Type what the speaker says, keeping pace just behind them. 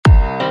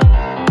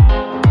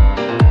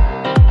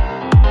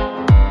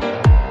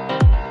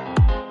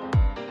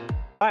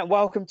right,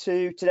 welcome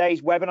to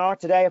today's webinar.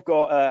 Today I've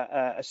got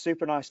a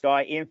super nice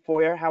guy, Ian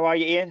Feuer. How are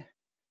you, Ian?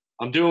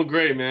 I'm doing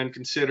great, man,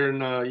 considering,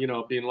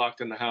 being locked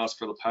in the house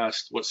for the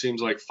past, what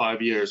seems like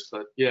 5 years.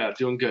 But yeah,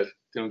 doing good,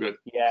 doing good.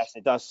 Yes,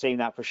 it does seem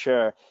that for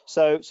sure.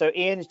 So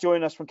Ian is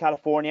joining us from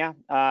California.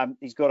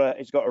 He's got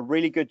a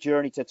really good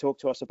journey to talk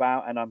to us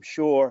about, and I'm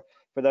sure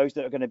for those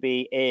that are going to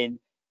be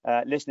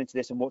listening to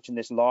this and watching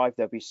this live,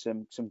 there'll be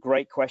some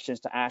great questions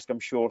to ask, I'm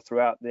sure,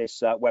 throughout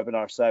this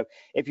webinar. So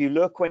if you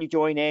look when you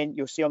join in,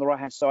 you'll see on the right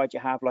hand side you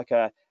have like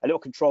a little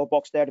control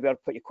box there to be able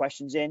to put your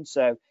questions in.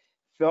 So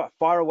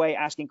fire away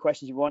asking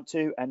questions you want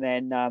to, and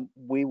then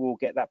we will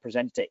get that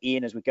presented to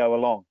Ian as we go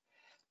along.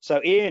 So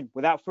Ian,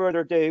 without further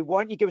ado,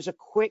 why don't you give us a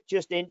quick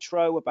just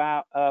intro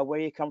about where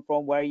you come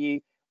from, where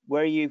the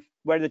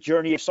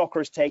journey of soccer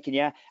has taken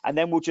you, and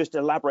then we'll just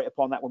elaborate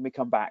upon that when we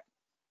come back.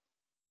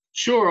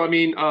 Sure. I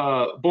mean,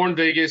 born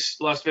Vegas,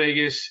 Las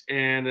Vegas,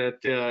 and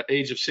at the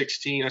age of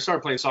 16, I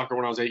started playing soccer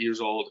when I was 8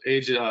 years old.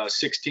 Age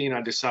 16,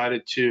 I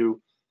decided to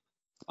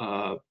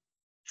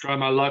try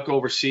my luck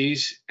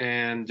overseas,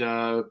 and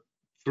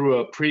through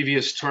a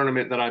previous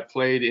tournament that I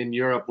played in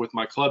Europe with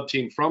my club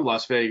team from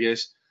Las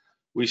Vegas,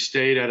 we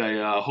stayed at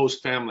a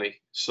host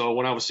family. So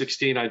when I was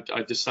 16, I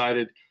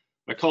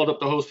called up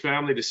the host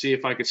family to see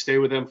if I could stay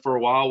with them for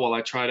a while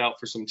I tried out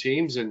for some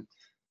teams, and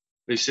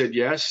they said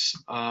yes.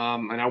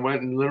 And I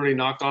went and literally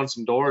knocked on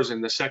some doors,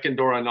 and the second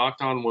door I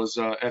knocked on was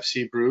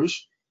FC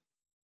Bruges,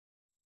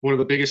 one of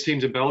the biggest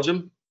teams in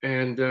Belgium.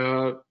 And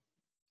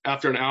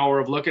after an hour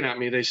of looking at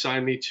me, they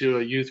signed me to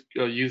a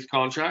youth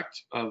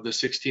contract of the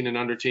 16 and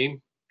under team.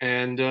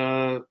 And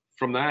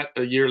from that,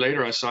 a year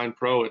later, I signed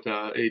pro at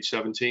age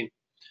 17.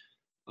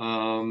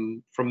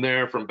 From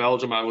there, from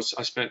Belgium, I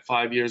spent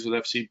 5 years with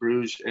FC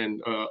Bruges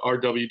and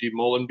RWD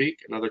Molenbeek,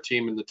 another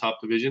team in the top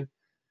division,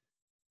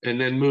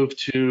 and then moved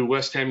to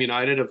West Ham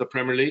United of the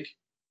Premier League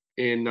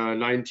in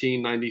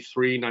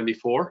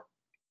 1993-94.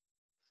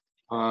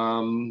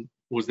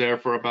 Was there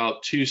for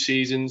about 2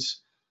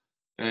 seasons,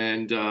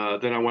 and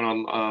then I went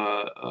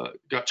on,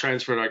 got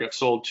transferred. I got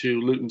sold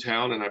to Luton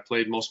Town, and I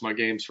played most of my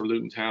games for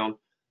Luton Town,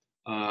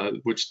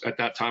 which at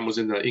that time was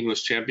in the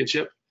English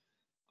Championship.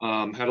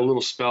 Had a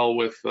little spell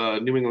with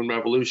New England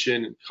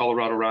Revolution and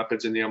Colorado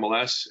Rapids in the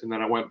MLS, and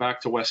then I went back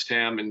to West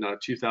Ham in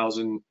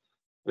 2000.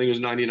 I think it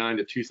was 99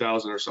 to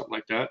 2000 or something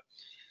like that.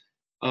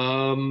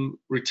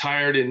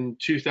 Retired in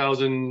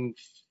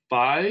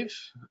 2005,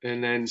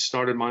 and then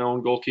started my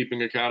own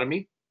goalkeeping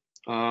academy,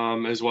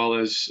 as well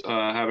as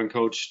having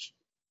coached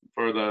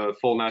for the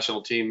full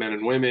national team, men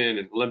and women,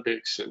 and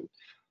Olympics, and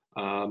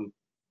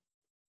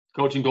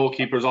coaching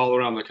goalkeepers all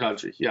around the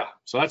country. Yeah,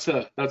 so that's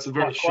a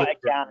very short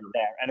there.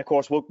 And of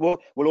course,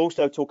 we'll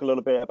also talk a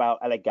little bit about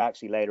LA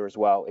Galaxy later as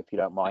well, if you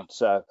don't mind.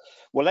 So,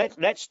 well,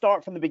 let's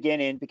start from the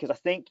beginning, because I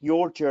think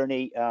your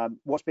journey,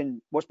 what's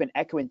been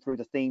echoing through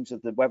the themes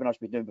of the webinars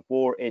we've been doing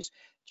before, is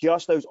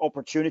just those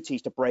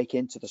opportunities to break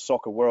into the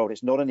soccer world.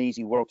 It's not an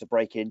easy world to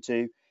break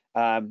into,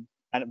 and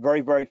very,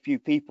 very few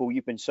people.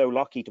 You've been so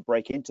lucky to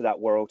break into that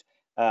world.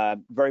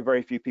 Very,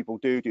 very few people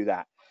do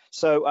that.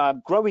 So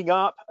growing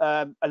up,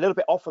 a little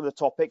bit off of the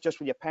topic, just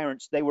with your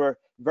parents, they were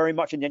very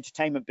much in the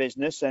entertainment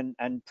business and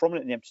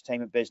prominent in the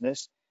entertainment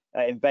business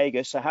in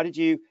Vegas. So how did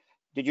you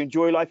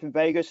enjoy life in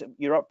Vegas?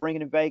 Your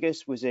upbringing in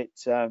Vegas, was it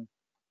a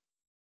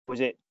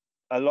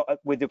lot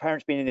with your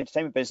parents being in the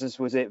entertainment business?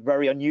 Was it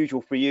very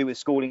unusual for you with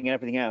schooling and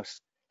everything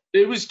else?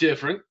 It was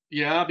different,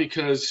 yeah,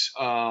 because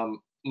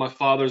my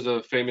father's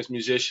a famous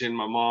musician.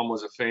 My mom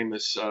was a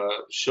famous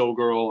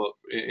showgirl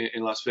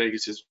in Las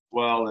Vegas as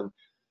well, and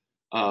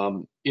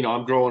I'm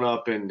growing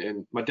up,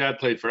 and my dad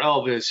played for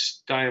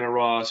Elvis, Diana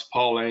Ross,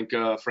 Paul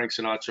Anka, Frank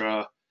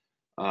Sinatra,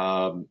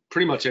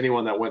 pretty much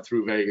anyone that went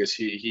through Vegas,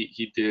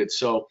 he did.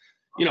 So,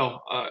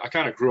 I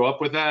kind of grew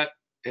up with that,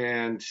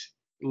 and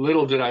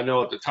little did I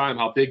know at the time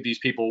how big these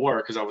people were,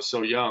 because I was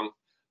so young.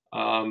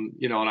 And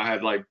I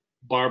had like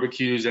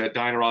barbecues at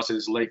Diana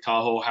Ross's Lake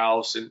Tahoe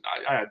house, and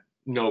I had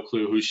no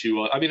clue who she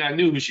was. I mean, I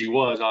knew who she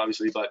was,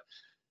 obviously, but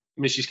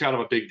I mean, she's kind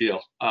of a big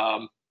deal.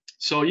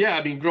 So yeah,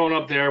 I mean, growing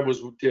up there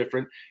was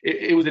different.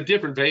 It was a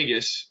different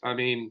Vegas. I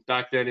mean,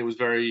 back then it was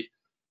very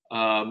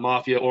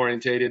mafia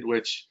orientated,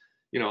 which,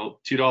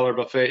 $2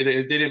 buffet.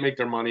 They didn't make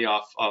their money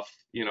off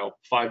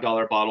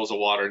 $5 bottles of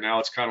water. Now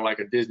it's kind of like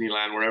a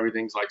Disneyland where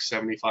everything's like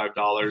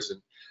 $75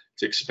 and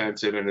it's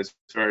expensive and it's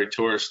very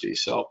touristy.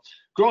 So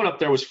growing up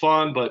there was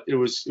fun, but it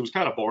was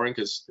kind of boring,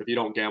 because if you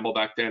don't gamble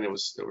back then, there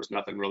was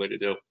nothing really to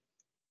do.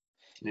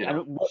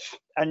 Yeah.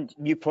 And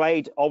you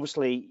played,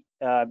 obviously,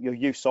 your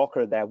youth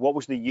soccer there. What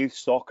was the youth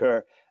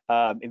soccer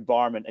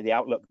environment and the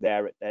outlook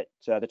there at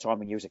the time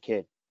when you was a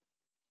kid?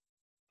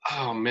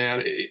 Oh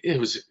man, it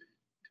was.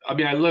 I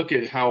mean, I look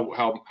at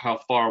how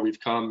far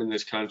we've come in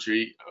this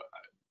country.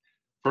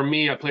 For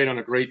me, I played on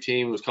a great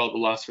team. It was called the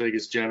Las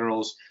Vegas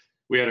Generals.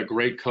 We had a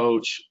great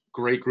coach,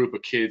 great group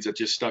of kids that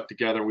just stuck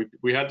together.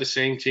 We had the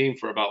same team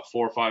for about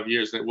 4 or 5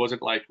 years, and it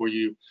wasn't like where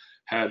you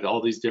had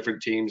all these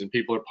different teams and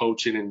people are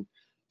poaching and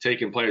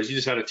taking players. You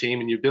just had a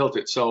team and you built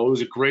it. So it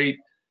was a great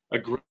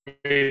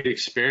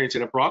experience,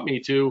 and it brought me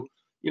to,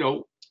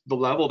 the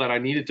level that I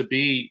needed to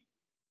be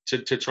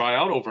to try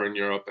out over in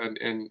Europe.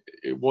 And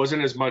it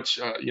wasn't as much,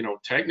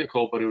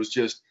 technical, but it was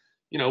just,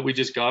 we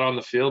just got on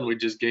the field and we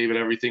just gave it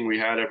everything we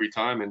had every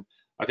time. And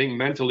I think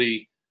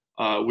mentally,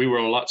 we were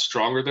a lot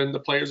stronger than the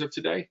players of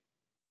today.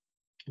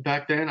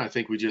 Back then, I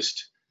think we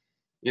just,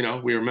 we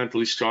were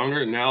mentally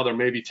stronger, and now they're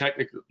maybe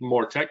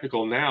more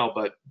technical now,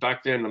 but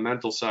back then the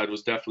mental side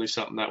was definitely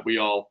something that we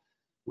all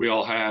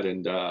had.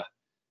 And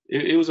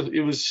it was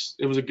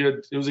a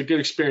good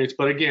experience.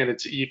 But again,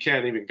 you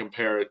can't even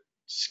compare it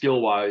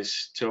skill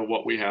wise to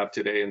what we have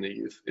today in the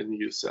youth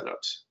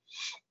setups.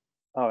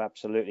 Oh,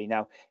 absolutely.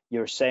 Now,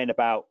 you're saying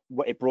about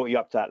what it brought you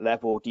up to that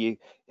level.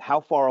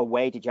 How far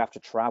away did you have to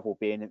travel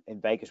being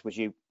in Vegas? Was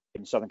you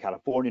in Southern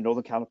California,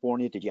 Northern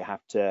California? Could you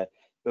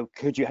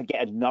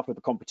get enough of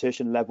the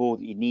competition level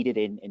that you needed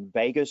in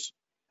Vegas?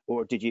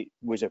 Or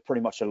was there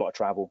pretty much a lot of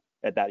travel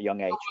at that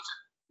young age?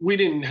 We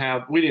didn't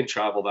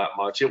travel that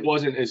much. It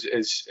wasn't as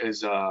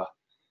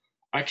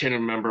I can't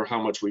remember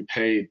how much we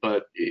paid,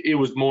 but it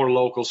was more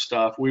local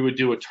stuff. We would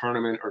do a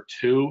tournament or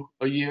two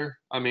a year.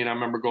 I mean, I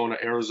remember going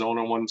to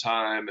Arizona one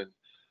time, and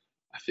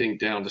I think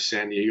down to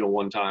San Diego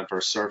one time for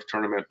a surf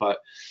tournament. But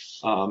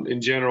in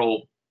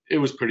general, it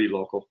was pretty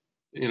local.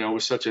 It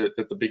was at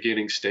the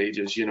beginning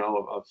stages,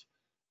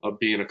 of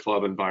being a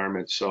club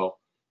environment. So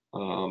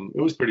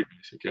it was pretty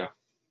basic, yeah.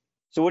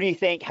 So what do you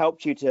think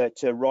helped you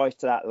to rise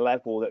to that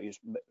level that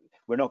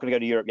we're not going to go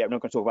to Europe yet. We're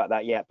not going to talk about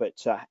that yet. But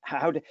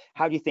how do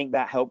you think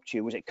that helped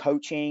you? Was it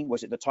coaching?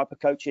 Was it the type of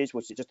coaches?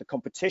 Was it just the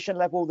competition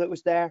level that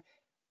was there,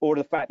 or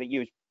the fact that you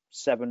was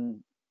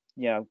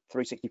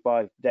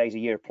 365 days a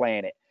year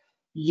playing it?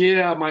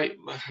 Yeah,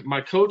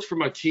 my coach for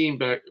my team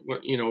back,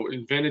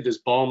 invented this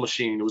ball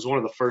machine. It was one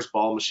of the first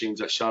ball machines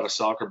that shot a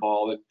soccer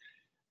ball, and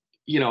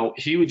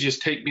he would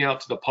just take me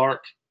out to the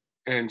park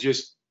and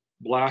just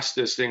blast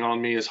this thing on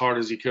me as hard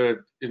as he could,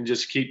 and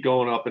just keep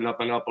going up and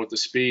up and up with the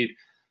speed.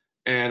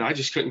 And I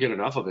just couldn't get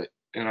enough of it.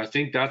 And I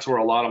think that's where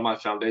a lot of my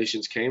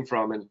foundations came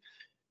from. And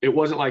it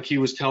wasn't like he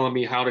was telling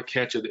me how to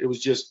catch it. It was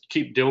just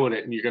keep doing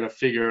it and you're going to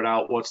figure it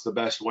out what's the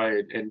best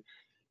way. And,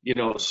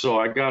 so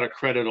I got to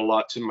credit a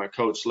lot to my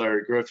coach,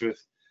 Larry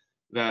Griffith,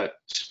 that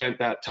spent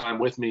that time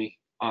with me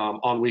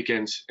on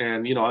weekends.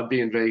 And, I'd be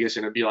in Vegas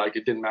and it'd be like,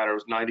 it didn't matter. It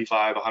was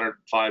 95,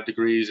 105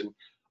 degrees. And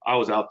I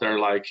was out there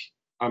like,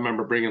 I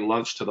remember bringing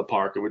lunch to the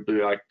park. It would be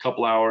like a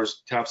couple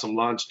hours to have some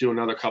lunch, do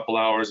another couple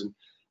hours. And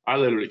I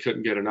literally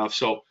couldn't get enough.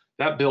 So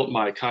that built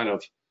my kind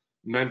of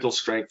mental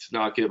strength to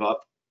not give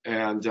up.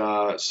 And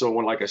so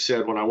like I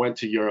said, when I went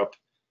to Europe,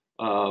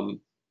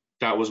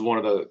 that was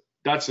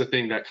that's the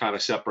thing that kind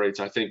of separates,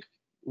 I think,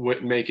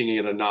 making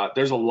it or not.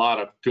 There's a lot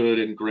of good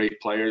and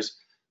great players,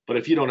 but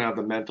if you don't have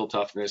the mental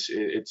toughness,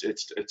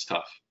 it's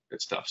tough.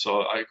 It's tough.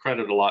 So I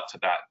credit a lot to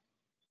that.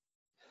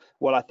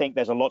 Well, I think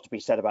there's a lot to be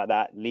said about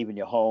that, leaving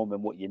your home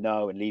and what you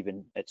know and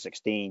leaving at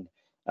 16.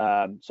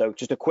 So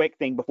just a quick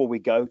thing before we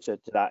go to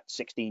that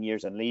 16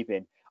 years and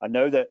leaving. I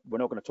know that we're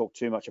not going to talk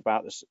too much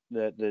about this,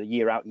 the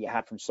year out you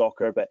had from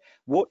soccer, but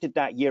what did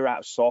that year out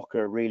of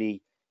soccer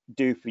really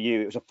do for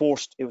you? It was a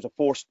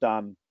forced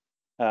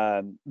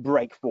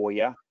break for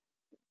you.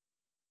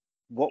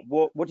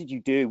 What did you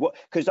do?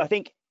 Because I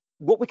think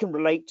what we can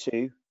relate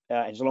to,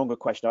 it's a longer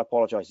question, I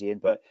apologize, Ian,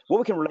 but what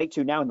we can relate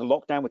to now in the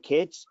lockdown with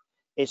kids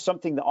is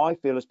something that I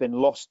feel has been a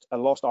lost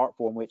art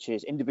form, which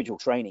is individual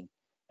training.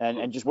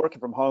 And just working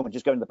from home and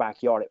just going to the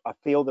backyard. I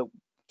feel that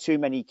too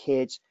many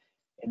kids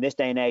in this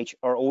day and age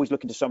are always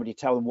looking to somebody to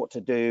tell them what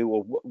to do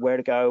or where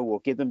to go or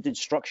give them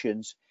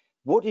instructions.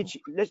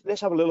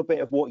 Let's have a little bit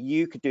of what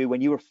you could do when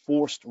you were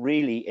forced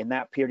really in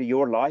that period of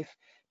your life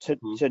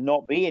to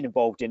not be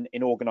involved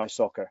in organized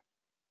soccer.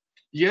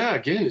 Yeah,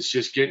 again, it's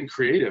just getting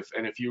creative.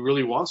 And if you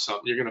really want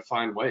something, you're going to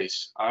find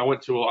ways. I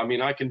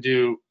could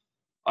do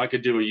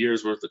a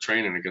year's worth of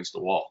training against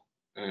the wall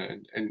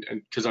and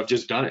because I've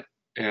just done it.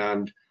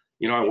 And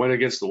I went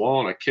against the wall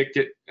and I kicked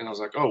it and I was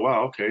like, oh,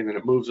 wow, okay. And then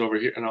it moves over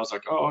here. And I was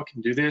like, oh, I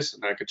can do this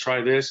and I could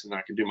try this and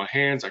I can do my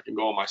hands. I can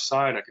go on my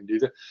side. I can do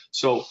that.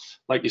 So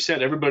like you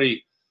said,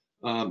 everybody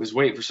is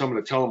waiting for someone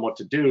to tell them what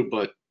to do.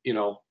 But,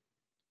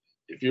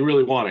 if you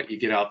really want it, you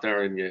get out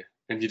there and you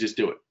just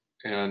do it.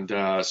 And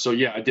so,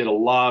 yeah, I did a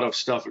lot of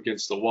stuff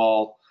against the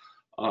wall.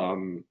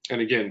 And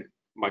again,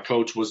 my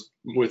coach was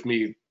with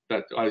me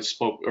that I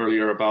spoke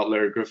earlier about,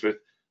 Larry Griffith,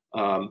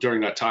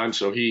 during that time.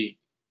 So he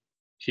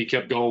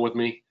kept going with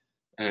me.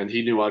 And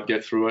he knew I'd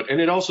get through it. And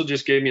it also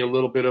just gave me a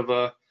little bit of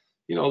a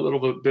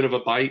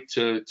bite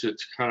to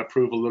kind of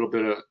prove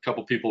a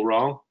couple people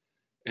wrong.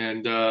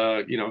 And,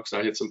 because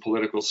I had some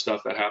political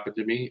stuff that happened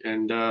to me.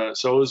 And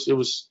so it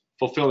was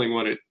fulfilling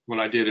when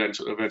I did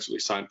eventually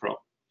sign pro.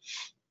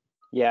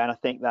 Yeah, and I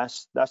think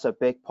that's a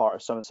big part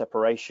of some of the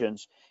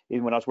separations.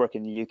 Even when I was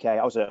working in the UK,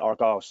 I was at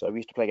Argyle, so we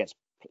used to play against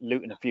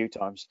Luton a few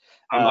times.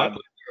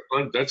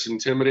 That's an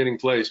intimidating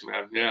place,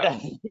 man. Yeah.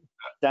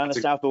 Down the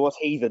south, there was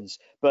heathens,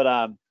 but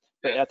I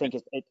think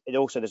it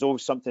also, there's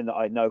always something that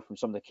I know from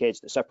some of the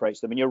kids that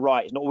separates them. And you're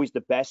right, it's not always the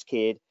best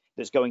kid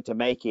that's going to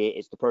make it.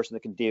 It's the person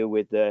that can deal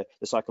with the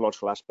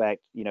psychological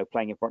aspect,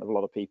 playing in front of a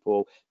lot of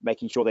people,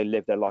 making sure they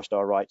live their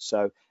lifestyle right.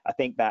 So I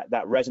think that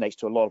resonates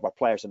to a lot of our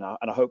players, and I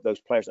hope those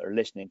players that are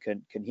listening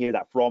can hear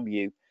that from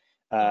you.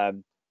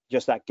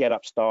 Just that get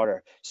up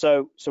starter.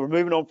 So we're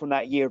moving on from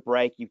that year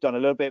break. You've done a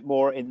little bit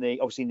more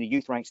obviously in the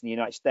youth ranks in the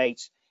United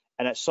States.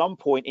 And at some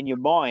point in your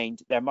mind,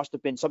 there must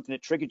have been something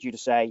that triggered you to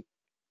say,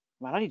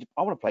 man,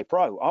 I want to play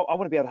pro. I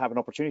want to be able to have an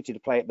opportunity to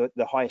play at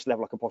the highest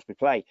level I can possibly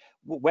play.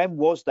 When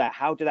was that?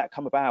 How did that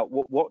come about?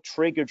 What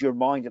triggered your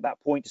mind at that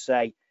point to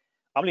say,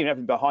 I'm leaving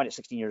everything behind at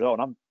 16 years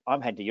old.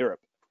 I'm heading to Europe.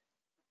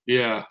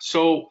 Yeah.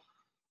 So,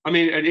 I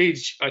mean, at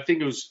age, I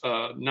think it was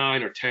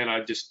 9 or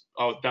 10,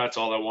 that's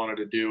all I wanted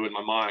to do in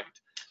my mind.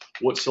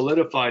 What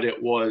solidified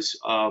it was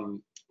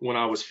when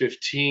I was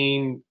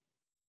 15,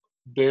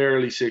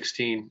 barely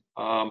 16,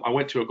 I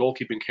went to a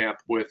goalkeeping camp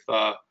with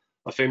a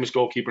famous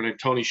goalkeeper named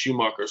Tony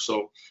Schumacher.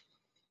 So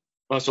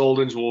us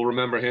oldens will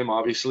remember him,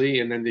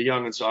 obviously, and then the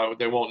youngins,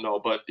 they won't know.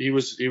 But he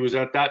was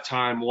at that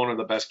time one of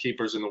the best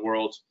keepers in the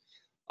world.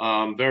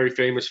 Very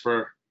famous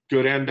for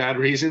good and bad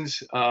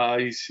reasons.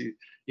 But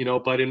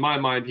in my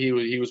mind, he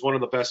was one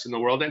of the best in the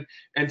world.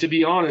 And to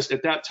be honest,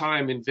 at that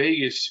time in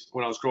Vegas,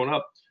 when I was growing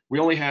up, we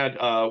only had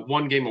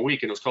one game a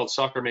week, and it was called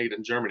Soccer Made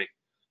in Germany.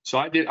 So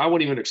I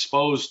wasn't even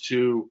exposed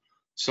to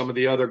some of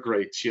the other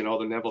greats, the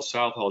Neville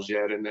Southalls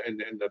yet, and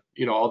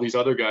the, all these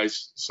other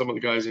guys, some of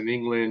the guys in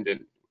England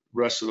and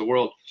rest of the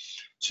world.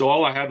 So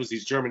all I had was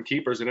these German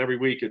keepers, and every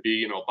week it'd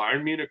be,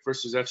 Bayern Munich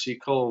versus FC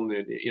Köln,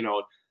 and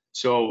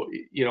so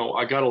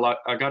I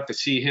got to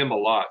see him a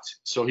lot.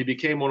 So he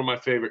became one of my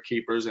favorite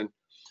keepers. And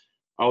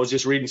I was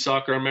just reading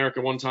Soccer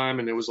America one time,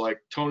 and it was like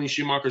Tony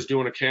Schumacher's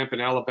doing a camp in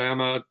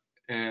Alabama,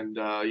 and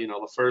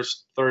the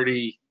first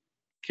 30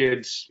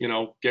 kids,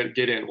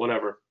 get in,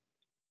 whatever.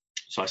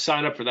 So I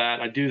signed up for that.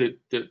 I do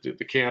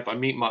the camp. I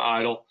meet my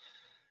idol,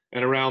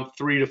 and around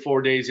 3 to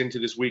 4 days into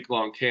this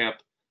week-long camp,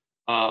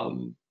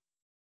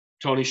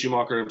 Tony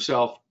Schumacher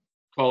himself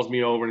calls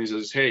me over and he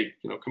says, "Hey,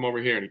 come over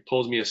here." And he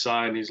pulls me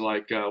aside and he's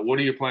like, "What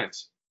are your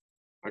plans?"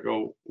 I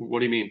go, "What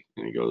do you mean?"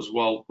 And he goes,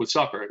 "Well, with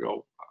soccer." I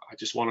go, "I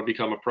just want to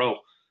become a pro."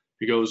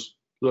 He goes,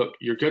 "Look,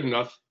 you're good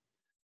enough,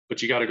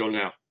 but you got to go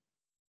now."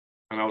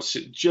 And I was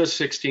just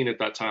 16 at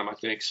that time, I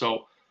think.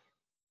 So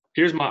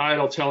here's my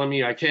idol telling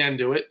me I can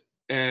do it.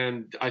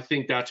 And I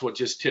think that's what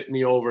just tipped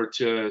me over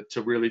to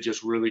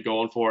really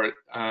going for it.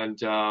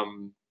 And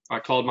I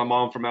called my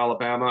mom from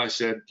Alabama. I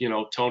said,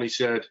 Tony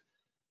said,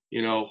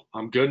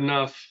 I'm good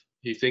enough.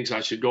 He thinks I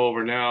should go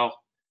over now.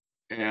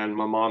 And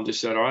my mom just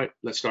said, all right,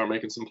 let's start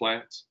making some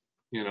plans.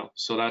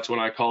 So that's when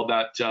I called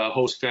that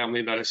host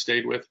family that I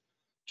stayed with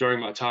during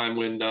my time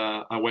when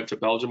I went to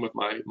Belgium with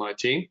my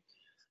team.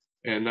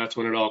 And that's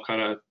when it all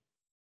kind of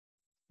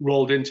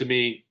rolled into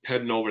me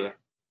heading over there.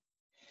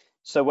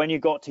 So when you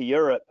got to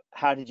Europe,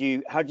 how did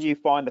you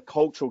find the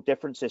cultural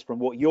differences from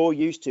what you're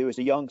used to as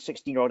a young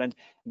 16-year-old? And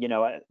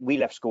I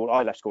left school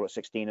at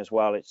 16 as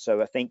well.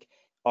 So I think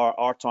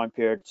our time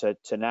period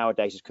to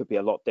nowadays could be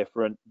a lot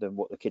different than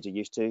what the kids are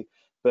used to.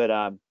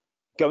 But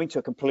going to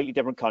a completely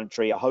different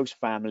country, a host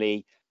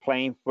family,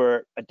 playing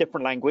for a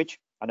different language.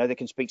 I know they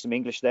can speak some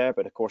English there,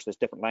 but of course there's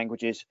different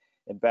languages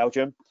in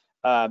Belgium.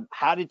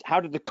 How did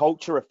the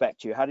culture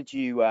affect you? How did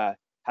you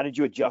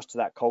adjust to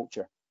that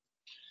culture?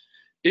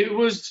 It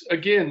was,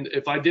 again,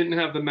 if I didn't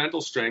have the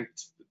mental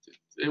strength,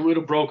 it would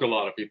have broke a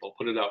lot of people,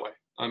 put it that way.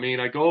 I mean,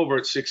 I go over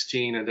at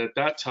 16, and at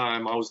that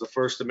time, I was the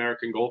first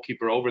American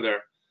goalkeeper over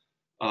there.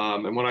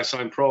 And when I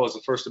signed pro, I was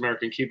the first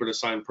American keeper to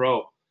sign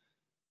pro.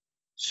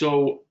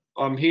 So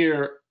I'm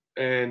here,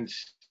 and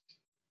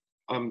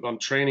I'm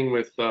training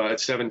with at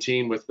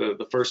 17 with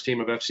the first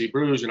team of FC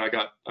Bruges,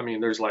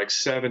 and there's like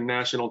 7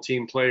 national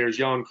team players: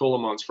 Jan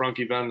Koelemans,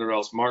 Frankie van der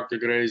Elst, Mark de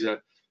Greze,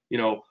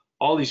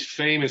 all these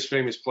famous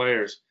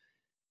players.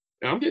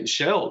 And I'm getting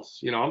shelled.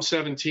 I'm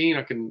 17.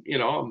 I can,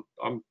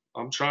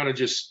 I'm trying to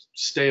just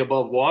stay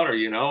above water,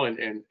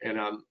 and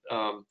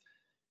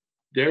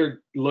they're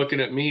looking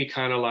at me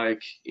kind of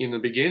like in the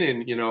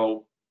beginning,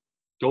 go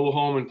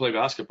home and play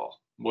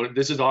basketball.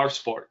 This is our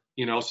sport,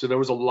 So there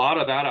was a lot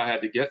of that I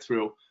had to get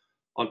through.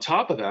 On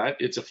top of that,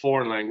 it's a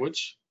foreign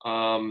language,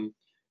 and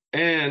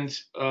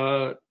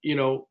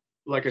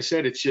like I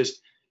said, it's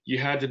just you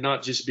had to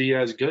not just be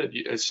as good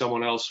as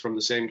someone else from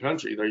the same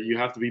country. You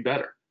have to be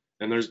better.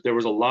 And there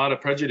was a lot of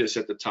prejudice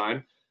at the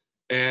time,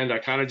 and I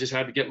kind of just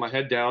had to get my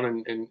head down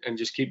and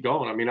just keep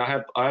going. I mean, I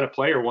had a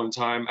player one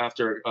time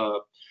after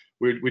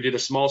we did a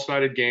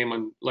small-sided game,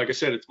 and like I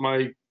said, it's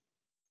my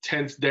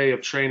 10th day of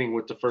training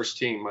with the first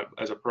team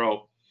as a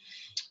pro,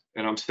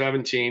 and I'm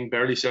 17,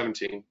 barely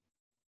 17.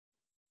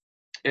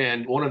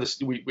 And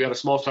we had a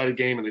small-sided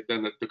game, and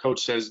then the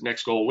coach says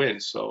next goal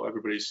wins, so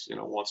everybody's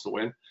wants to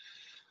win.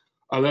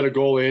 I let a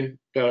goal in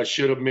that I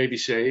should have maybe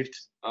saved.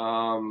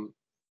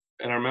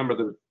 And I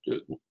remember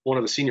one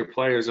of the senior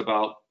players we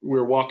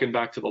were walking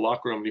back to the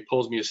locker room, and he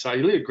pulls me aside.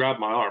 He literally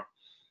grabbed my arm,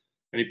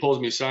 and he pulls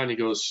me aside, and he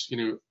goes,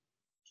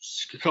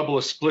 a couple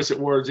of explicit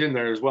words in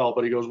there as well,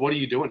 but he goes, "What are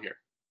you doing here?"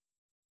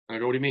 And I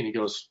go, "What do you mean?" He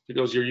goes,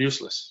 "You're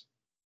useless."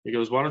 He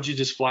goes, "Why don't you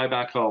just fly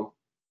back home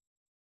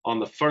on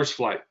the first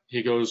flight.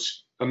 He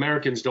goes,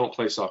 Americans don't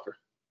play soccer.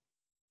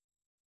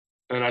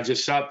 And I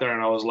just sat there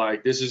and I was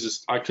like, this is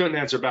just, I couldn't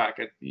answer back.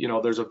 You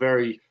know, there's a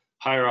very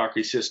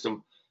hierarchy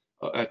system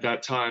at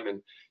that time.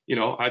 And, you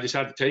know, I just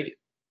had to take it,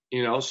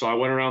 you know, so I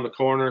went around the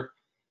corner,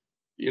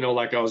 you know,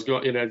 like I was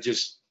going, and I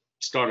just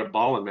started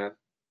bawling, man,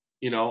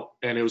 you know,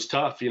 and it was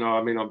tough. You know,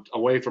 I mean, I'm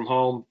away from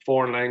home,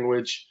 foreign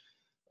language,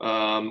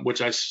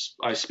 which I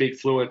speak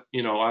fluent,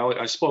 you know,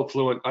 I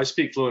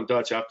speak fluent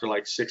Dutch after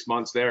like 6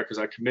 months there because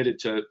I committed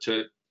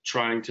to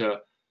trying to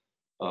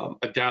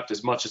adapt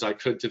as much as I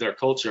could to their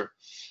culture.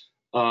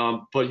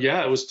 But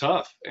yeah, it was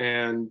tough.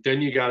 And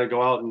then you got to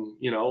go out and,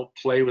 you know,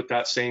 play with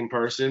that same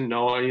person,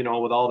 you know,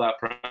 with all that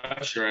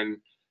pressure. And,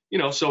 you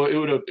know, so it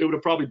would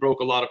have probably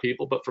broke a lot of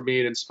people, but for me,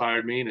 it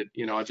inspired me. And,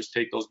 you know, I just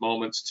take those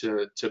moments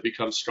to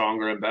become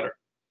stronger and better.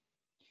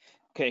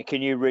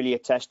 Can you really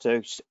attest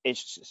to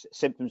it's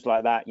symptoms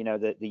like that, you know,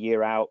 the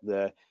year out,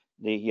 the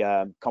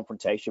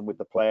confrontation with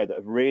the player that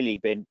have really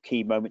been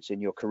key moments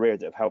in your career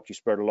that have helped you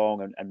spur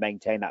along and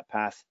maintain that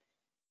path?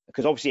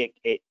 Because obviously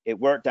it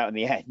worked out in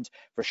the end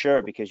for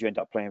sure, because you end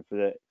up playing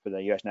for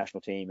the US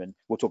national team, and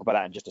we'll talk about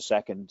that in just a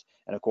second.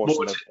 And of course,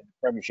 the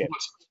Premiership.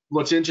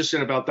 What's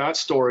interesting about that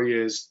story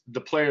is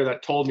the player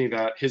that told me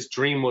that his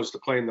dream was to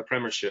play in the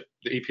Premiership,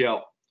 the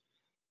EPL.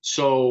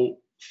 So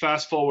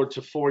fast forward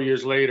to 4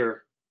 years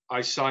later, I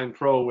signed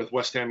pro with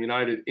West Ham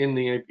United in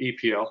the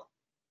EPL.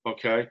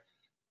 Okay.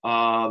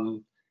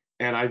 And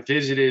I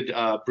visited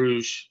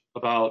Bruges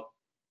about,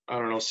 I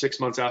don't know, 6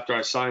 months after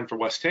I signed for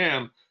West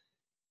Ham.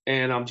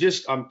 And I'm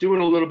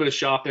doing a little bit of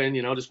shopping,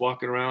 you know, just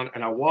walking around,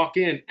 and I walk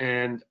in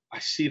and I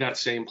see that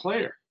same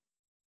player.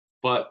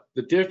 But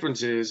the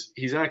difference is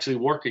he's actually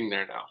working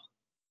there now.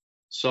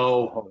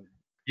 So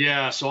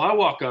yeah, so I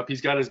walk up,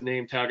 he's got his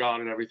name tag on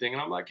and everything,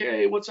 and I'm like,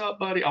 hey, what's up,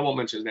 buddy? I won't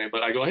mention his name,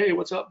 but I go, hey,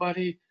 what's up,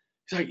 buddy?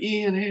 He's like,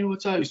 Ian, hey,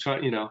 what's up? He's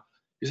trying, you know,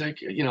 he's like,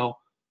 you know,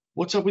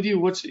 what's up with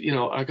you? You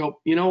know, I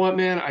go, you know what,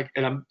 man?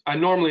 I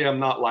normally I'm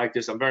not like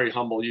this. I'm very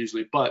humble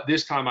usually, but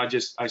this time I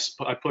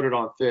put it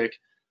on thick.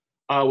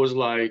 I was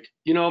like,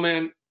 you know,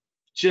 man,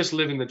 just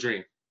living the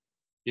dream.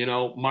 You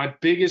know, my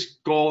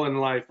biggest goal in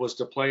life was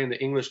to play in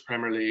the English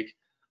Premier League.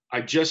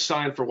 I just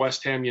signed for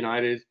West Ham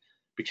United,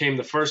 became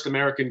the first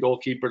American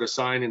goalkeeper to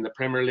sign in the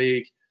Premier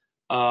League.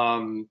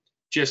 I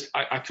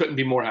couldn't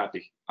be more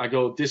happy. I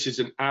go, this is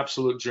an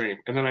absolute dream.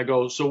 And then I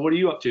go, so what are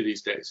you up to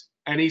these days?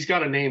 And he's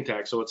got a name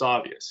tag, so it's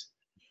obvious.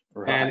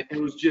 Right. And it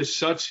was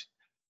just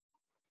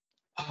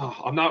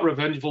I'm not a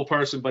revengeful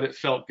person, but it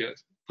felt good.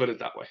 Put it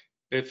that way.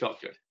 It felt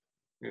good.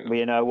 Yeah. Well,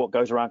 you know, what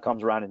goes around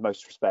comes around in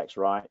most respects,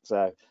 right?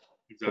 So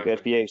exactly.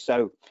 Good for you.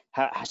 So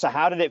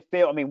how did it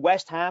feel? I mean,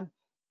 West Ham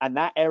and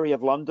that area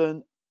of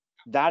London,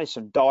 that is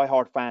some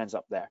diehard fans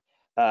up there.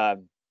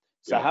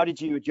 How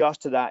did you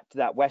adjust to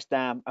that West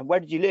Ham? And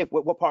where did you live?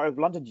 What part of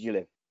London did you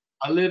live?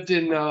 I lived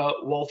in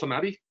Waltham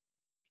Abbey.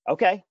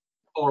 Okay.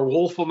 Or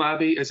Waltham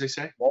Abbey, as they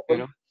say. Waltham. You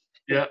know?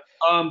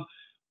 Yeah.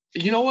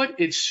 You know what?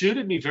 It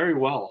suited me very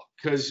well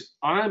because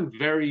I'm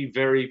very,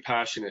 very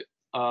passionate.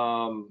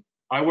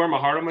 I wear my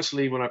heart on my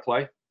sleeve when I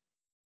play.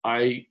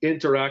 I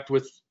interact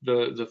with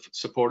the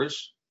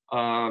supporters.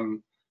 I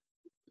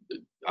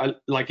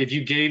like if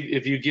you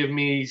give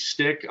me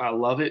stick, I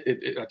love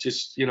it. I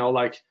just, you know,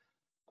 like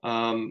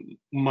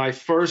my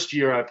first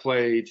year I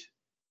played,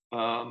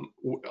 all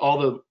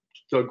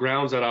the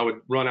grounds that I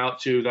would run out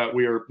to that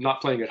we were not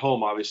playing at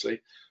home,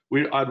 obviously.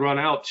 I'd run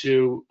out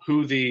to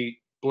who the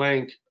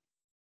blank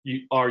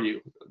are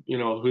you, you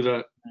know, who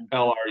the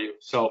L are you.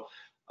 So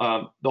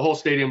the whole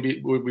stadium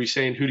would be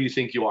saying, who do you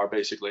think you are,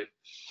 basically.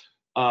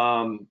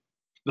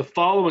 The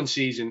following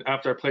season,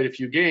 after I played a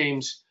few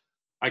games,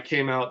 I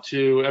came out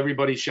to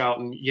everybody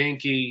shouting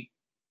Yankee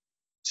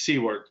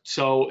C-word.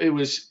 So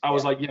I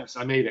was like, yes,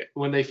 I made it.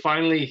 When they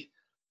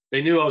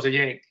knew I was a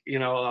Yank, you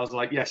know, I was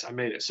like, yes, I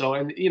made it. So,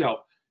 and, you know,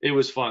 it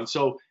was fun.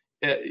 So,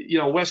 you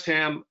know, West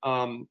Ham,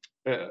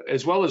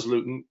 as well as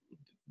Luton,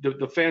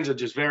 the fans are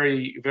just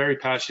very, very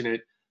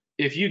passionate.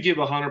 If you give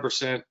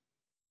 100%,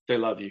 they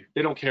love you.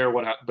 They don't care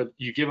what, but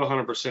you give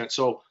 100%.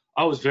 So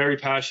I was very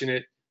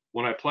passionate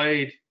when I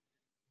played,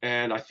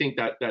 and I think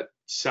that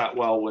sat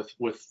well with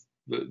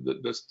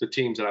the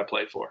teams that I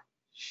played for.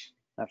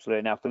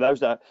 Absolutely. Now, for those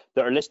that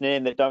are listening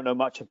in that don't know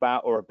much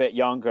about, or a bit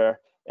younger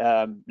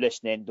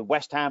listening, the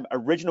West Ham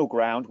original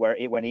ground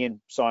when Ian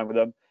signed with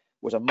them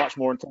was a much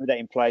more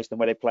intimidating place than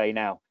where they play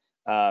now.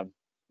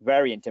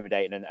 Very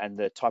intimidating, and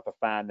the type of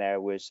fan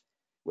there was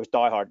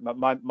diehard.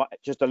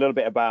 Just a little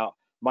bit about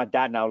my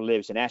dad now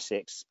lives in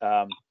Essex,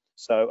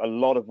 so a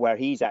lot of where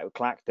he's at with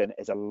Clacton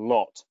is a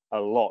lot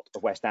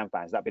of West Ham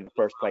fans. That'd be the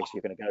first place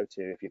you're going to go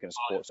to if you're going to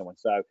support someone.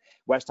 So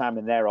West Ham,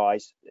 in their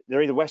eyes,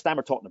 they're either West Ham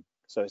or Tottenham.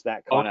 So it's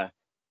that kind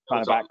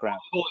of background.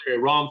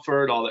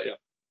 Romford, all that,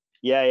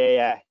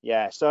 yeah.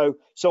 Yeah. So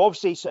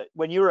obviously,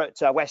 when you were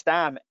at West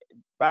Ham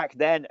back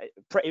then,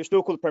 it was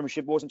still called the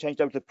Premiership. It wasn't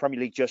changed over to the Premier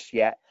League just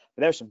yet.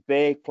 But there's some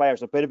big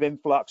players, a bit of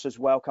influx as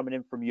well coming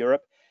in from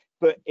Europe.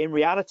 But in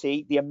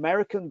reality, the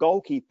American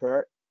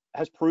goalkeeper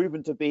has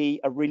proven to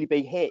be a really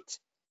big hit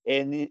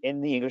in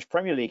the English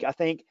Premier League. I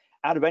think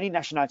out of any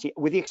nationality,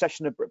 with the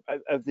exception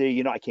of the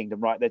United Kingdom,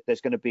 right?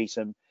 There's going to be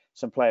some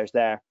players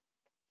there.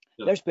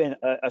 Yeah. There's been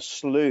a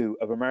slew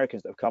of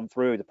Americans that have come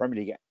through the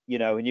Premier League,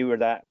 and you were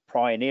that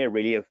pioneer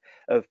really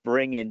of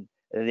bringing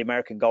the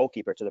American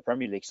goalkeeper to the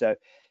Premier League. So,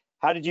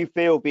 how did you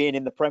feel being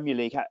in the Premier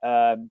League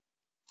and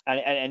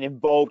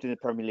involved in the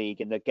Premier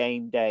League and the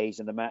game days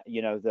and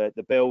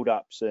the build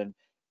ups, and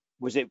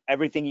was it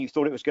everything you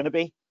thought it was going to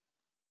be?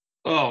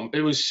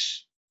 It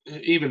was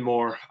even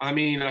more. I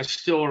mean, I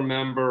still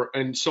remember,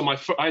 and so I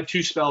had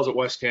 2 spells at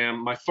West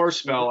Ham. My first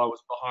spell, I was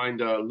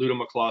behind Ludo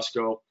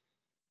McCloskey,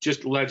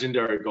 just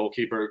legendary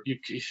goalkeeper.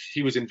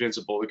 He was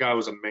invincible. The guy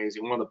was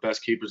amazing, one of the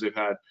best keepers they've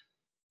had.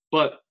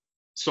 But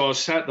so I was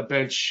sat at the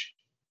bench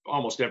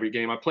almost every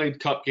game. I played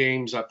cup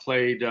games, I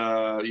played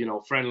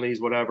friendlies,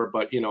 whatever.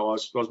 But I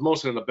was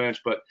mostly on the bench.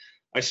 But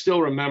I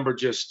still remember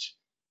just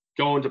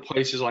going to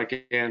places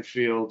like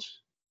Anfield,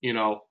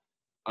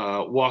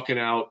 walking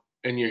out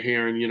and you're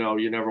hearing,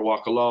 you never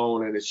walk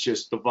alone, and it's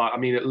just the vibe. I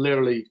mean, it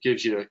literally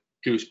gives you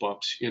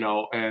goosebumps,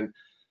 and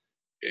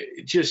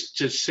just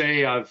to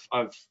say I've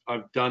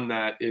done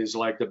that is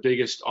like the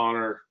biggest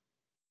honor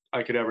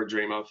I could ever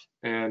dream of,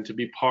 and to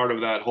be part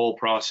of that whole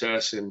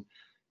process, and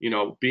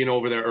being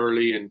over there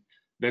early, and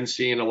then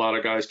seeing a lot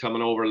of guys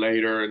coming over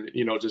later, and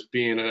just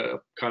being a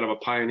kind of a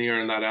pioneer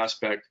in that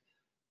aspect.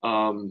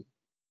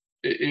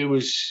 It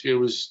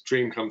was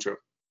dream come true.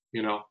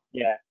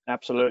 Yeah,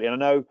 absolutely. And I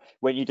know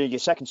when you did your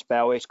second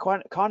spell, it's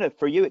kind of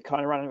for you, it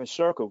kind of ran in a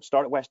circle.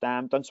 Started at West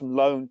Ham, done some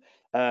loan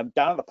down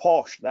at the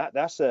Posh.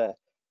 There's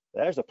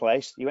a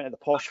place. You went to the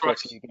Posh for a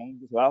few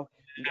games as well.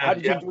 How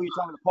did you enjoy your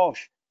time at the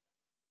Posh?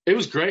 It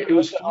was great. It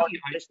was funny.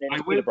 I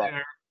went Peterborough.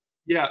 there.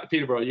 Yeah,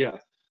 Peterborough. Yeah,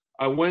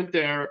 I went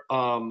there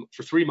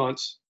for 3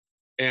 months,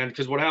 and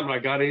because what happened, I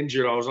got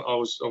injured. I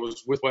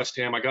was with West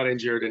Ham. I got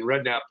injured, and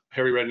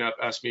Harry Redknapp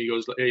asked me. He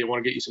goes, "Hey, I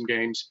want to get you some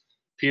games.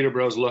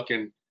 Peterborough's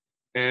looking."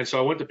 And so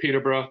I went to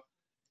Peterborough,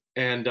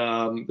 and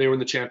they were in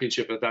the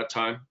championship at that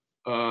time.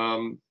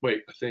 I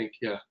think,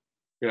 yeah.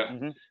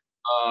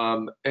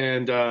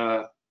 And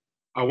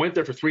I went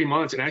there for 3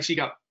 months and actually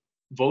got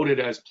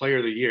voted as Player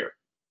of the Year,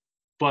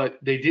 but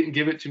they didn't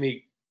give it to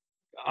me,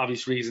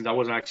 obvious reasons. I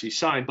wasn't actually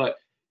signed, but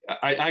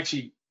I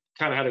actually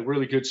kind of had a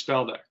really good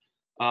spell there.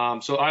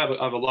 So I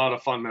have a lot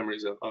of fun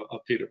memories of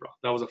Peterborough.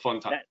 That was a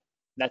fun time.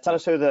 Now tell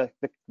us who the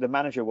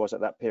manager was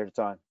at that period of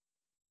time.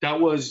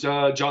 That was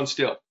John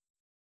Still.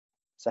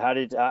 So how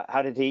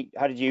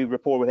did you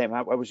rapport with him?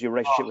 What was your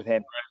relationship with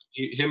him?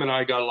 Him and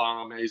I got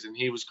along amazing.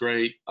 He was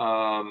great,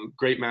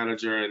 great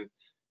manager, and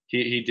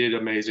he did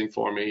amazing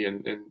for me,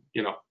 and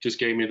just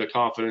gave me the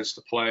confidence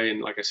to play.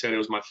 And like I said, it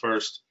was my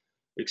first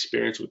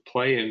experience with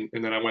playing,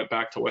 and then I went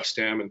back to West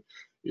Ham and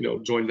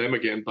joined them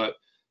again. But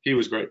he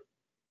was great.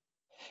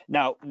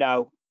 Now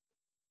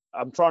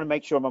I'm trying to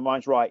make sure my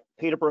mind's right.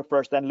 Peterborough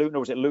first, then Luton, or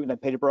was it Luton then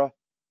Peterborough?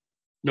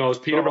 No, it was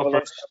Peterborough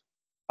first.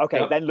 Okay,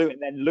 yep. Then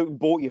Luton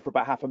bought you for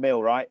about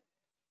 $500,000, right?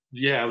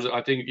 Yeah, it was.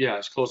 I think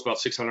it's close to about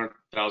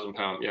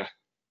 £600,000. Yeah.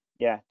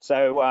 Yeah.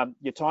 So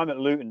your time at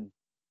Luton,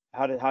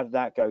 how did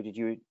that go? Did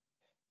you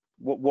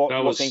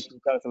what things can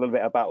you tell us a little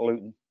bit about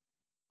Luton?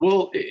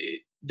 Well,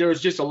 there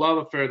was just a love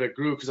affair that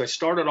grew because I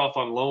started off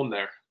on loan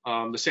there.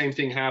 The same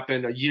thing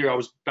happened a year. I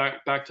was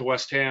back to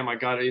West Ham. I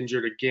got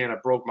injured again. I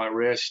broke my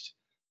wrist.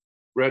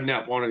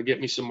 Redknapp wanted to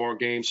get me some more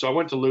games, so I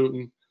went to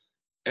Luton,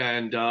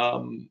 and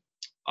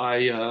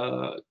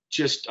I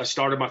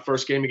started my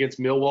first game against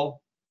Millwall.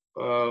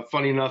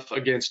 Funny enough,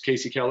 against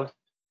Casey Keller,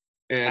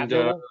 and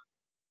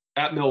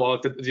at Millwall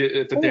at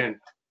the Den.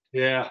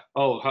 Yeah.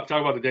 Oh, talk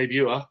about the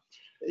debut, huh?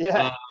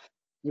 Yeah.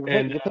 You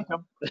pick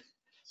them.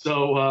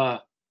 So,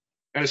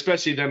 and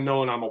especially them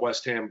knowing I'm a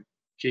West Ham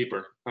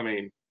keeper. I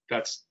mean,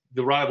 that's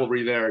the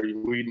rivalry there.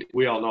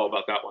 We all know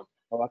about that one.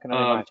 Oh, I can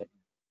imagine.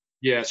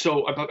 Yeah.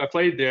 So I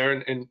played there,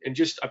 and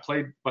I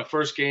played my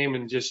first game,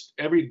 and just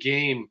every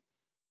game,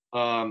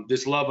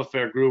 this love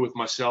affair grew with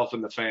myself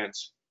and the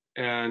fans.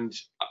 And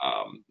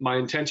my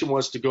intention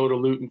was to go to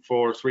Luton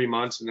for 3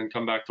 months and then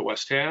come back to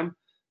West Ham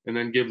and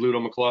then give Ludo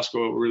McCloskey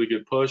a really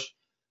good push.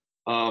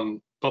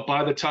 But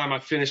by the time I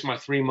finished my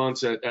 3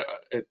 months at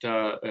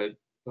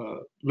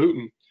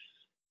Luton,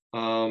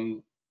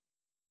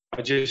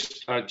 I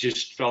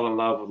just fell in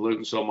love with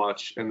Luton so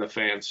much and the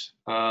fans.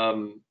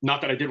 Not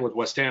that I didn't with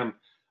West Ham.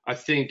 I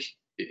think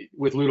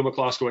with Ludo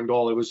McCloskey in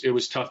goal, it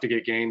was tough to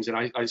get games,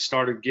 and I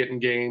started getting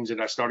games, and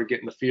I started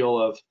getting the feel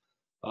of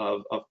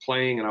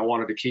playing, and I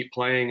wanted to keep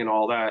playing and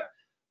all that.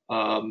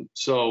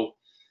 So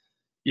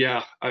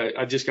yeah,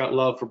 I just got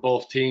love for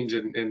both teams,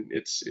 and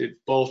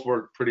both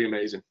were pretty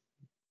amazing.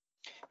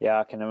 Yeah,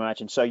 I can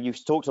imagine. So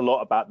you've talked a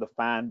lot about the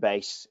fan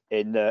base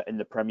in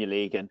the Premier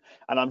League, and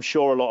I'm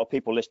sure a lot of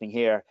people listening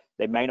here,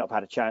 they may not have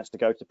had a chance to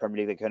go to the Premier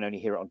League. They can only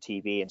hear it on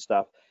TV and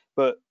stuff.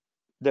 But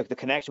the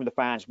connection with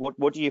the fans,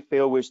 what do you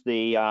feel was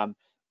the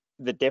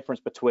difference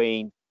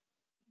between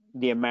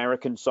the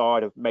American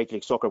side of Major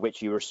League Soccer,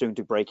 which you were soon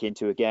to break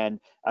into again,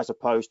 as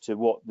opposed to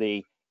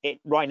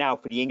right now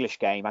for the English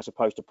game, as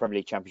opposed to Premier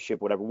League Championship,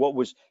 whatever? What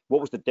was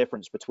the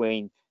difference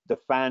between the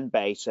fan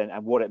base and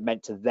what it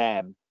meant to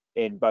them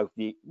in both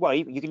you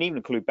can even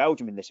include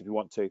Belgium in this if you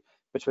want to,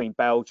 between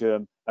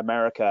Belgium,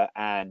 America,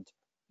 and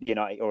the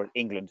United or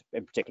England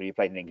in particular. You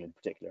played in England in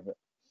particular. But.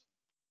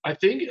 I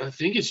think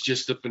it's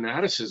just the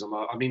fanaticism.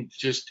 I mean,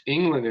 just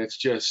England. It's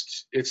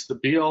the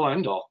be all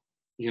end all.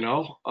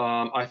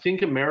 I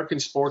think American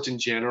sports in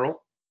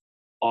general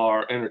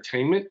are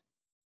entertainment.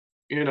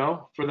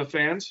 For the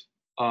fans.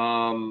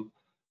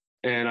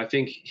 And I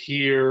think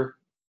here,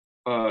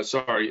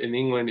 in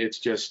England,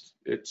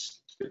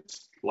 it's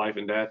life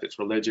and death, it's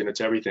religion,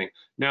 it's everything.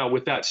 Now,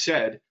 with that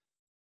said,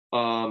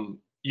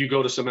 you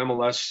go to some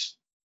MLS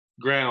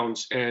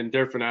grounds and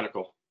they're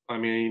fanatical. I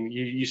mean,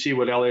 you see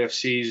what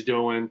LAFC is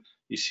doing,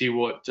 you see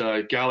what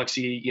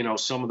Galaxy,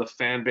 some of the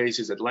fan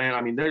bases, Atlanta.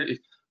 I mean,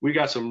 we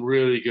got some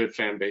really good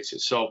fan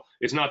bases. So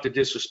it's not to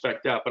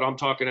disrespect that, but I'm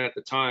talking at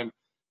the time,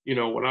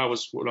 when I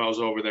was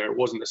over there, it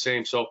wasn't the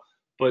same. So,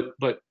 but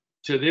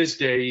to this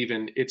day,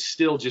 even it's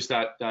still just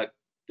that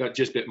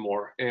just bit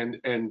more, and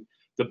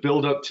the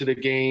build up to the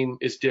game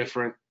is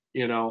different.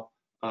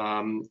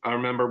 I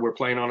remember we're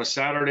playing on a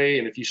Saturday,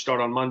 and if you start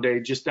on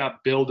Monday, just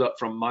that build up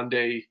from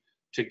Monday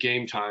to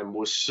game time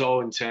was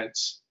so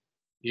intense,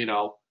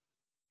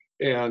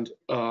 and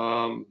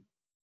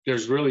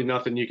there's really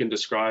nothing you can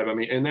describe. I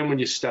mean, and then when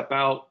you step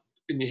out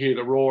and you hear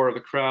the roar of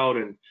the crowd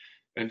and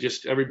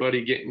just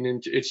everybody getting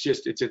into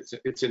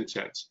it's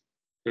intense.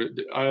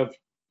 I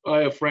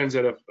have friends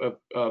that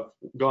have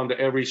gone to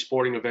every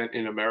sporting event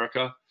in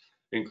America,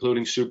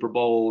 including Super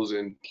Bowls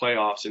and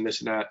playoffs and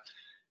this and that.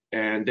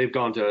 And they've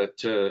gone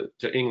to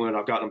England.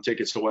 I've gotten them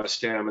tickets to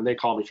West Ham, and they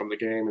call me from the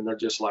game, and they're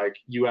just like,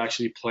 "You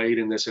actually played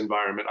in this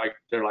environment."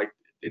 They're like,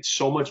 "It's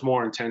so much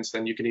more intense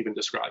than you can even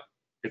describe."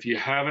 If you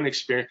haven't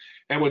experienced,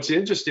 and what's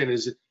interesting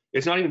is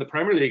it's not even the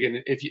Premier League.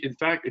 And if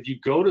you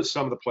go to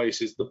some of the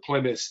places, the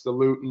Plymouths, the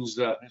Lutons,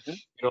 the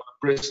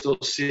Bristol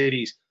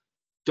Cities,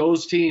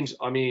 those teams,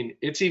 I mean,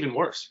 it's even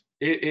worse.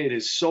 It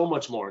is so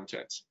much more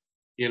intense,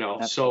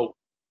 So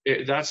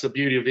that's the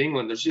beauty of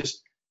England.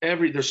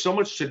 There's so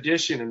much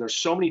tradition, and there's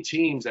so many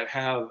teams that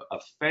have a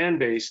fan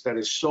base that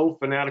is so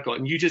fanatical,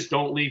 and you just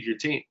don't leave your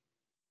team.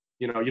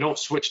 You don't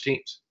switch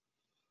teams.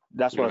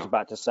 That's what I was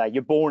about to say.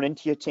 You're born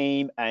into your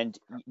team, and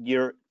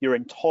you're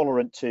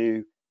intolerant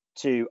to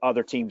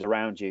other teams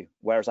around you.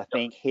 Whereas I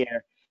think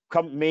here,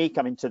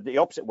 coming to the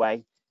opposite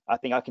way, I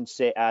think I can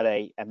sit at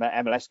a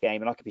MLS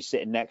game, and I could be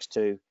sitting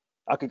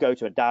I could go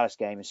to a Dallas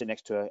game and sit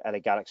next to a LA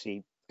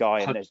Galaxy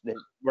guy, and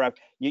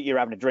you're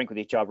having a drink with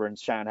each other and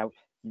shouting out.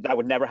 That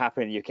would never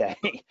happen in the UK.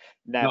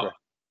 Never.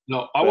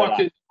 No. I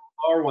walked into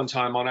a bar one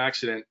time on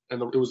accident,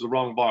 and it was the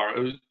wrong bar.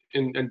 And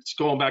it's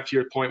going back to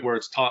your point where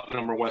it's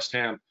Tottenham or West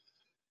Ham.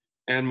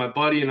 And my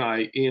buddy and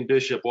I, Ian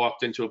Bishop,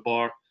 walked into a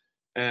bar,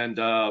 and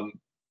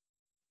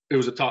it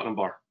was a Tottenham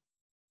bar.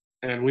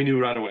 And we knew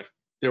right away.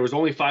 There was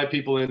only 5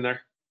 people in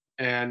there,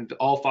 and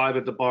all 5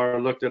 at the bar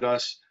looked at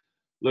us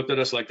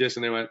like this,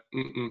 and they went,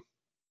 and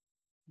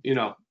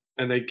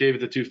they gave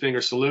it the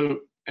 2-finger salute.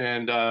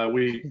 And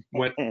we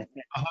went 100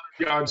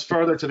 yards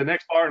further to the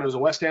next bar, and it was a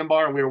West Ham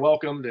bar, and we were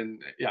welcomed.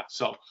 And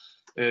so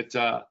it's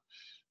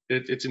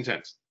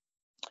intense.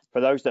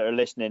 For those that are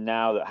listening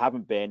now that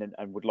haven't been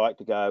and would like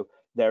to go,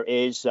 there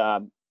is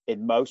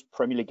in most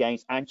Premier League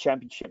games and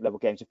Championship level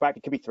games. In fact,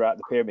 it could be throughout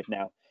the pyramid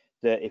now,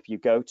 that if you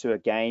go to a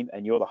game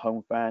and you're the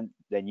home fan,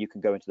 then you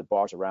can go into the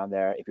bars around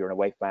there. If you're an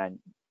away fan,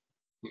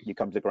 you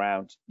come to the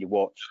ground, you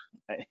watch,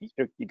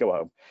 you go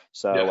home.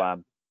 So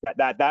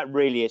that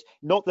really is,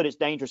 not that it's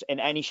dangerous in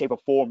any shape or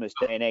form this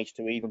day and age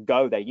to even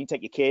go there. You can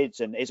take your kids,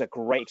 and it's a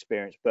great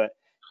experience, but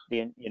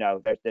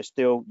there's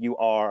still, you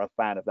are a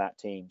fan of that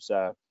team.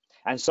 So,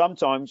 and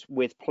sometimes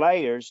with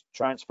players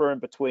transferring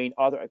between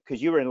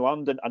because you were in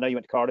London, I know you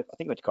went to Cardiff, I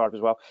think you went to Cardiff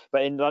as well,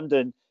 but in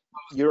London,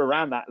 you're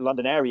around that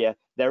London area,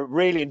 they're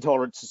really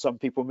intolerant to some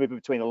people moving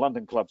between the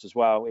London clubs as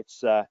well.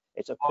 It's a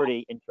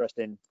pretty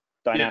interesting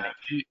dynamic.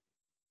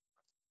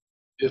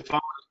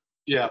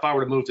 If I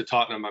were to move to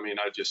Tottenham, I mean,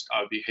 I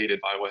would be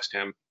hated by West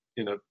Ham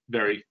in a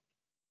very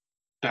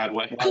bad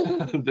way. Did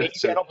you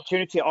get an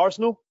opportunity at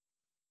Arsenal?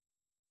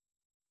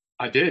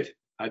 I did.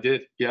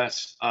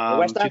 Yes.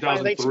 West Ham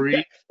 2003.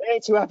 They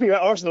ain't too happy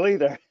about Arsenal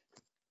either.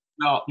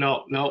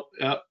 No.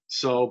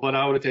 So, but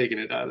I would have taken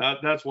it.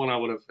 That's one I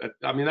would have.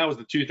 I mean, that was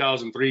the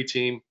 2003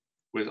 team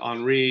with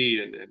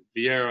Henry and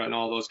Vieira and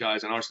all those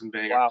guys, and Arsene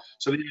Wenger. Wow.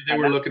 So they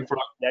were looking for.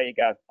 There you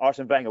go,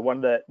 Arsene Wenger,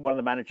 one of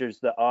the managers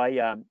that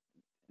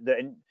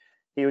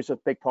he was a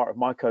big part of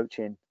my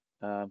coaching,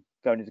 going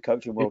into the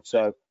coaching world.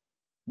 So,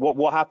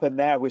 what happened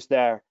there was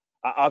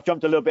I've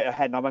jumped a little bit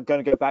ahead, and I'm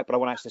going to go back, but I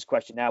want to ask this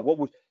question now. What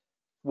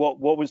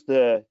was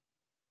the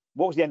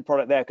end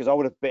product there? Because I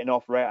would have bitten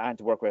off right hand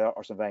to work with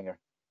Arsene Wenger.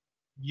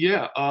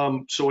 Yeah.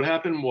 So what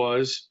happened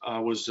was I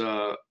was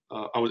out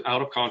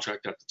of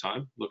contract at the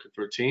time, looking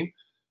for a team,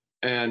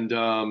 and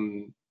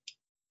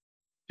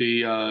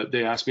they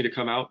asked me to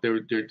come out.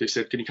 They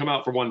said, "Can you come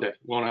out for one day?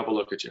 We want to have a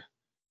look at you.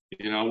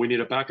 We need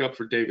a backup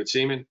for David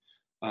Seaman.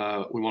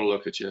 We want to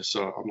look at you."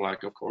 So I'm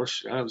like, "Of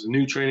course." Yeah, it was a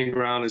new training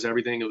ground, as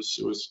everything. It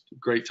was a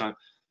great time.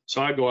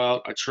 So I go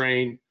out, I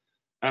train.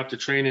 After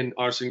training,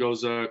 Arsene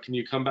goes, "Can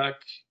you come back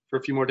for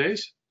a few more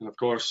days? And of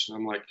course,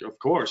 I'm like, of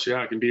course,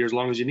 yeah, I can be here as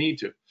long as you need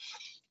to.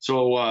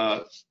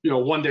 So,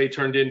 one day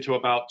turned into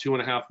about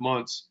 2.5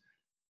 months.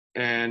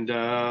 And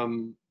I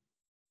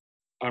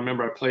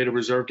remember I played a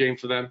reserve game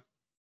for them.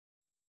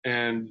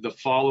 And the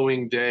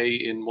following day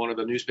in one of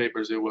the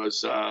newspapers, it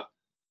was,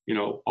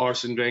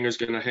 Arsene Wenger's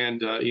going to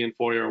hand Ian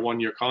Feuer a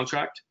 1-year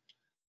contract.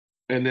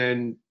 And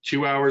then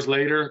 2 hours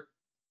later,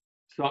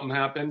 something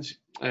happened,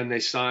 and they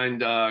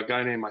signed a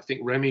guy named, I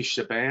think, Remy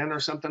Shaban or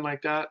something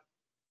like that.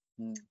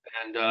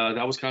 And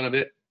that was kind of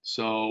it.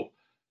 So,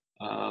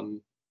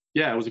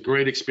 it was a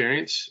great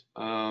experience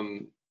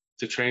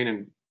to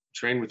train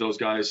with those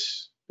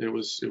guys. It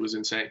was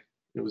insane.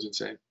 It was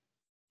insane.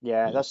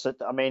 Yeah, that's it.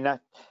 I mean,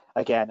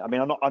 again, I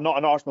mean, I'm not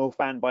an Arsenal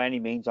fan by any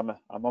means. I'm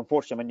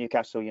unfortunately I'm a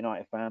Newcastle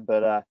United fan,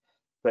 but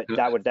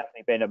that would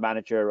definitely been a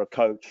manager or a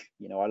coach.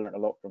 I learned a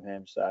lot from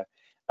him. So,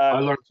 I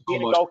learned so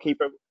being a much.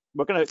 goalkeeper,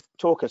 we're going to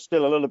talk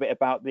still a little bit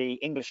about the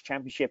English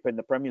Championship and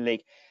the Premier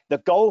League. The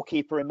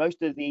goalkeeper in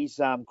most of these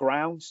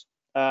grounds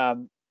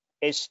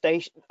is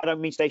stationed. I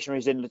don't mean stationary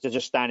as in they're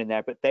just standing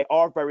there, but they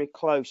are very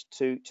close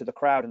to the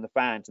crowd and the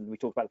fans. And we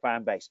talked about the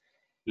fan base.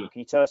 Yeah. Can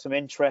you tell us some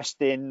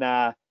interesting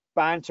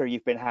banter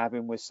you've been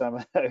having with some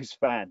of those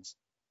fans?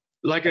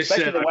 Like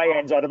especially I said, the way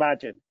ends, I'd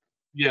imagine.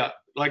 Yeah,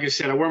 like I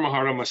said, I wear my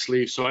heart on my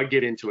sleeve, so I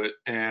get into it.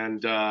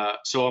 And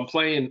so I'm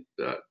playing.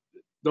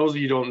 Those of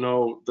you who don't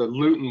know, the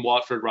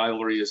Luton-Watford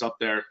rivalry is up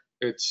there.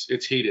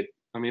 It's heated.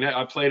 I mean,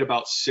 I played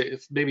about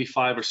maybe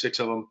 5 or 6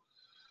 of them,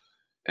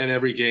 and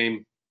every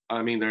game,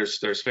 I mean,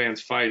 there's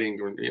fans fighting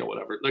or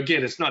whatever.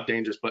 Again, it's not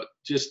dangerous, but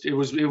just it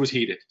was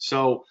heated.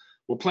 So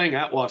we're playing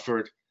at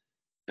Watford,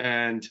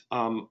 and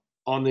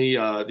on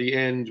the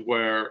end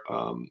where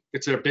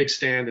it's their big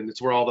stand, and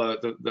it's where all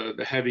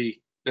the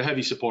heavy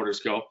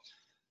supporters go.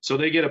 So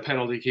they get a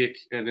penalty kick,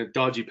 and a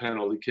dodgy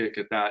penalty kick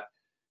at that.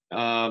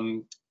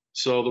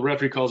 So the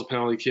referee calls a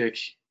penalty kick.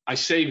 I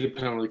save the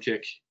penalty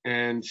kick,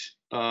 and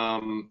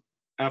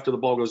after the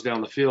ball goes down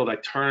the field, I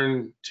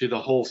turn to the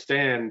whole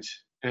stand,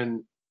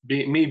 and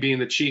me being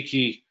the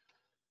cheeky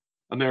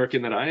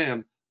American that I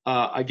am,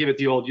 I give it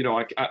the old,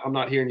 I'm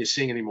not hearing you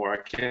sing anymore. I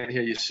can't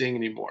hear you sing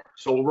anymore.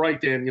 So right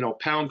then,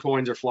 pound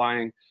coins are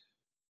flying.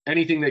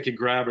 Anything they could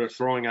grab are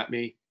throwing at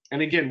me.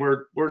 And again,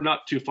 we're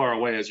not too far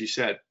away, as you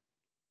said.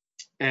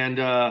 And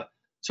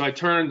so I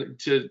turned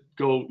to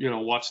go,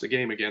 watch the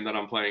game again that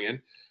I'm playing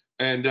in.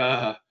 And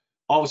all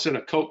of a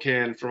sudden, a Coke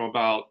can from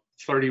about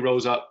 30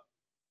 rows up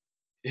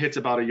hits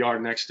about a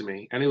yard next to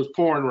me. And it was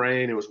pouring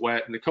rain. It was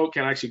wet. And the Coke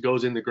can actually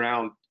goes in the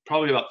ground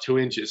probably about 2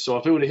 inches. So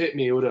if it would have hit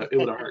me, it would have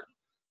hurt.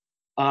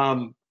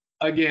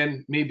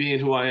 Again, me being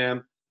who I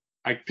am,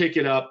 I pick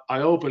it up,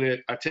 I open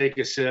it, I take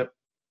a sip,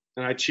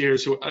 and I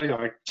cheers.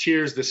 I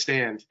cheers the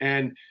stand.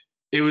 And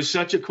it was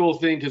such a cool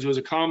thing because it was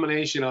a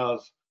combination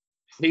of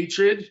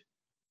hatred,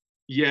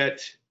 yet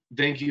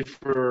thank you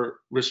for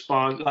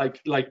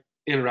like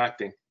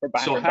interacting.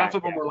 So half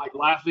of them were like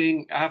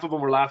laughing, half of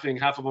them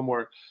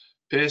were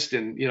pissed,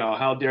 and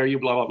how dare you,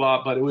 blah blah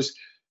blah. But it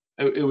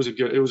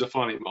was a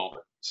funny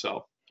moment.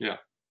 So yeah.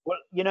 Well,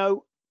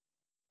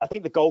 I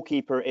think the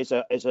goalkeeper is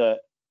a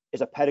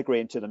pedigree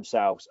into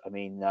themselves. I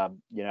mean,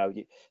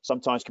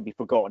 sometimes can be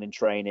forgotten in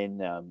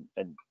training,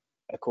 and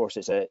of course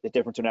it's the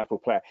difference in an actual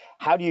player.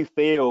 How do you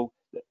feel?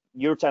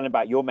 You're telling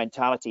about your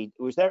mentality.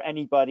 Was there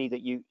anybody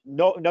that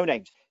no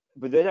names,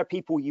 but there are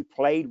people you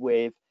played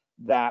with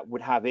that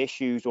would have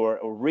issues or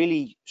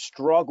really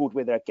struggled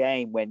with their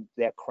game when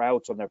their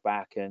crowds on their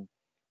back, and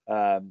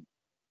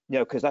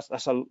because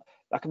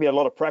that can be a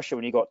lot of pressure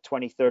when you got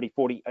 20, 30,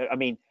 40. I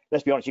mean,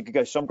 let's be honest, you could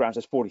go some grounds,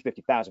 there's 40,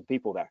 50,000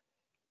 people there.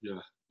 Yeah.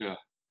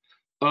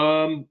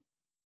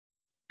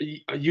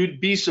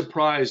 You'd be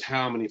surprised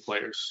how many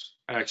players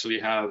actually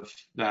have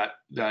that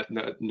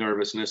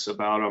nervousness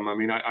about them. I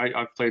mean,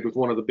 I've played with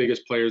one of the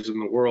biggest players in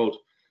the world,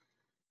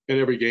 and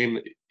every game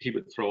he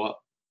would throw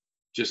up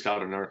just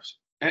out of nerves.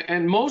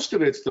 And most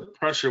of it's the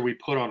pressure we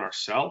put on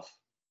ourselves,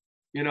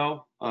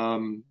 to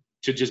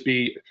just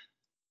be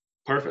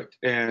perfect.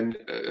 And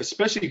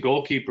especially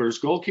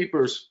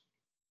goalkeepers,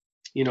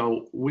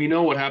 we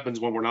know what happens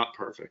when we're not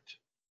perfect.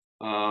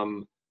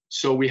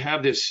 So we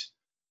have this,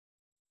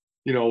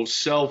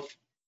 self,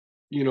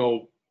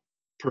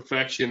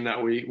 perfection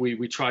that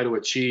we try to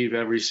achieve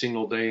every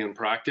single day in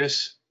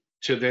practice,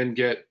 to then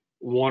get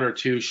 1 or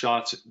 2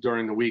 shots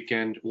during the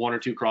weekend, 1 or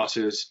 2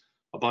 crosses,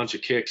 a bunch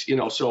of kicks,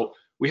 so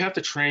we have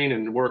to train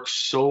and work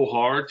so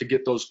hard to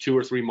get those 2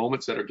 or 3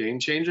 moments that are game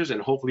changers,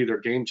 and hopefully they're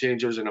game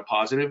changers in a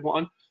positive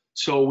one.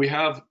 So we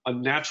have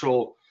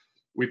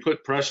we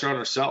put pressure on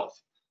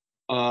ourselves.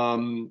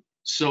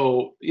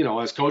 So,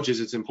 as coaches,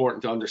 it's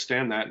important to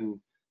understand that. And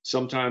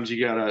sometimes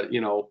you gotta,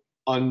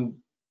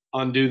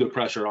 undo the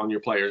pressure on your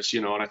players,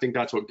 and I think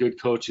that's what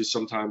good coaches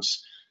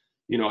sometimes,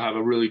 have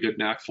a really good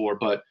knack for.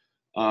 But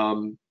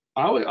I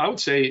would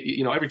say,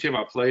 every team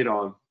I played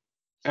on,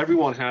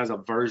 everyone has a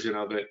version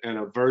of it, and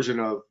a version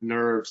of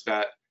nerves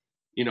that,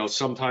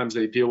 sometimes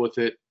they deal with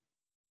it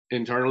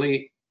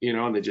internally,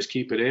 and they just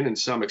keep it in, and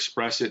some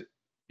express it,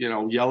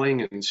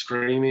 yelling and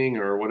screaming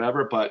or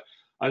whatever. But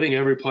I think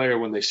every player,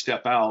 when they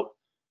step out,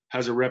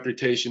 has a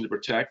reputation to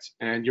protect,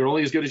 and you're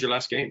only as good as your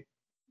last game,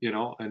 you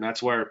know, and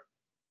that's where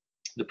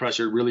the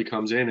pressure really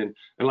comes in. And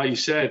like you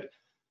said,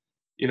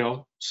 you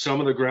know,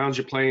 some of the grounds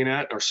you're playing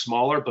at are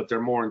smaller, but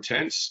they're more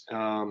intense,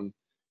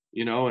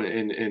 you know,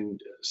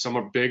 and some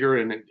are bigger,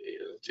 and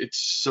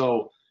it's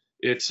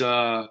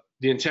the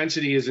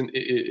intensity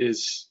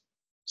is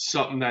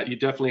something that you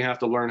definitely have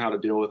to learn how to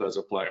deal with as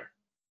a player.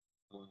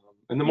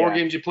 And the more Yeah.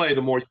 games you play,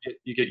 the more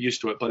you get used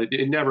to it, but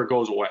it never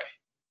goes away.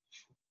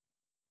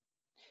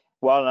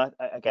 Well,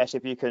 I guess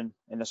if you can,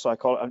 in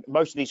the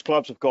most of these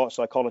clubs have got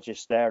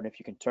psychologists there, and if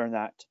you can turn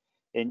that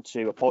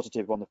into a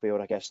positive on the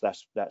field, I guess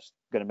that's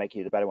going to make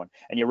you the better one.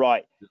 And you're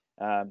right.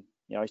 You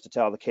know, I used to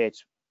tell the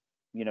kids,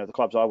 you know, the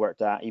clubs I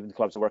worked at, even the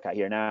clubs I work at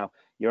here now,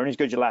 you're only as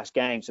good as your last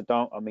game. So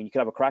I mean, you could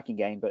have a cracking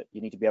game, but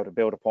you need to be able to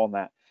build upon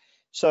that.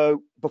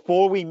 So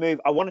before we move,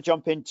 I want to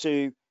jump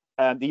into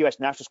the US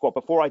national squad.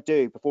 Before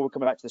we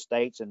come back to the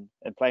States and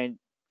playing,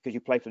 because you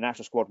played for the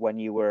national squad when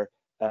you were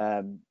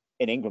in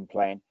England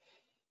playing.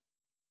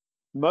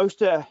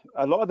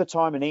 A lot of the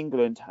time in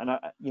England, and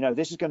you know,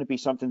 this is going to be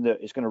something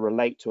that is going to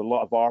relate to a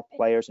lot of our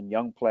players and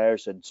young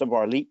players and some of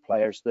our elite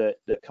players that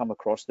come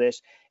across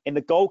this. In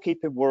the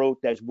goalkeeping world,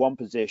 there's one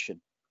position,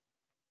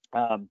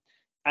 and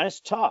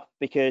it's tough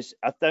because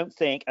I don't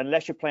think,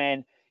 unless you're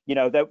playing, you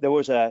know, there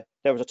was a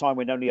time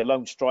when only a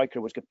lone striker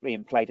was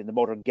being played in the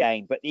modern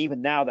game, but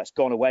even now that's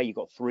gone away. You've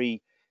got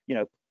three, you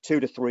know,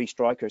 2 to 3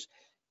 strikers,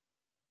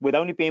 with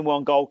only being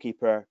one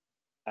goalkeeper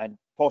and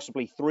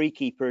possibly 3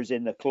 keepers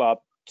in the club.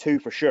 2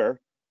 for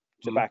sure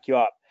to back you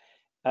up.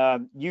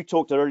 You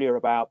talked earlier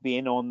about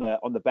being on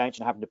the bench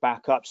and having to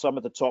back up some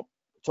of the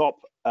top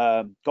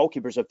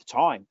goalkeepers of the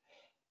time.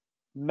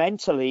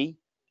 Mentally,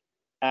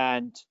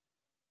 and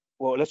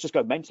well, let's just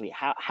go mentally.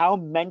 How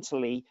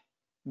mentally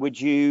would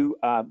you?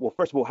 Well,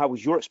 first of all, how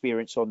was your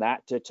experience on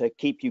that to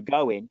keep you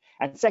going?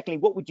 And secondly,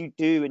 what would you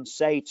do and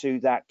say to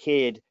that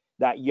kid,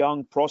 that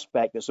young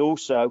prospect that's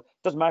also,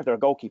 doesn't matter if they're a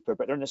goalkeeper,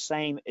 but they're in the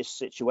same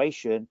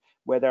situation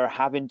where they're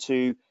having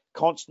to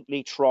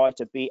constantly try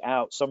to beat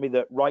out somebody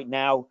that right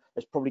now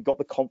has probably got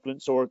the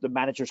confidence or the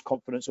manager's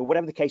confidence or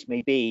whatever the case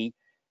may be.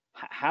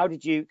 How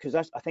did you, because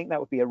I think that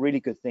would be a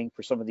really good thing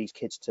for some of these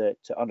kids to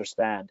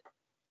understand.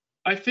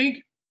 I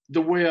think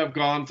the way I've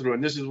gone through,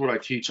 and this is what I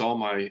teach all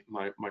my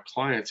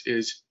clients,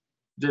 is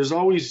there's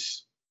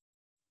always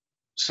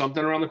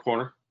something around the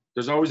corner.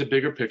 There's always a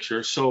bigger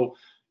picture. So,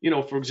 you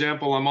know, for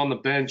example, I'm on the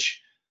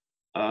bench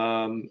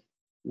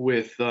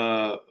with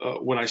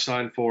when I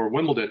signed for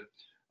Wimbledon.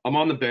 I'm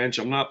on the bench,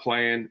 I'm not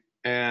playing,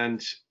 and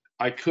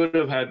I could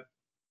have had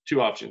 2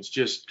 options: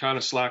 just kind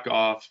of slack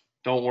off,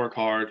 don't work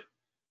hard,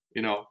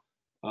 you know,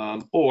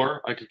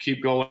 or I could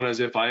keep going as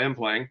if I am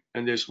playing,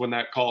 and just when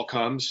that call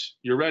comes,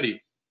 you're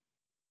ready.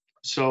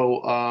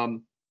 So I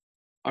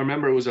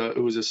remember I think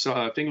it was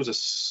a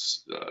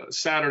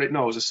Saturday,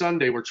 no, it was a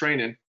Sunday. We're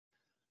training,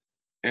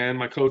 and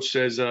my coach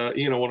says,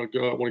 Ian, I want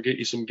to get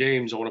you some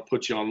games. I want to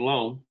put you on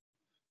loan.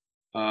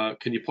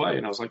 Can you play?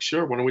 And I was like,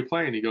 sure. When are we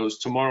playing? He goes,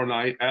 tomorrow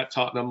night at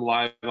Tottenham,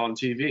 live on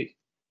TV.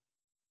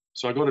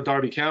 So I go to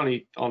Derby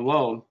County on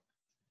loan.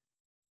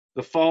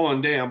 The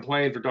following day, I'm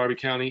playing for Derby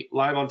County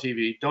live on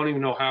TV. Don't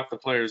even know half the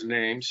players'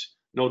 names.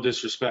 No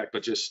disrespect,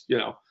 but just, you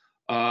know,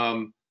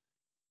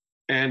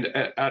 and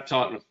at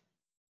Tottenham.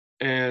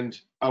 And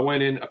I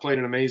went in, I played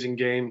an amazing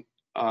game.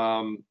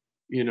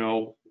 You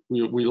know,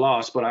 we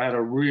lost, but I had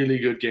a really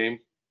good game.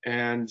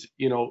 And,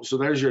 you know, so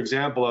there's your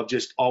example of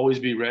just always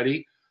be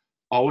ready.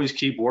 Always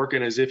keep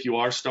working as if you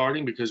are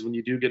starting, because when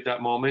you do get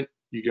that moment,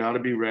 you got to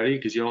be ready,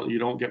 because you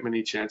don't get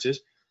many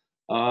chances.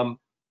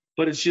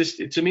 But it's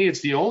just, to me,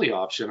 it's the only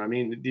option. I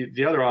mean,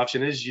 the other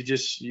option is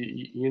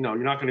you know,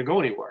 you're not going to go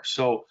anywhere.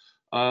 So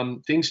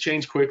things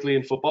change quickly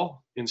in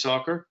football, in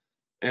soccer,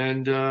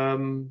 and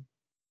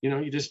you know,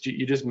 you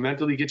just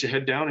mentally get your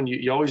head down, and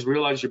you always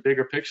realize your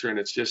bigger picture, and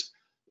it's just,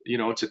 you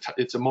know,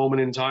 it's a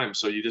moment in time.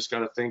 So you just got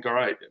to think, all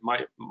right, it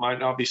might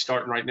not be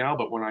starting right now,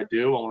 but when I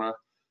do, I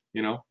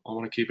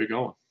want to keep it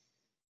going.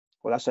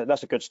 Well,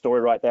 that's a good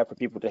story right there for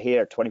people to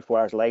hear. 24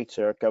 hours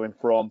later, going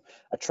from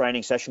a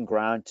training session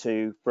ground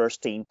to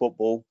first team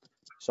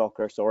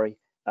soccer.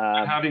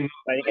 Having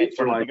against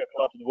for one of the like, bigger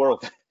clubs in the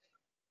world.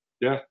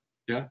 Yeah.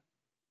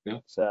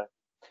 So,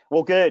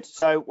 well, good.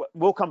 So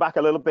we'll come back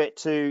a little bit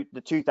to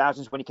the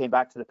 2000s when you came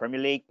back to the Premier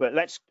League, but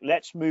let's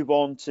move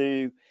on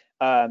to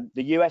the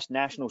US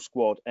national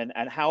squad and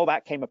how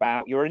that came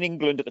about. You were in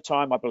England at the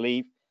time, I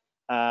believe,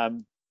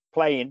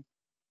 playing,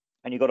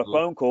 and you got a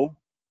phone call.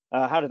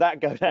 How did that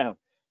go down?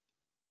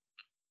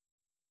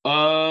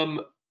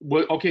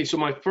 Well, okay, so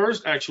my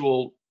first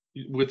actual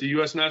with the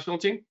U.S. national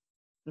team.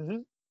 Mm-hmm.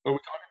 Are we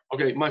talking?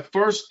 Okay, my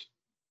first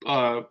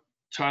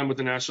time with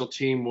the national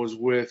team was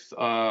with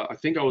I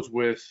think I was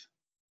with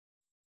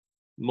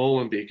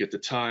Molenbeek at the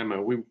time.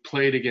 We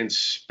played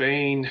against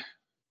Spain.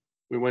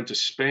 We went to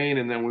Spain,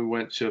 and then we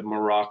went to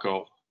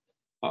Morocco.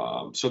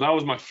 So that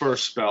was my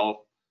first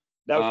spell.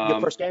 That was your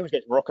first game was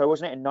against Morocco,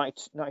 wasn't it? In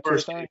 92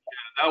 first game, yeah,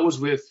 that was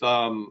with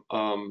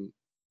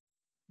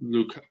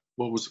Luke.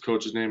 What was the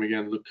coach's name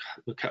again?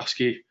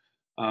 Lukowski.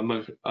 Oh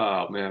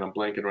man, I'm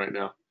blanking right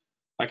now.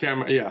 I can't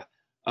remember. Yeah.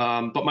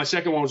 But my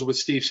second one was with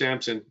Steve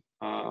Sampson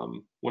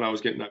when I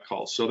was getting that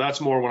call. So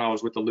that's more when I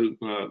was with the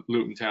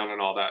Luton Town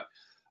and all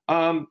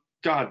that.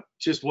 God,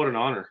 just what an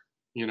honor,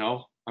 you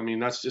know. I mean,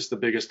 that's just the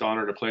biggest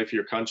honor to play for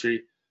your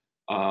country,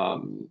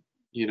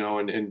 you know,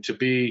 and to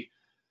be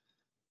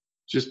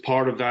just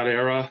part of that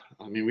era.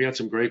 I mean, we had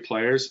some great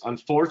players.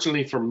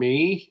 Unfortunately for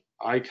me,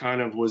 I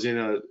kind of was in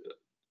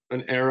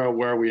an era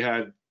where we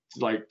had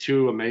like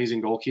two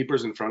amazing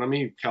goalkeepers in front of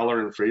me,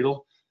 Keller and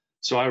Friedel.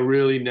 So I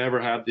really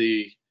never had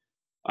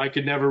I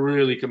could never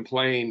really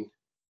complain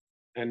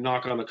and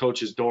knock on the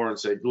coach's door and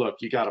say,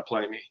 look, you got to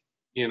play me.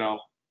 You know,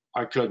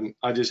 I couldn't.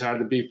 I just had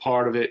to be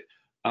part of it.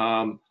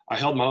 I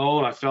held my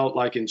own. I felt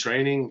like in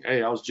training,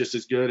 hey, I was just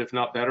as good, if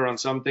not better on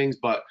some things,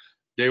 but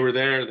they were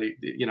there,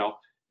 you know,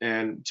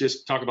 and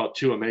just talk about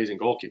two amazing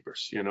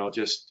goalkeepers, you know,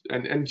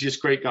 and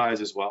just great guys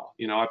as well.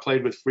 You know, I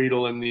played with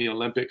Friedel in the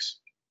Olympics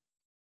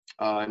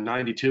in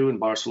 '92 in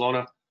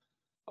Barcelona.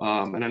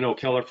 And I know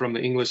Keller from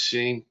the English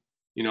scene,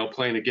 you know, I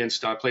played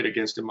against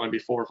him maybe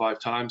 4 or 5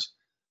 times.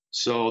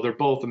 So they're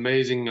both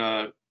amazing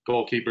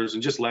goalkeepers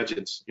and just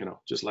legends, you know,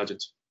 just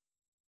legends.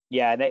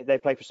 Yeah, they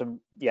play for some.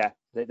 Yeah,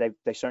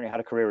 they certainly had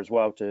a career as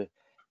well to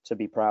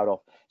be proud of.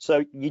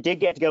 So you did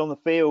get to get on the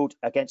field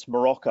against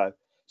Morocco.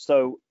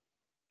 So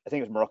I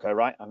think it was Morocco,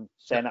 right? I'm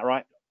saying that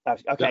right?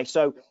 Okay, yeah.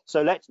 So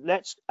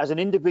let's as an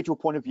individual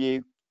point of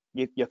view,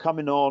 you're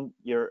coming on,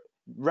 you're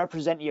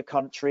representing your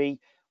country.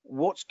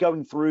 What's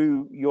going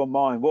through your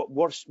mind?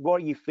 What are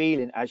you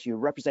feeling as you're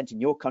representing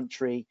your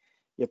country?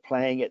 You're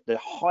playing at the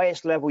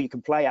highest level you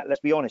can play at.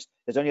 Let's be honest.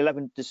 There's only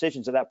 11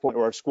 decisions at that point,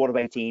 or a squad of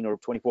 18 or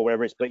 24,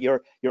 whatever it is. But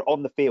you're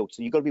on the field,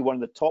 so you've got to be one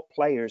of the top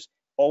players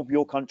of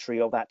your country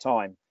of that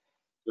time.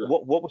 Yeah.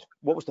 What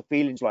was the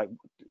feelings like?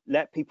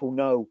 Let people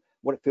know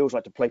what it feels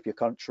like to play for your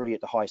country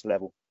at the highest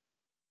level.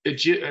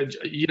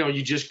 You know,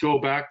 you just go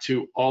back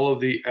to all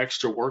of the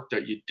extra work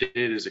that you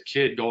did as a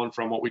kid, going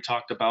from what we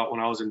talked about when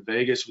I was in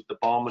Vegas with the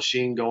ball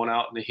machine, going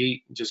out in the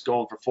heat, and just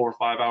going for 4 or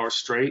 5 hours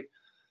straight,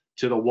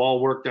 to the wall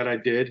work that I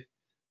did,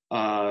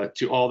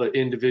 to all the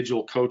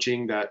individual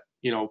coaching that,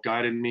 you know,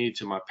 guided me,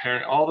 to my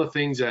parent, all the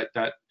things that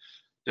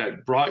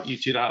brought you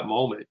to that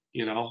moment,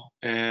 you know.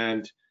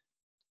 And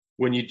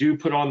when you do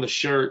put on the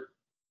shirt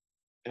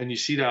and you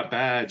see that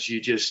badge, you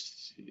just,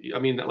 I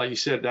mean, like you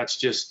said, that's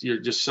just, you're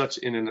just such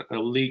in an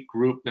elite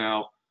group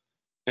now,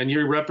 and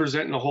you're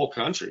representing the whole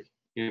country,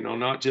 you know,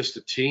 not just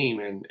a team.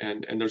 And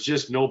there's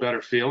just no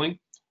better feeling.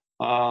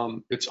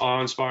 It's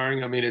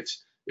awe-inspiring. I mean,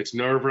 it's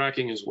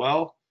nerve-wracking as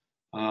well.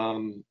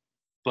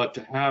 But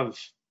to have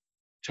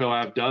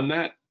done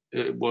that,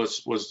 it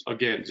was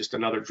again just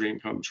another dream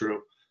come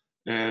true.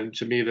 And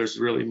to me, there's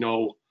really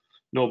no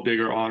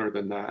bigger honor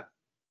than that.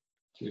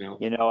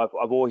 You know,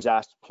 I've always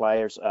asked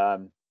players,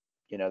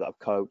 you know, that I've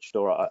coached,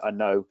 or I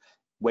know,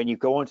 when you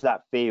go onto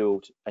that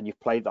field and you've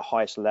played the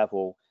highest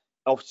level,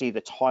 obviously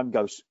the time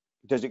goes.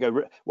 Does it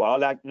go well?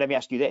 Let me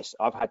ask you this: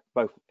 I've had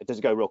both. Does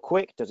it go real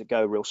quick? Does it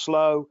go real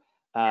slow?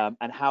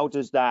 And how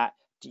does that?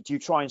 Do you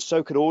try and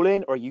soak it all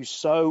in, or are you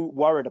so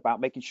worried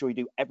about making sure you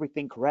do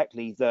everything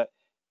correctly that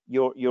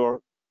your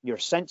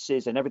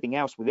senses and everything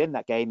else within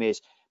that game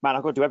is, man,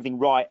 I've got to do everything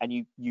right, and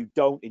you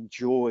don't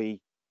enjoy.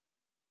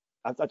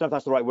 I don't know if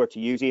that's the right word to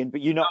use, Ian,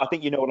 but I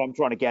think you know what I'm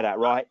trying to get at,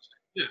 right?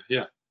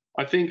 Yeah.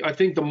 I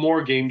think the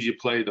more games you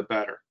play, the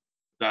better.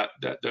 That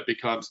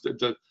becomes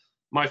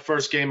my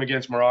first game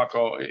against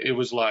Morocco. It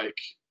was like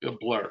a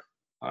blur.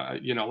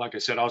 You know, like I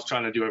said, I was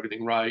trying to do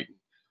everything right.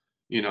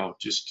 You know,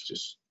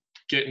 just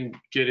getting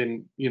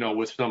you know,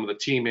 with some of the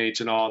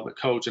teammates and all, the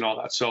coach and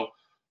all that. So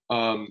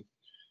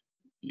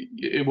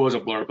it was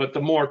a blur. But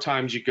the more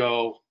times you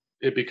go,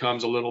 it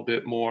becomes a little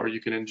bit more.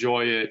 You can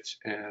enjoy it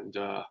and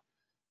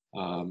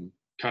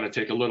kind of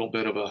take a little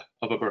bit of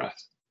a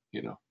breath.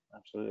 You know.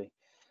 Absolutely.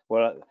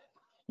 Well,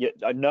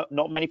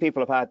 not many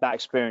people have had that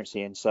experience,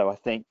 Ian. So I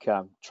think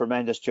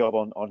tremendous job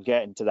on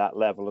getting to that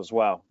level as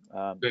well.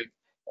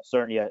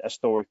 Certainly a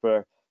story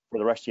for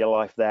the rest of your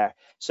life there.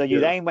 So you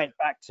then went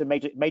back to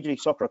Major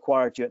League Soccer,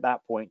 acquired you at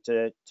that point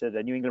to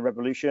the New England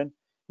Revolution.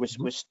 Was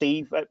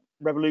Steve at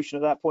Revolution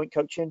at that point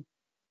coaching?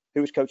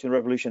 Who was coaching the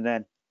Revolution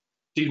then?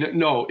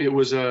 No, it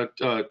was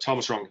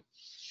Thomas Rongen.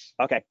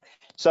 Okay.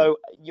 So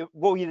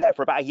what were you there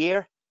for, about a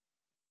year?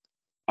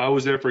 I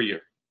was there for a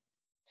year.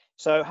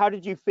 So how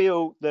did you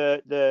feel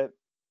the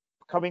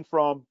coming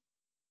from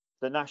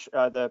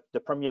the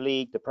Premier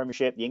League, the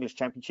Premiership, the English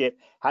Championship?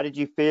 How did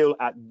you feel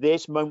at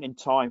this moment in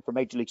time for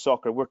Major League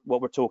Soccer? What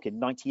we're talking,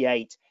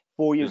 98,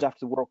 4 years after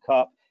the World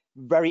Cup,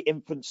 very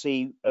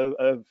infancy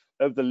of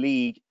the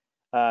league.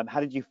 How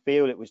did you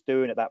feel it was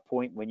doing at that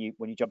point when you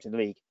jumped in the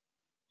league?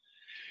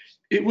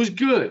 It was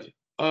good.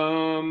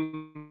 Yeah,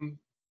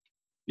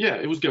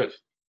 it was good.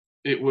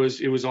 It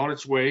was on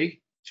its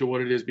way to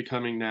what it is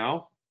becoming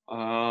now.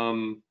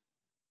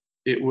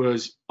 It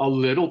was a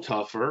little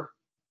tougher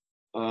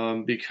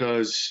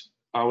because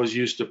I was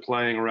used to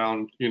playing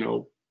around, you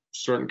know,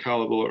 certain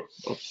caliber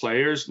of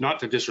players. Not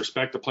to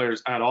disrespect the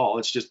players at all.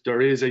 It's just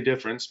there is a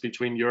difference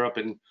between Europe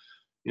and,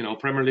 you know,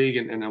 Premier League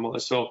and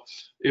MLS. So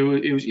it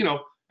was, you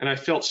know, and I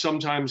felt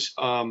sometimes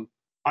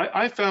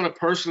I found it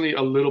personally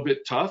a little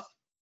bit tough,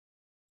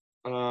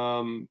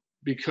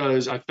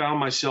 because I found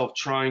myself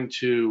trying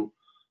to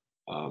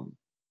um,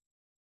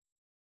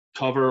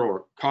 cover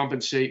or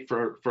compensate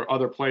for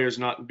other players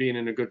not being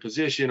in a good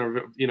position,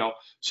 or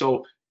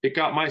so it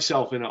got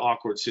myself in an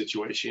awkward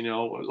situation.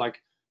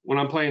 Like when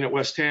I'm playing at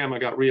West Ham, I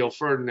got Rio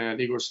Ferdinand,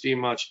 Igor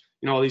Stimac,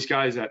 all these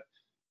guys that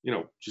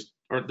just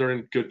aren't, they're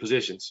in good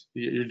positions.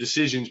 Your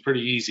decision's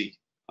pretty easy,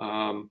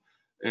 and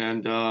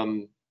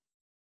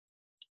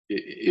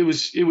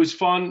it was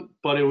fun,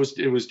 but it was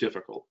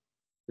difficult.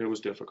 It was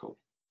difficult.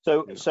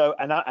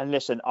 And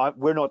listen,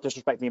 we're not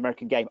disrespecting the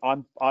American game.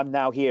 I'm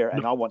now here,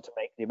 and No, I want to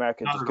make the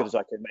Americans not as at good all. as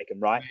I can make them,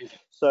 right?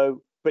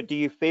 So, but do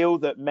you feel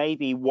that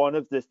maybe one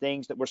of the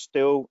things that we're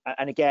still,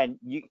 and again,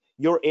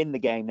 you're in the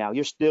game now,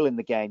 you're still in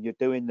the game, you're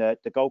doing the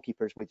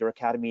goalkeepers with your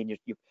academy, and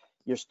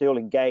you're still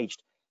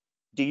engaged.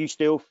 Do you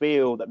still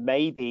feel that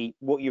maybe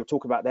what you were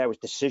talking about there was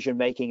decision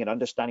making and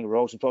understanding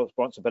roles and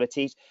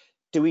responsibilities?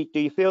 Do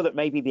you feel that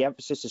maybe the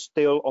emphasis is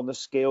still on the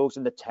skills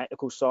and the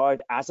technical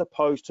side, as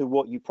opposed to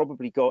what you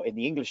probably got in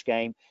the English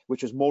game,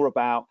 which was more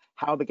about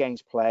how the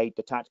game's played,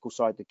 the tactical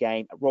side of the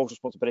game, roles,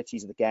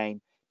 responsibilities of the game,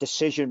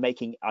 decision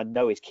making? I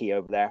know is key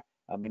over there.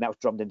 I mean, that was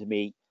drummed into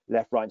me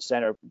left, right, and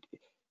center.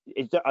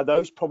 Are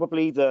those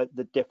probably the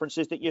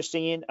differences that you're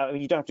seeing? I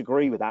mean, you don't have to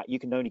agree with that. You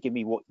can only give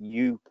me what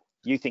you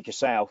think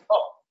yourself.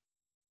 Oh,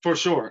 for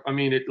sure. I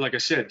mean, like I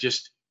said,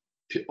 just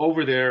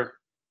over there,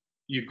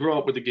 you grow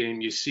up with the game,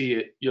 you see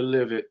it, you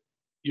live it,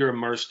 you're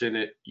immersed in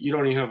it. You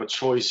don't even have a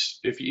choice.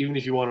 Even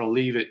if you want to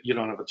leave it, you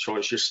don't have a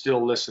choice. You're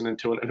still listening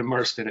to it and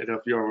immersed in it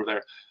if you're over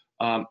there.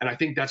 And I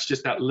think that's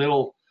just that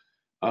little.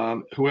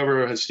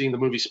 Whoever has seen the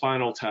movie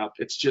Spinal Tap,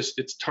 it's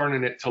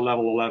turning it to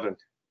level 11.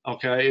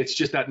 Okay, it's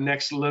just that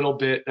next little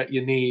bit that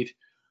you need.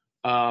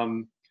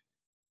 And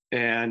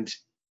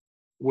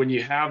when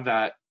you have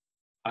that,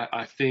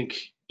 I think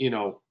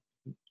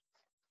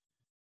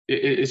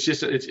it's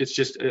just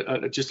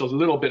just a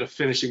little bit of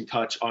finishing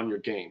touch on your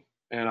game,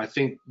 and I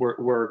think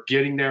we're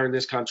getting there in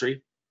this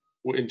country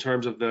in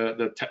terms of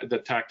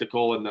the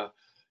tactical and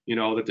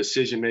the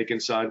decision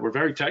making side. We're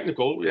very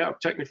technical. Yeah,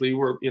 technically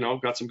we're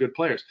got some good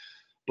players,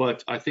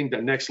 but I think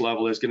that next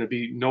level is going to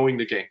be knowing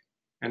the game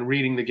and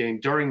reading the game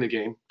during the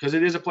game, because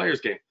it is a player's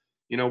game.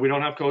 We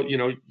don't have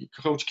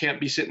coach can't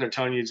be sitting there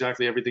telling you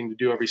exactly everything to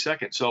do every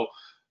second. So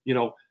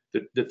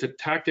the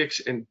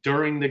tactics and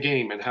during the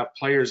game, and have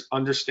players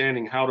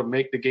understanding how to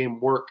make the game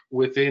work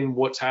within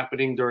what's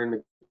happening during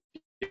the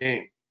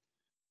game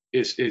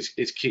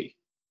is key.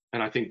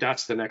 And I think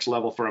that's the next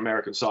level for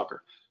American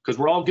soccer, because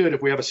we're all good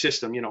if we have a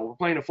system. We're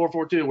playing a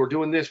 4-4-2, we're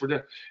doing this,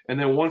 and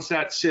then once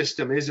that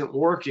system isn't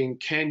working,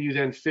 can you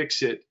then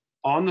fix it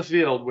on the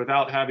field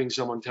without having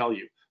someone tell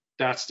you?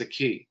 That's the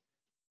key.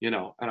 And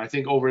I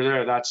think over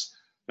there, that's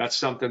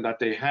something that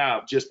they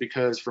have, just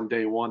because from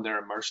day one they're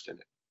immersed in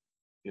it.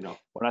 Well,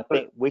 I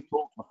think we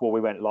talked before we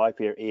went live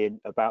here,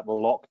 Ian, about the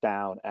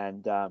lockdown,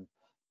 and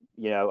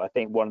I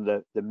think one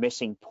of the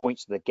missing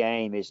points of the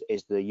game is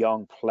the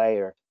young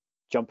player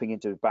jumping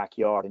into the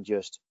backyard and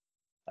just,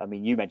 I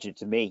mean, you mentioned it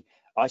to me.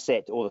 I say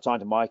it all the time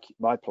to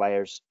my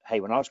players.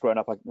 Hey, when I was growing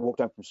up, I walked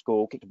home from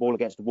school, kicked the ball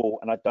against the wall,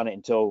 and I'd done it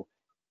until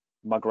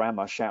my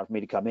grandma shouted for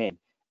me to come in.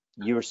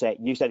 You said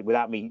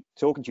without me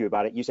talking to you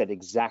about it, you said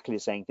exactly the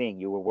same thing.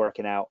 You were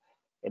working out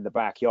in the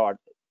backyard.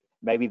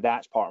 Maybe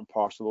that's part and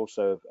parcel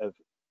also of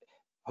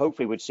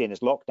hopefully we'd see in this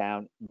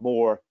lockdown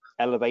more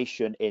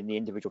elevation in the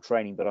individual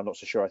training, but I'm not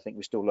so sure. I think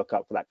we still look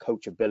up for that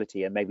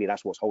coachability, and maybe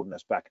that's what's holding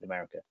us back in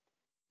America.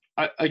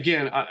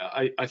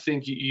 I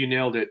think you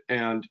nailed it.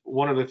 And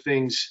one of the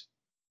things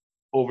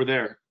over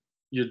there,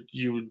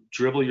 you would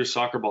dribble your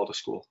soccer ball to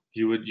school.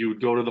 You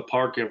would go to the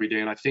park every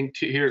day. And I think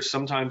here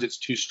sometimes it's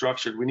too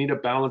structured. We need a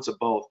balance of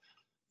both.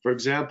 For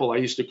example, I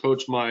used to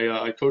coach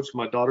I coached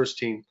my daughter's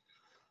team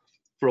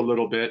for a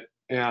little bit,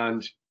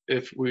 and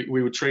if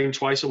we would train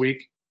twice a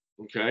week.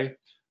 Okay.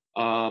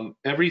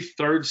 Every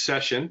third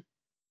session.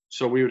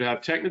 So we would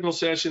have technical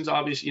sessions.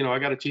 Obviously, I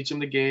got to teach them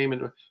the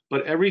game,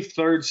 but every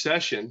third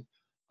session,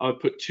 I would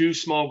put 2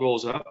 small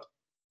goals up,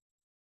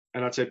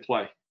 and I'd say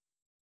play.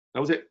 That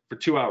was it for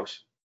 2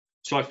 hours.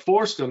 So I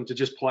forced them to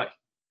just play,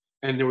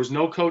 and there was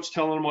no coach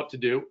telling them what to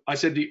do. I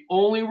said the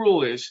only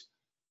rule is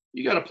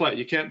you got to play.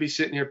 You can't be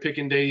sitting here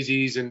picking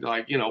daisies and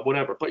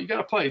whatever. But you got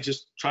to play.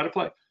 Just try to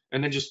play.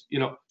 And then just,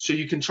 so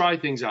you can try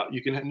things out.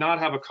 You can not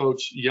have a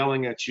coach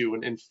yelling at you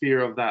and in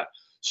fear of that.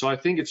 So I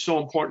think it's so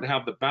important to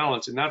have the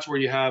balance. And that's where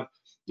you have,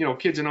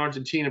 kids in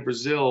Argentina,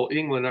 Brazil,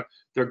 England,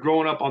 they're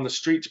growing up on the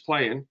streets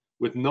playing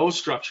with no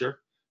structure.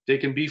 They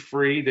can be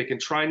free. They can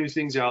try new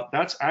things out.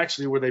 That's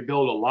actually where they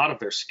build a lot of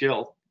their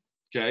skill.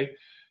 Okay.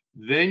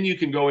 Then you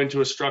can go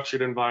into a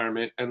structured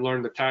environment and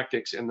learn the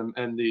tactics and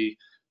the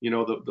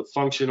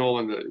functional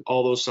and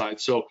all those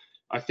sides. So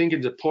I think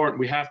it's important.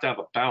 We have to have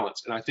a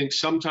balance. And I think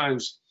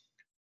sometimes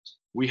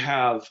we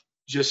have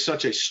just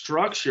such a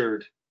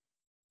structured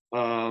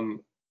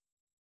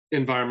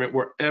environment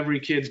where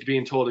every kid's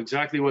being told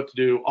exactly what to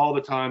do all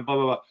the time, blah,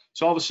 blah, blah.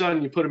 So all of a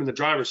sudden you put them in the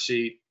driver's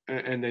seat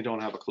and they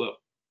don't have a clue,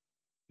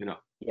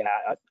 Yeah,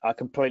 I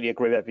completely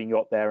agree with everything you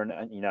got there, and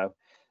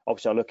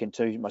obviously I look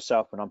into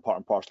myself, and I'm part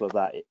and parcel of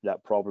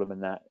that problem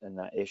and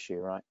that issue,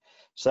 right?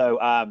 So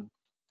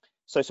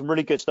so some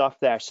really good stuff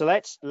there. So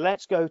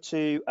let's go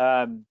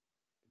to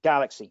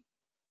Galaxy.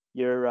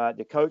 You're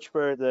the coach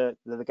for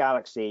the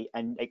Galaxy,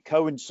 and it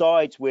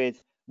coincides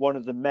with one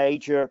of the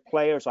major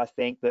players I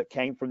think that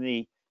came from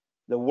the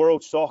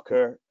world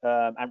soccer,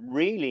 and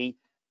really,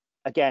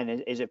 again,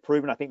 is it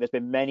proven? I think there's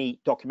been many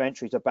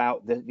documentaries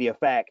about the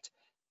effect,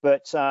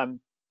 but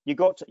you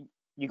got to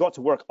you got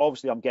to work,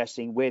 obviously, I'm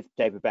guessing, with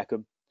David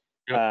Beckham,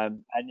 Yep.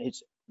 and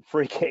his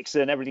free kicks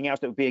and everything else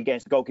that would be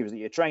against the goalkeepers that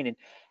you're training.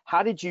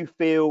 How did you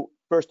feel,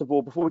 first of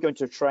all, before we go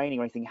into training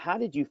or anything? How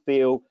did you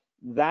feel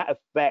that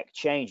effect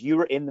changed? You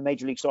were in the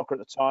Major League Soccer at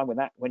the time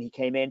when he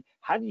came in.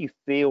 How did you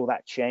feel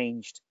that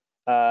changed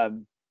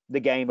the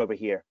game over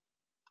here?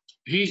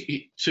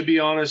 To be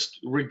honest,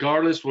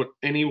 regardless what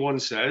anyone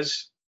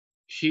says,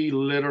 he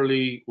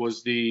literally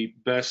was the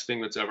best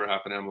thing that's ever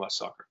happened to MLS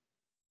soccer.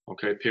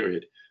 Okay,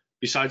 period.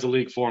 Besides the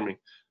league forming,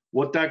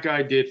 what that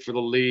guy did for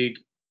the league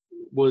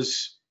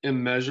was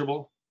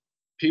immeasurable.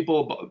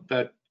 People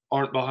that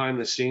aren't behind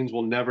the scenes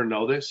will never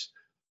know this,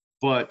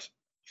 but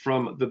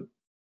from the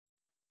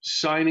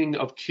signing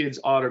of kids'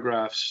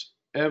 autographs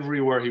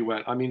everywhere he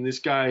went, I mean, this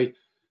guy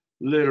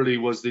literally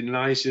was the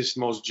nicest,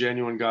 most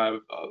genuine guy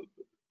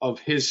of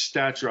his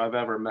stature I've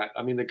ever met.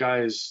 I mean, the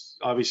guy is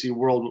obviously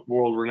world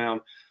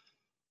renowned,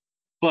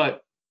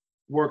 but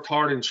worked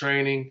hard in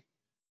training,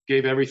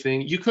 gave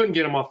everything. You couldn't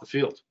get him off the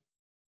field.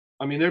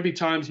 I mean, there'd be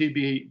times he'd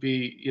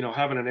be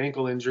having an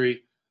ankle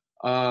injury,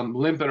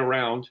 limping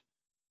around,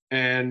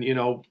 and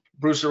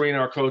Bruce Arena,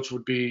 our coach,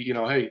 would be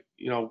hey,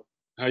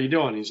 how you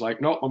doing? He's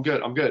like, no, I'm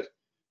good, I'm good.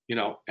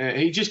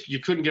 And you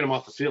couldn't get him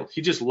off the field.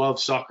 He just loved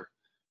soccer.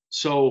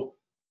 So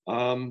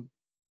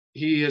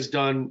he has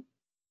done,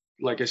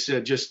 like I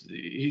said,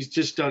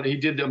 he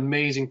did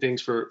amazing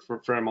things for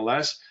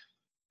MLS,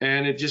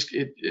 and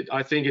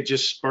I think it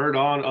just spurred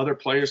on other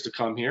players to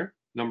come here.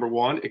 Number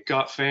one, it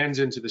got fans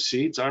into the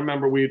seats. I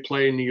remember we'd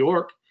play in New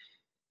York,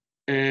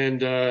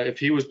 and if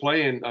he was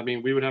playing, I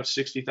mean, we would have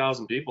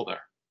 60,000 people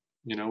there.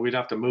 We'd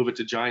have to move it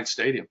to Giant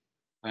Stadium,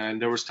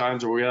 and there was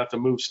times where we had to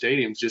move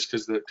stadiums just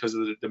because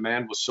the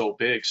demand was so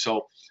big.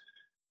 So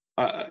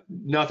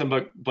nothing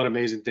but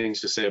amazing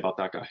things to say about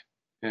that guy.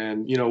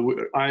 And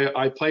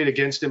I played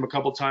against him a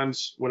couple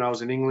times when I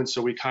was in England,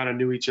 so we kind of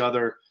knew each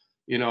other,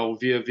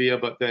 via.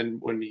 But then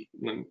when he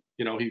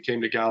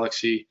came to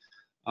Galaxy,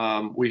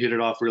 we hit it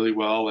off really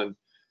well. And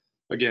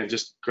again,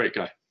 just great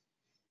guy.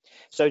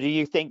 So do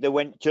you think that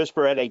when just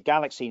for LA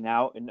Galaxy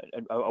now and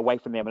away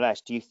from the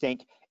MLS, do you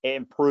think it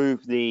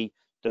improved the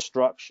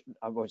structure?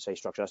 I won't say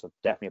structure, that's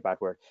definitely a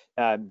bad word.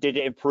 Did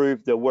it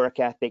improve the work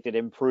ethic? Did it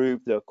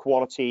improve the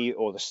quality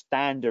or the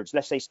standards,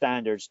 let's say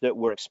standards that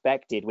were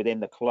expected within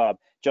the club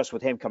just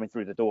with him coming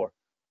through the door?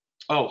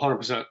 Oh,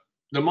 100%.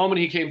 The moment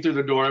he came through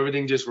the door,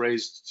 everything just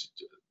raised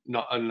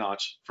a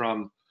notch,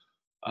 from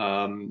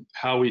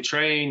how we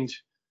trained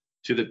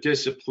to the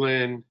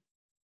discipline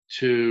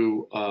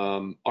to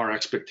our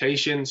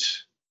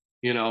expectations.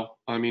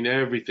 I mean,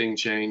 everything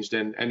changed,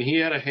 and he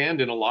had a hand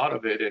in a lot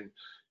of it, and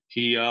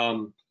he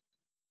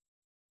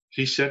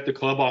set the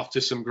club off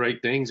to some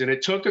great things. And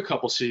it took a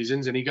couple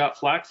seasons, and he got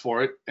flack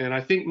for it. And I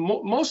think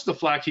most of the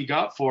flack he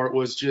got for it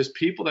was just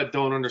people that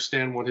don't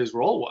understand what his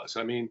role was.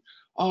 I mean,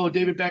 oh,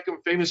 David Beckham,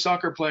 famous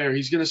soccer player,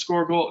 he's going to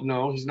score goals.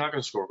 No, he's not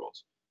going to score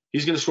goals.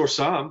 He's going to score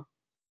some,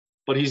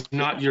 but he's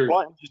not your.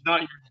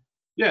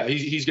 Yeah,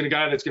 he's going to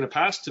guy that's going to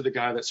pass to the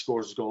guy that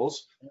scores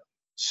goals.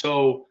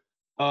 So,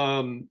 they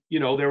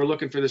were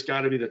looking for this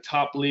guy to be the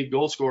top league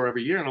goal scorer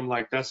every year, and I'm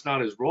like, that's not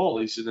his role.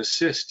 He's an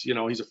assist.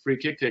 He's a free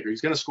kick taker.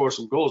 He's going to score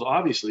some goals,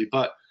 obviously,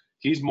 but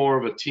he's more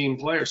of a team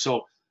player.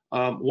 So,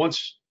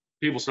 once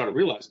people started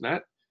realizing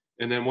that,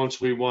 and then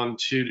once we won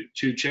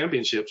two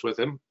championships with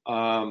him,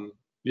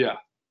 yeah,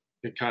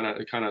 it kind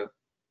of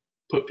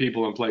put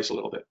people in place a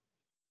little bit.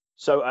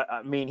 So,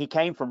 I mean, he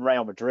came from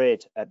Real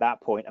Madrid at that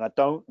point, and I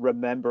don't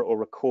remember or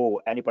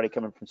recall anybody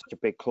coming from such a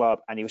big club,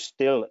 and he was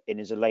still in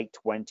his late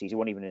 20s. He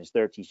wasn't even in his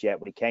 30s yet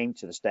when he came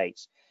to the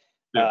States.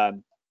 Yeah.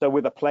 So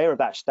with a player of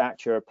that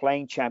stature,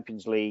 playing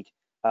Champions League,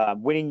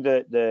 winning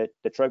the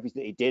trophies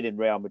that he did in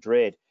Real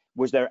Madrid,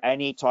 was there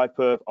any type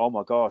of, oh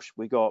my gosh,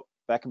 we got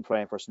Beckham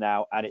playing for us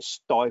now, and it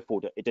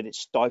stifled it? Did it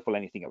stifle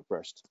anything at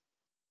first?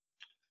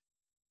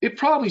 It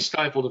probably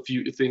stifled a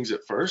few things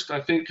at first. I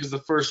think because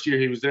the first year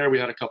he was there, we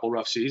had a couple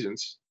rough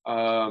seasons.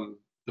 The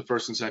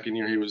first and second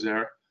year he was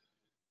there,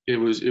 it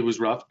was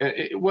rough.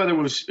 Whether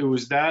it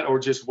was that or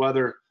just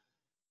whether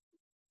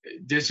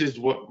this is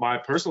what my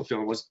personal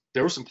feeling was,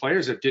 there were some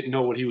players that didn't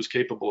know what he was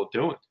capable of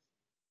doing.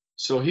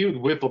 So he would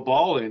whip a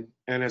ball in,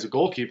 and as a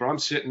goalkeeper, I'm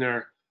sitting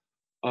there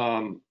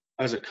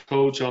as a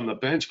coach on the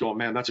bench going,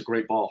 man, that's a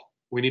great ball.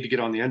 We need to get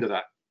on the end of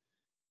that.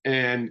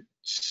 And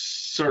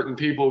certain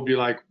people would be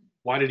like,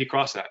 why did he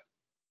cross that?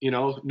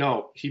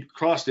 No, he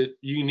crossed it.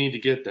 You need to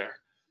get there.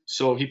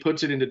 So he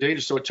puts it into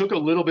danger. So it took a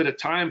little bit of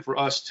time for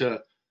us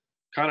to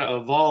kind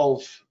of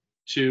evolve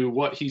to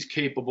what he's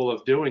capable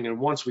of doing.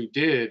 And once we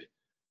did,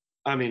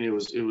 I mean, it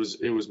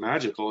was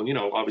magical. And,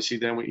 obviously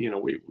then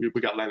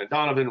we got Landon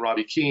Donovan,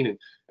 Robbie Keane,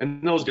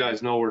 and those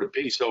guys know where to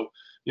be. So,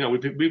 we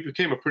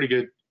became a pretty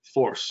good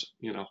force.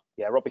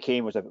 Yeah, Robbie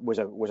Keane was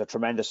a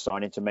tremendous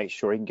signing to make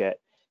sure he can get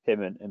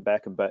him and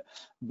Beckham. But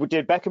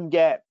did Beckham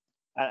get?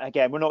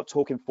 Again, we're not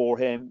talking for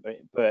him,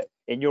 but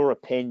in your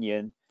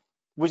opinion,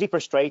 was he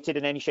frustrated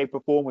in any shape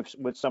or form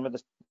with some of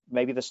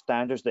maybe the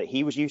standards that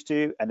he was used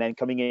to, and then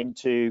coming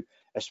into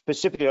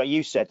specifically like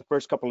you said, the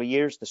first couple of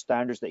years, the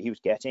standards that he was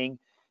getting?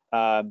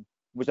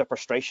 Was there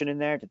frustration in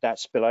there? Did that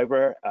spill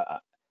over?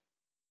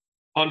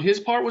 On his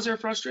part, was there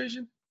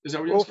frustration? Is that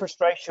what you're Or saying?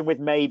 frustration with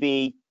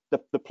maybe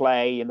the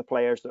play and the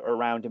players that are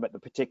around him at the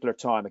particular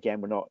time? Again,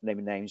 we're not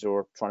naming names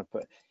or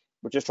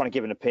we're just trying to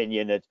give an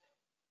opinion. I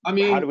How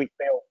mean, do we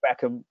feel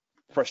Beckham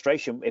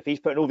frustration if he's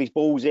putting all these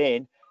balls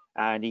in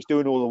and he's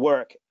doing all the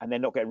work and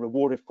then not getting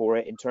rewarded for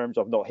it, in terms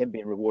of not him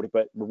being rewarded,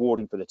 but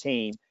rewarding for the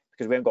team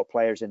because we haven't got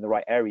players in the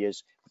right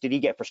areas? Did he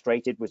get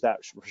frustrated? Was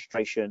that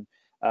frustration?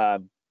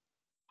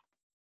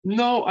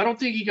 no, I don't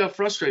think he got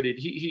frustrated.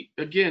 He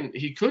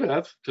could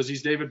have, because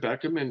he's David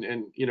Beckham,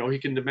 and he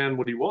can demand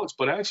what he wants.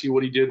 But actually,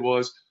 what he did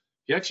was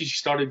he actually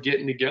started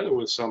getting together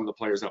with some of the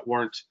players that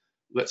weren't,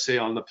 let's say,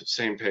 on the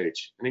same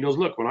page. And he goes,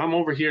 look, when I'm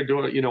over here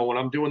doing, when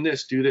I'm doing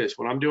this, do this.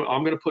 When I'm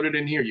going to put it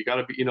in here. You got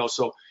to be,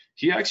 So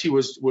he actually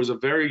was a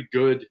very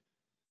good,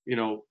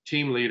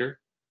 team leader.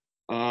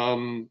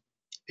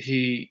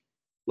 He,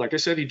 like I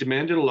said, he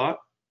demanded a lot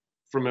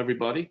from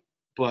everybody,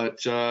 but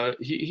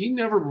he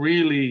never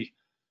really,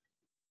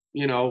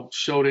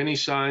 showed any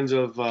signs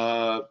of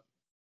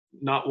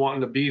not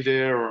wanting to be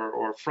there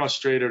or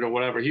frustrated or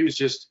whatever. He was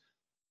just,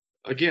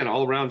 again,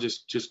 all around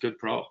just good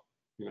pro.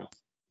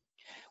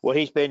 Well,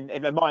 he's been,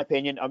 in my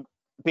opinion,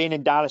 being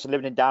in Dallas and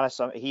living in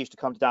Dallas, he used to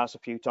come to Dallas a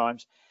few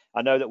times.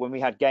 I know that when we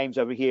had games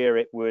over here,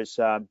 it was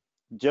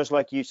just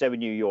like you said with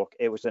New York,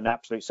 it was an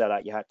absolute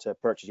sellout. You had to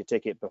purchase your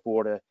ticket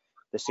before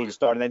the season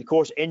started. And then, of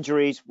course,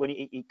 injuries, when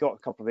he got a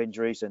couple of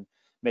injuries and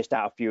missed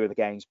out a few of the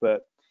games.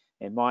 But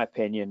in my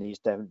opinion, he's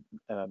done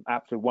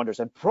absolute wonders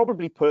and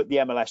probably put the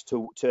MLS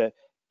to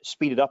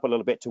speed it up a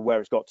little bit to where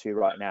it's got to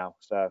right now.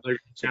 So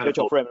good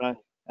job for him.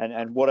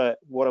 And what a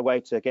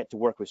way to get to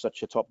work with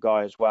such a top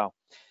guy as well.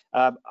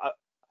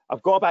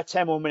 I've got about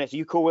 10 more minutes. Are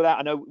you cool with that?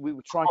 I know we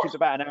would try and keep it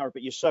about an hour,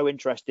 but you're so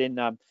interesting.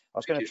 I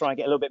was going to try and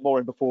get a little bit more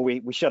in before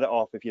we shut it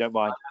off, if you don't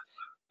mind.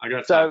 I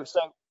got time. So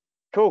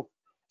cool.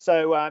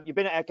 So you've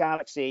been at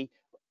Galaxy.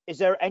 Is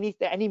there any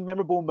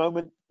memorable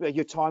moment of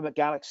your time at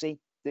Galaxy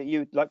that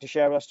you'd like to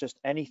share with us? Just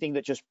anything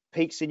that just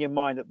peaks in your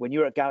mind that when you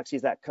were at Galaxy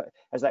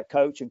as that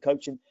coach and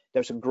coaching, there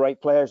were some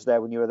great players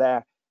there when you were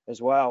there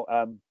as well.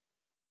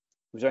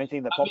 Was there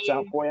anything that pops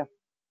out for you?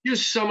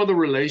 Just some of the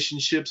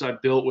relationships I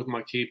built with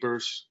my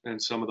keepers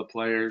and some of the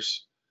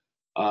players.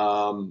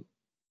 I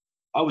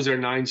was there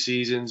 9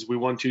 seasons. We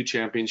won 2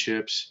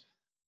 championships.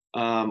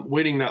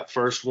 Winning that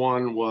first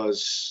one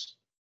was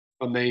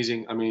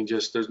amazing. I mean,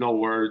 just there's no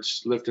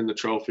words. Lifting the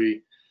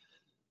trophy.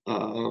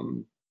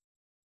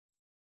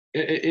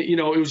 It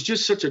was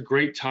just such a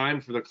great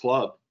time for the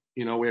club.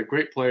 We had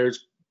great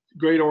players,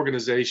 great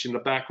organization, the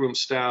backroom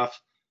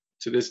staff.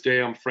 To this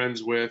day, I'm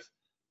friends with.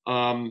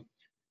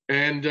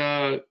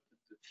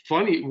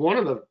 Funny, one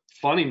of the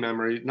funny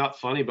memories, not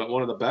funny, but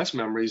one of the best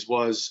memories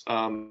was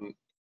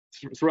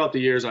throughout the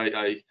years,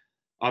 I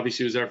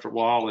obviously was there for a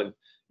while, and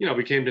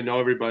we came to know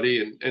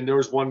everybody. And there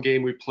was one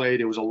game we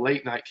played. It was a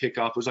late night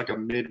kickoff. It was like a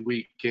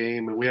midweek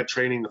game, and we had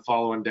training the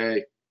following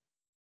day.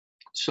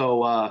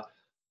 So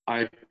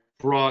I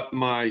brought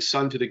my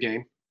son to the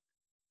game,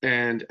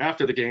 and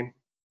after the game,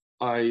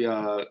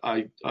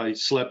 I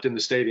slept in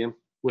the stadium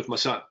with my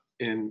son.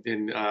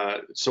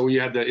 So we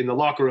had in the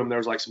locker room, there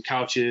was like some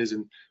couches,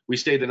 and we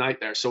stayed the night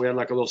there. So we had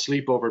like a little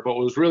sleepover. But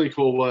what was really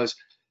cool was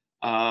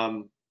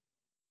when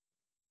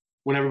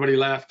everybody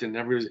left and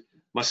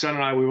my son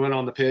and I, we went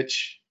on the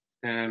pitch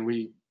and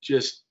we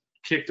just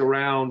kicked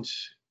around,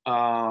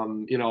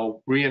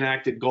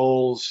 reenacted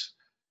goals.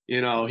 He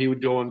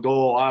would go in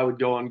goal, I would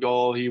go in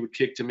goal. He would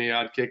kick to me,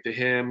 I'd kick to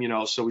him.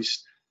 So we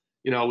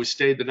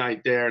stayed the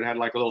night there and had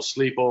like a little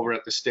sleepover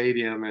at the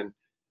stadium, and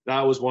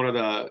that was one of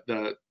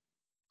the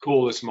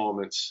coolest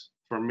moments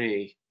for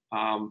me.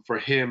 For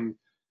him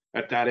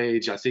at that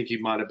age, I think he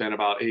might have been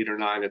about 8 or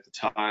 9 at the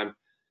time,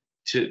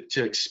 to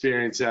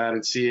experience that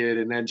and see it,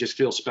 and then just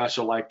feel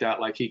special like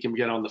that, like he can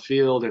get on the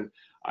field. And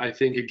I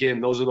think,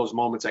 again, those are those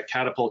moments that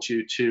catapult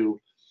you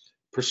to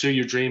pursue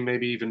your dream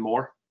maybe even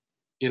more,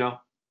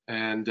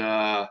 and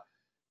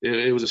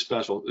it was a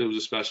special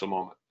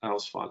moment. That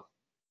was fun.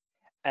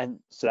 And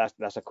so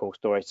that's a cool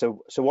story.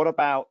 So what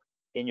about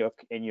in your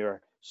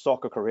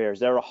soccer career? Is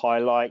there a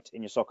highlight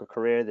in your soccer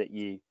career that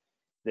you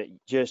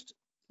just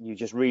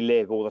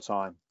relive all the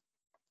time?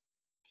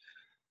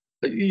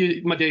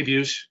 My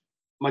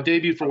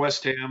debut for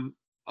West Ham,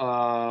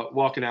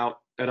 walking out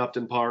at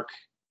Upton Park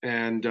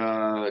and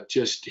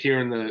just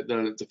hearing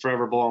the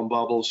forever blowing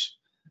bubbles.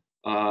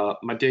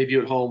 My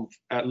debut at home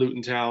at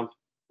Luton Town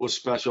was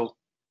special.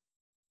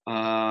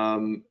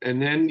 And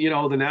then,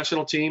 the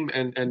national team,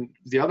 and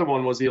the other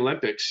one was the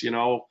Olympics.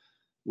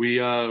 We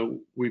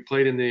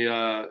played in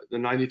the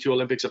 '92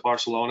 Olympics at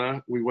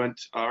Barcelona. We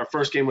went. Our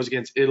first game was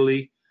against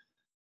Italy,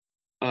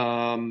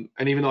 and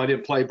even though I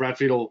didn't play, Brad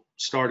Friedel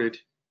started.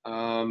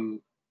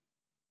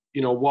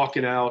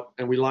 Walking out,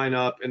 and we line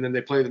up, and then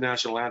they play the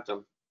national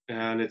anthem,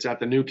 and it's at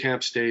the new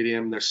Camp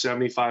Stadium. There's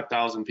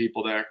 75,000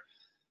 people there,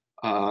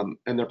 and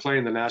they're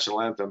playing the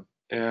national anthem,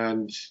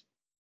 and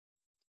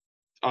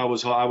I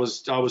was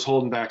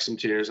holding back some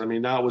tears. I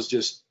mean, that was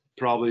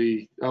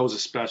a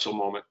special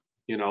moment.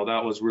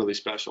 That was really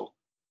special.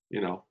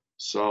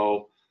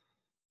 So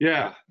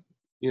yeah,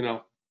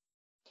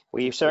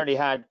 Well, you've certainly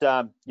had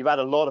you've had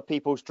a lot of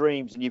people's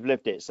dreams, and you've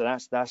lived it. So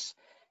that's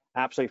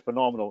absolutely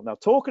phenomenal. Now,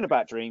 talking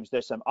about dreams,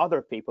 there's some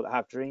other people that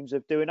have dreams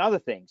of doing other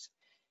things,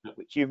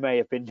 which you may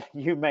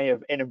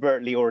have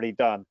inadvertently already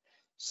done.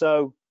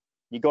 So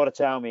you got to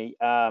tell me,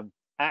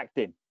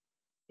 acting,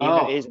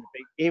 even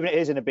it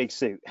is in a big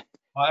suit.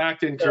 My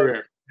acting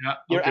career. Yeah.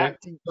 Your Okay.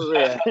 acting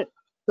career.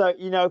 So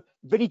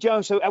Vinnie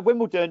Jones. So at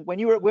Wimbledon, when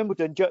you were at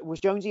Wimbledon, was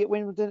Jonesy at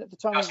Wimbledon at the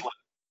time?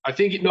 I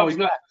think he's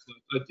not.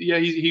 But yeah,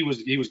 he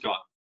was gone.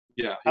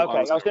 Yeah. Okay,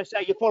 I was going to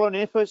say you're following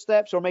in his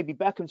footsteps, or maybe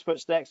Beckham's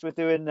footsteps with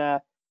doing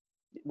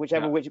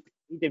whichever, which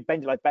you did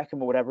Bend It Like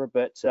Beckham or whatever.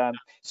 But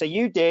so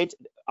you did.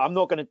 I'm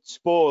not going to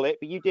spoil it,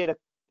 but you did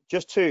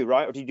just two,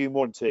 right? Or did you do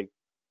more than two?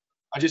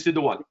 I just did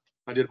the one.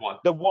 I did one.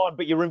 The one,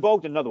 but you're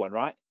involved in another one,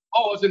 right?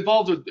 Oh, I was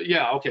involved with.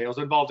 Yeah. Okay, I was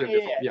involved in.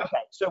 Yeah. Okay.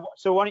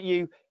 So why don't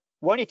you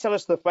tell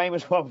us the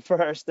famous one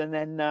first, and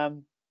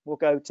then we'll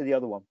go to the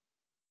other one.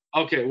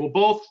 Okay. Well,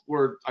 both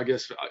were, I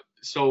guess.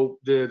 So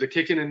the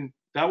kicking and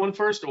that one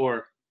first,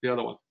 or the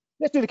other one?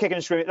 Let's do the kicking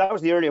and screaming. That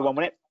was the earlier one,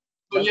 wasn't it?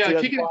 Oh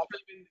yeah, kicking and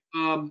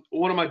screaming.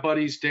 One of my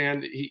buddies,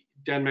 Dan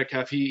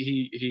Metcalf,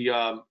 he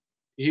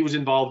was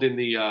involved in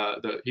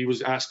he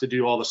was asked to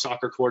do all the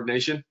soccer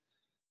coordination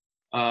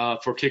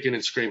for kicking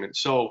and screaming.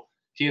 So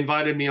he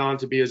invited me on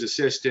to be his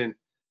assistant,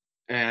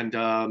 and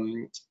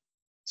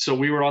so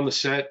we were on the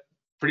set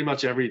pretty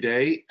much every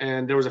day.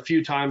 And there was a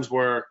few times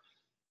where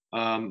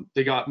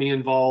they got me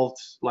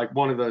involved. Like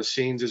one of the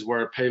scenes is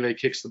where Pele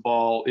kicks the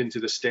ball into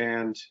the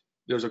stand.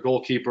 There's a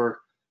goalkeeper.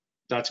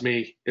 That's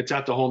me. It's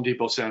at the Home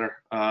Depot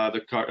Center,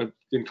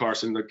 in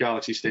Carson, the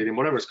Galaxy Stadium,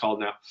 whatever it's called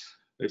now.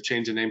 They've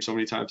changed the name so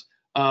many times.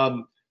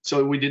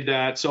 So we did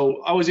that.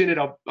 So I was in it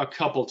a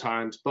couple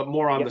times, but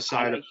more on the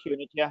side of.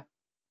 Yeah.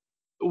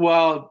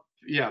 Well,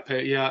 yeah,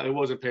 it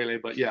wasn't Pele,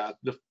 but yeah.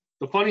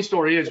 The funny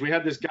story is we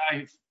had this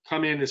guy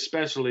come in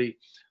especially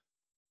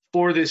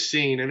for this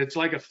scene, and it's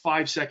like a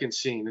 5-second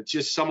scene. It's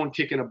just someone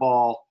kicking a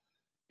ball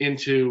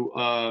into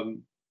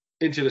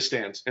the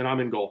stands, and I'm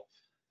in goal.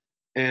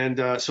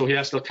 And so he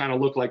has to kind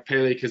of look like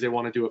Pele because they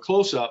want to do a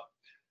close-up.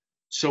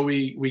 So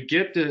we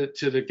get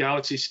to the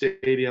Galaxy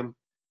Stadium.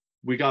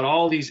 We got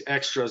all these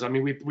extras. I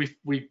mean,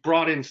 we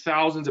brought in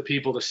thousands of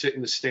people to sit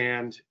in the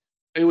stand.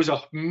 It was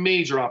a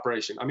major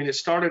operation. I mean, it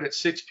started at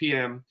 6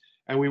 p.m.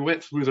 and we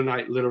went through the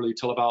night literally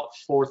till about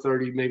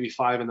 4:30, maybe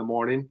 5 in the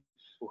morning.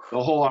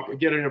 The whole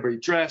getting everybody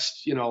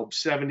dressed,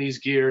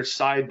 70s gear,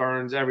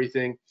 sideburns,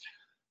 everything.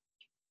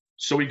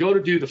 So we go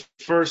to do the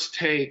first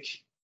take,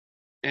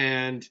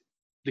 and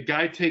the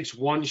guy takes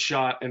one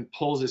shot and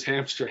pulls his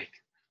hamstring.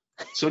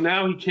 So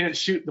now he can't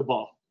shoot the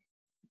ball.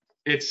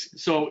 It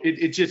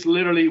just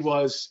literally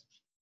was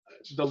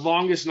the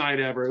longest night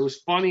ever. It was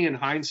funny in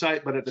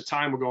hindsight, but at the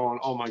time we're going,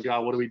 oh my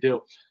God, what do we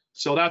do?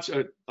 So that's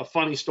a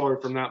funny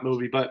story from that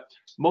movie. But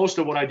most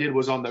of what I did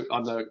was on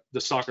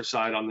the soccer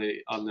side, on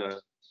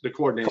the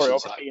coordination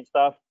side. And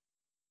stuff.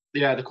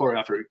 Yeah, the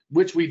choreography,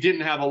 which we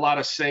didn't have a lot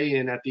of say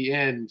in at the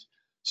end.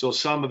 So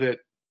some of it,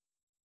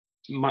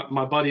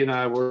 my buddy and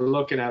I were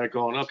looking at it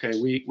going, okay,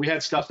 we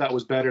had stuff that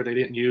was better they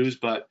didn't use,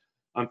 but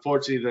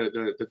unfortunately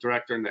the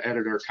director and the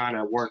editor kind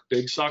of weren't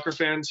big soccer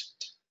fans.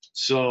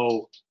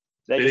 So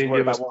they didn't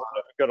give us what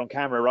looked good on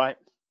camera, right?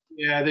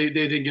 Yeah, they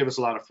didn't give us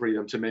a lot of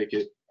freedom to make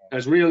it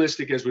as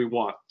realistic as we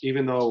want,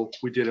 even though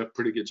we did a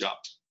pretty good job.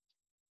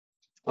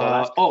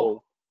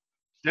 Cool.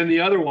 Then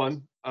the other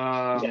one.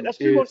 Let's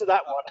move on to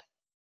that one.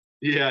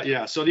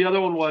 Yeah. So the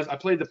other one was I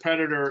played the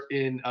Predator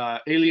in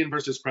Alien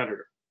versus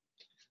Predator.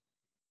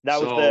 That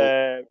was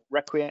the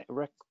Requiem.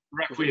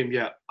 Requiem,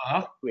 yeah.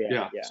 Uh-huh. Yeah.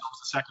 So that was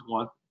the second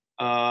one.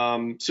 How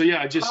on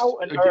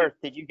earth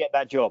did you get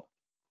that job?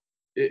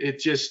 It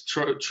just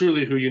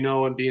truly who you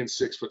know and being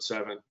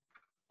 6'7".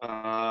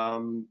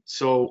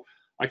 So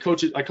I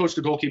coached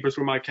the goalkeeper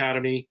through my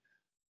academy,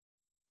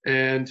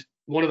 and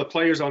one of the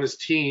players on his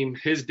team,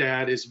 his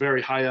dad is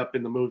very high up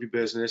in the movie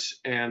business.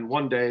 And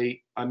one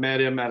day I met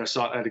him at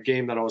a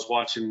game that I was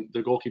watching,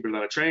 the goalkeeper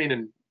that I train,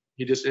 and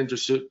he just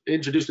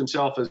introduced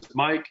himself as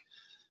Mike.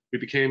 We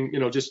became,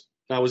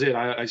 that was it.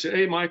 I said,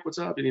 hey, Mike, what's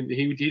up? And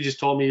he just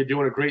told me, you're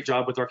doing a great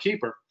job with our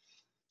keeper.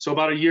 So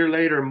about a year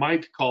later,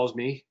 Mike calls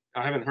me.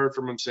 I haven't heard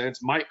from him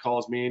since. Mike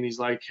calls me and he's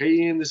like, hey,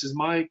 Ian, this is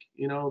Mike,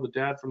 the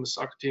dad from the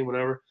soccer team,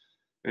 whatever.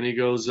 And he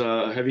goes,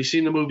 have you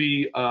seen the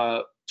movie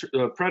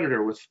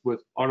Predator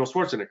with Arnold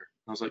Schwarzenegger?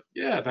 I was like,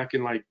 yeah, back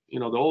in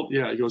the old,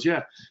 yeah. He goes,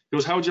 yeah. He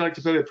goes, how would you like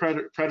to play the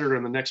Predator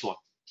in the next one?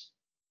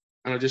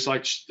 And I was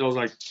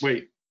like,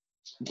 wait,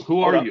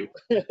 who are you?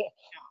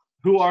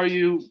 who are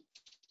you?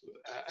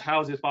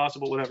 How is it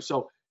possible? Whatever.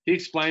 So he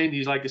explained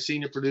he's like a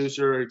senior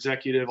producer,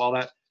 executive, all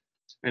that.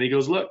 And he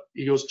goes, look,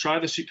 he goes, try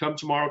the suit, come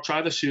tomorrow,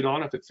 try the suit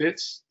on. If it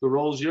fits, the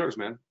role's yours,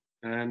 man.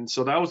 And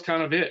so that was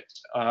kind of it.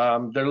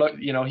 They're like,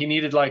 you know, he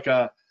needed like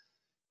a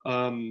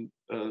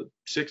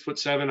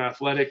 6'7"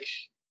 athletic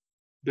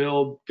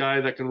build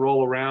guy that can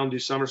roll around, do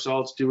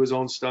somersaults, do his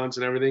own stunts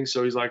and everything.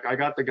 So he's like, I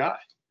got the guy.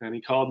 And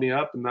he called me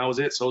up, and that was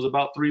it. So it was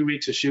about 3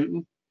 weeks of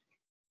shooting,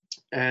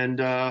 and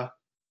that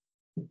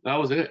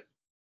was it.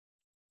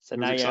 So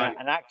now you're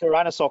an actor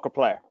and a soccer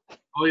player.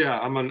 Oh yeah,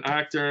 I'm an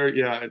actor.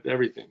 Yeah,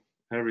 everything.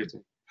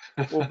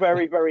 Well,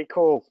 very, very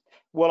cool.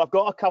 Well, I've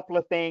got a couple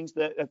of things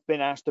that have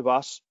been asked of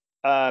us.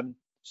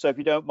 So if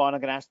you don't mind,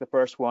 I'm going to ask the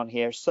first one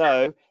here.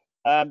 So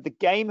the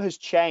game has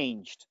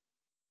changed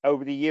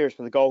over the years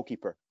for the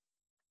goalkeeper.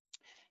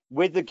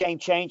 With the game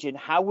changing,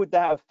 how would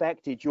that have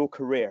affected your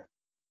career?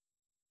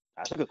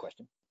 That's a good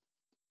question.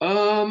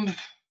 How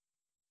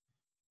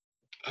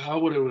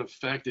would it have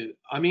affected?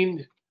 I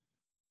mean,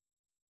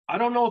 I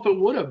don't know if it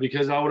would have,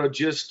 because I would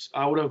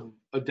have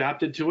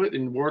adapted to it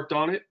and worked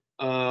on it.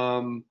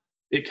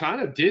 It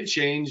kind of did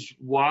change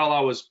while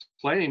I was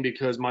playing,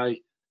 because my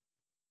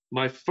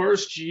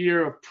first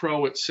year of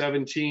pro at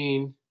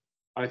 17,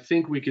 I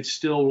think we could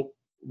still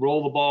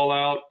roll the ball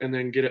out and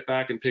then get it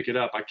back and pick it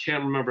up. I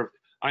can't remember.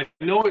 I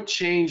know it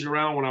changed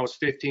around when I was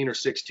 15 or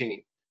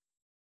 16.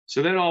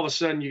 So then all of a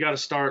sudden you got to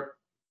start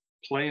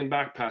playing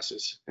back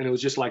passes, and it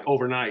was just like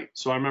overnight.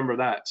 So I remember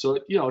that. So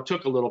it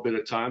took a little bit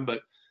of time,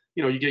 but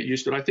you get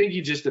used to it. I think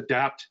you just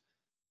adapt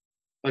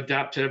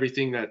to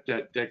everything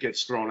that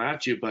gets thrown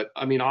at you. But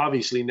I mean,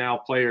 obviously now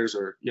players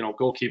are,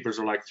 goalkeepers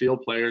are like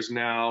field players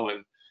now,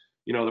 and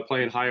they're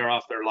playing higher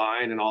off their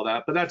line and all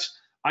that. But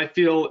I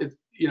feel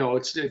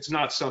it's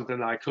not something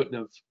that I couldn't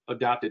have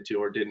adapted to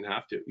or didn't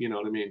have to. You know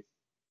what I mean?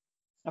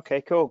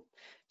 Okay, cool.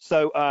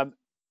 So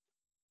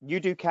you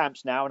do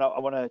camps now, and I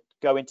want to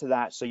go into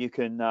that, so you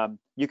can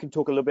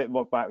talk a little bit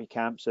more about your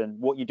camps and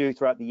what you do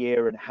throughout the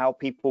year, and how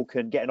people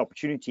can get an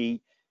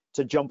opportunity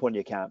to jump on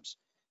your camps.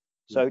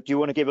 So do you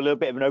want to give a little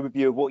bit of an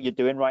overview of what you're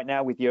doing right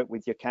now with your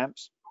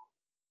camps?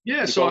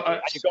 Yeah.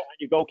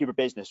 Your goalkeeper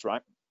business,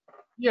 right?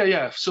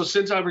 Yeah. So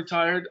since I've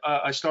retired,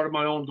 I started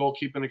my own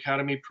goalkeeping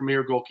academy,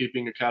 Premier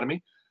Goalkeeping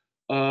Academy.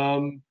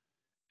 And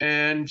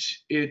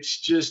it's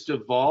just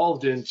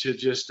evolved into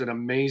just an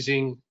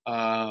amazing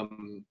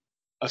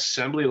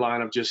assembly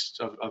line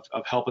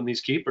of helping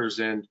these keepers.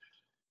 And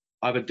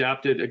I've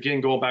adapted,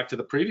 again, going back to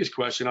the previous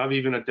question, I've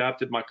even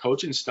adapted my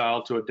coaching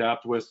style to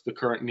adapt with the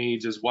current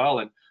needs as well.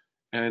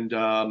 And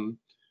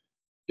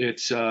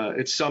it's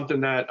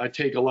something that I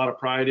take a lot of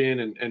pride in,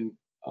 and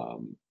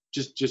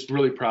just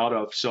really proud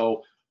of.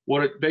 So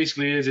what it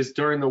basically is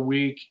during the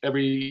week,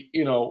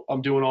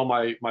 I'm doing all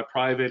my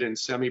private and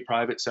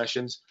semi-private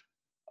sessions.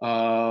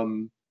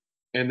 And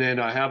then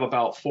I have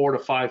about 4 to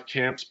 5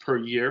 camps per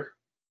year,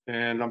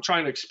 and I'm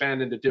trying to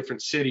expand into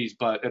different cities,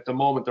 but at the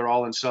moment they're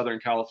all in Southern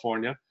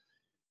California.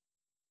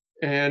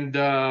 And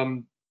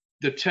the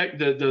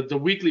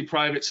weekly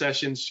private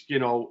sessions,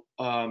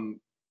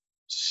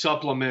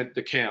 supplement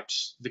the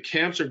camps. The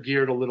camps are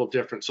geared a little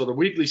different. So the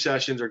weekly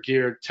sessions are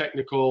geared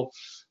technical.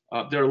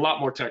 They're a lot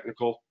more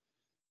technical,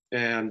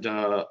 and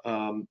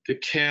the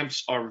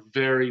camps are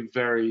very,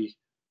 very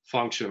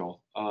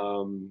functional.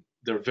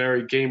 They're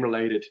very game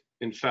related.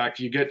 In fact,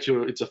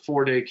 it's a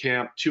 4-day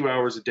camp, 2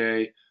 hours a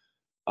day.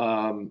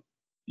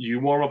 You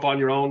warm up on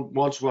your own.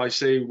 Once I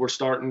say we're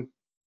starting,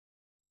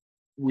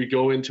 we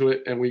go into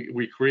it, and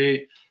we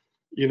create,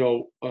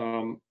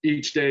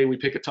 each day we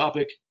pick a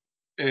topic,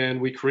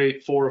 and we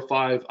create 4 or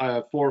 5. I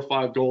have 4 or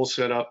 5 goals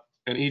set up,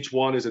 and each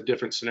one is a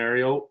different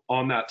scenario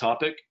on that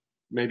topic,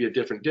 maybe a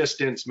different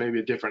distance, maybe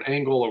a different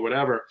angle or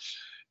whatever.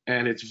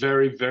 And it's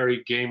very,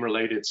 very game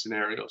related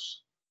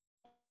scenarios.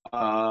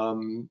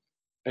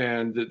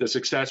 And the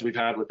success we've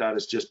had with that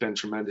has just been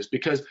tremendous,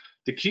 because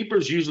the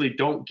keepers usually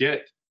don't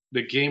get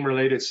the game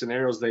related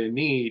scenarios they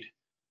need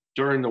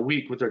during the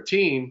week with their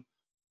team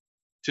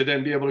to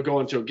then be able to go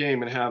into a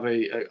game and have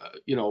a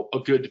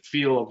good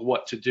feel of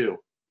what to do.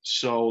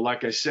 So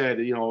like I said,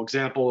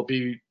 example will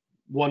be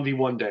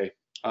 1v1 day.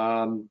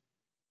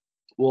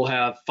 We'll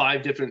have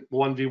 5 different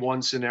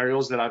 1v1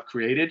 scenarios that I've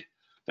created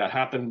that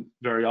happen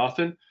very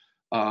often.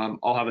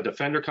 I'll have a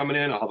defender coming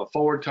in, I'll have a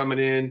forward coming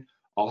in,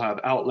 I'll have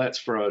outlets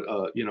for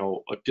a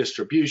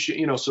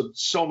distribution,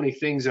 so many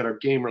things that are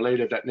game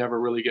related that never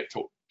really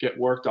get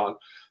worked on.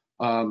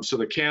 So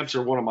the camps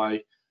are one of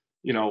my,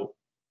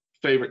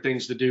 favorite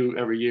things to do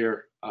every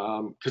year,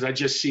 because I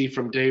just see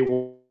from day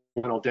one,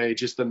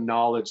 just the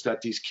knowledge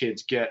that these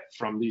kids get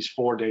from these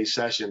 4-day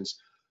sessions.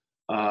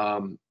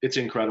 It's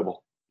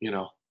incredible,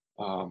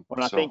 Well,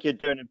 I think you're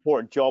doing an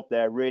important job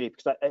there, really,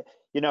 because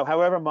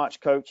however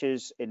much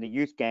coaches in the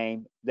youth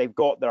game, they've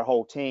got their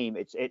whole team.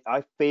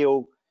 I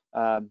feel,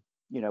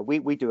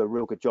 we do a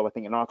real good job, I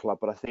think, in our club,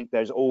 but I think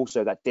there's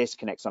also that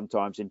disconnect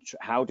sometimes in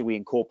how do we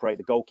incorporate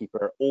the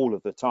goalkeeper all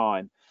of the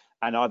time,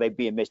 and are they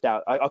being missed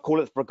out? I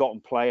call it the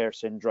forgotten player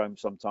syndrome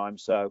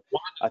sometimes. So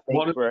I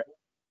think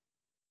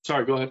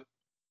sorry, go ahead.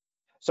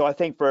 So I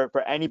think for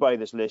anybody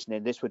that's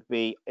listening, this would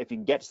be, if you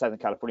can get to Southern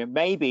California,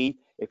 maybe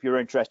if you're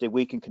interested,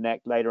 we can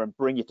connect later and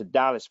bring you to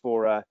Dallas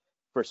for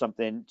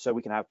something, so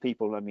we can have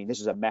people. I mean, this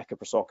is a mecca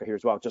for soccer here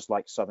as well, just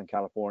like Southern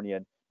California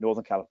and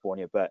Northern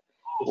California. But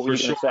what were For you going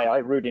sure. to say? I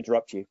rudely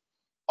interrupt you.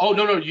 Oh,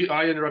 no,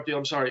 I interrupted you.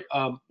 I'm sorry.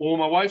 Well,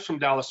 my wife's from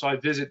Dallas, so I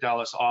visit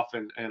Dallas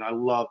often, and I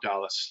love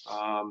Dallas.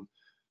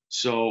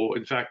 So,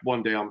 in fact,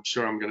 one day I'm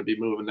sure I'm going to be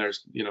moving there,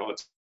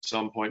 at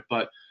some point.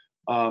 But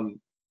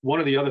one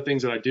of the other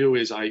things that I do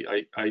is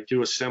I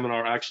do a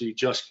seminar actually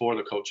just for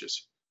the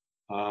coaches,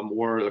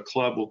 where the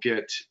club will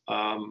get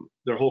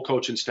their whole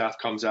coaching staff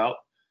comes out,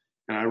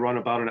 and I run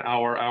about an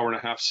hour and a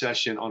half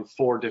session on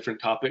 4 different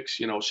topics,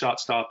 shot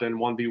stopping,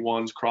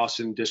 1v1s,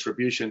 crossing,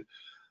 distribution.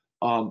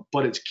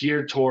 But it's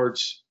geared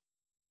towards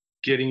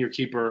getting your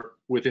keeper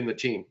within the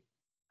team,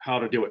 how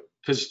to do it.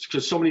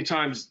 Because so many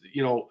times,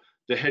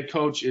 the head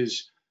coach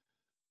is,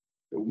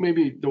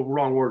 maybe the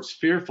wrong word's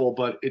fearful,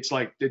 but it's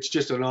like, it's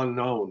just an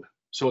unknown.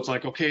 So it's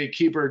like, okay,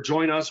 keeper,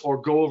 join us,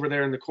 or go over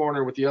there in the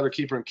corner with the other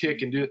keeper and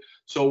kick and do it.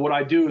 So what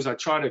I do is I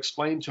try to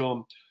explain to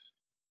them,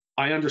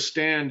 I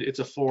understand it's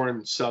a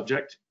foreign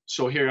subject.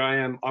 So here I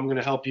am, I'm going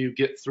to help you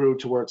get through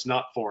to where it's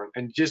not foreign,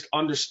 and just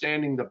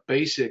understanding the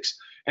basics.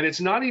 And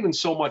it's not even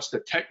so much the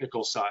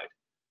technical side.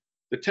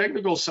 The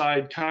technical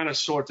side kind of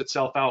sorts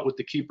itself out with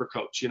the keeper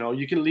coach.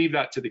 You can leave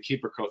that to the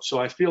keeper coach. So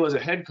I feel as a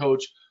head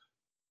coach,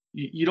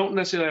 you don't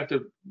necessarily have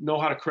to know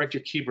how to correct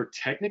your keeper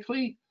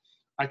technically.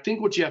 I think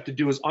what you have to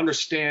do is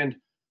understand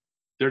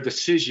their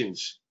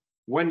decisions,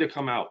 when to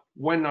come out,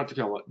 when not to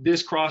come out.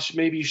 This cross,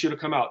 maybe you should have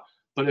come out.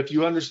 But if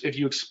you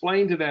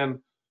explain to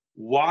them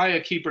why a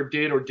keeper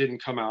did or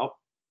didn't come out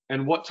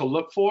and what to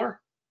look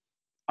for,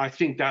 I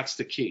think that's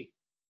the key.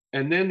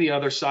 And then the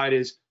other side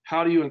is,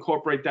 how do you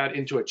incorporate that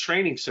into a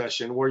training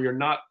session where you're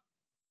not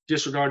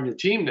disregarding your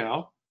team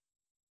now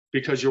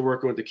because you're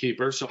working with the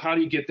keeper? So how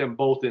do you get them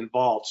both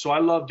involved? So I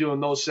love doing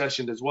those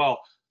sessions as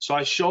well. So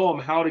I show them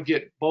how to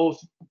get both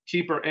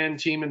keeper and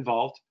team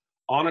involved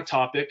on a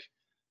topic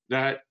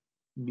that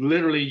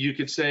literally you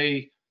could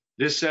say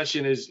this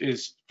session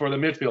is for the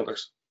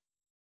midfielders,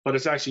 but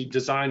it's actually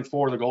designed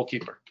for the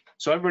goalkeeper.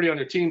 So everybody on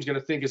your team is going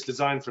to think it's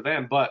designed for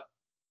them, but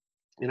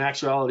in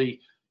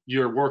actuality,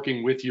 you're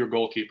working with your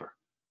goalkeeper.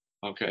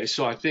 Okay,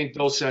 so I think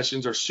those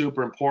sessions are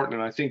super important,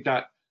 and I think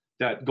that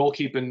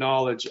goalkeeping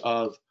knowledge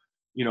of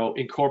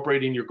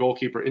incorporating your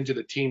goalkeeper into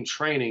the team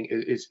training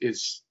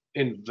is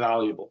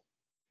invaluable.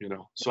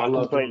 So I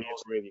love doing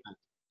those.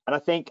 And I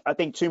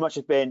think too much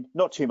has been,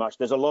 not too much.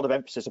 There's a lot of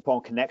emphasis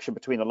upon connection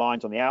between the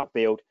lines on the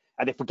outfield,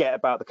 and they forget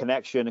about the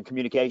connection and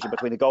communication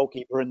between the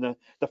goalkeeper and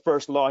the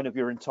first line of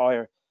your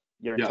entire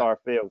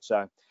field.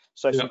 So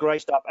some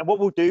great stuff. And what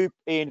we'll do,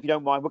 Ian, if you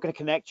don't mind, we're going to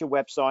connect your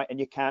website and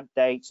your camp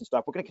dates and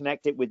stuff. We're going to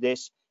connect it with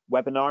this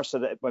webinar so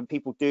that when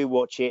people do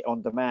watch it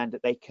on demand,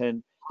 that they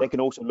can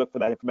also look for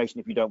that information,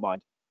 if you don't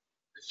mind.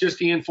 It's just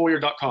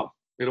ianfeuer.com.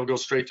 It'll go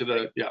straight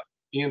to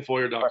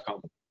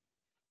ianfeuer.com.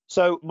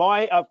 So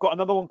I've got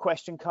another one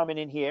question coming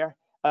in here.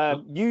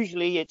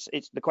 Usually it's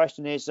the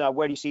question is,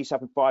 where do you see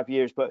yourself in 5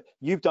 years? But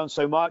you've done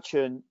so much,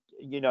 and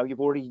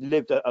you've already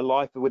lived a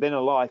life within a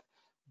life.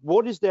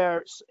 What is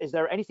there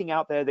anything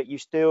out there that you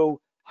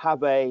still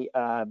have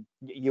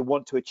you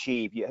want to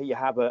achieve? You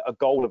have a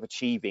goal of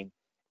achieving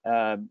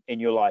in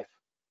your life?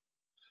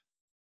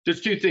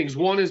 There's 2 things.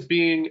 One is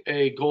being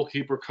a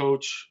goalkeeper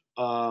coach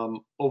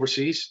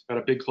overseas at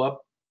a big club.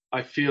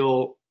 I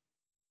feel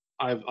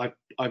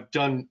I've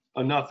done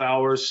enough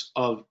hours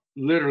of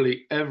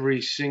literally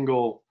every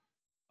single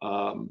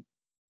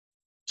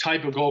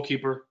type of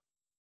goalkeeper.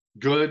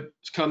 Good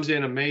comes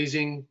in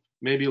amazing,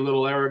 maybe a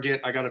little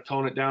arrogant. I got to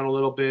tone it down a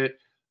little bit.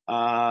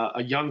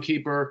 A young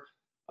keeper,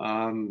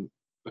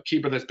 a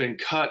keeper that's been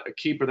cut, a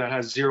keeper that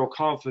has zero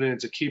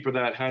confidence, a keeper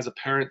that has a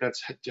parent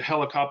that's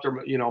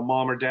helicopter,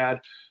 mom or dad.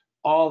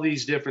 All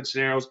these different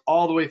scenarios,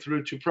 all the way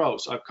through to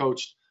pros. I've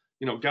coached,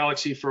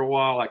 Galaxy for a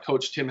while. I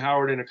coached Tim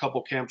Howard in a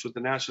couple camps with the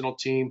national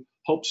team,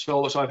 Hope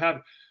Solo. So I've had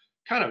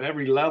kind of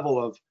every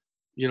level of,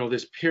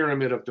 this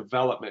pyramid of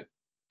development.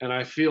 And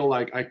I feel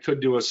like I could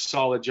do a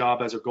solid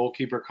job as a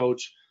goalkeeper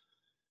coach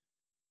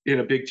in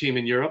a big team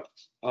in Europe.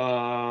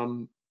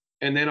 And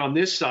then on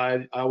this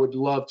side, I would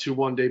love to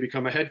one day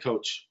become a head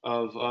coach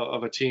of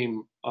a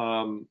team,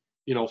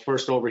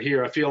 first over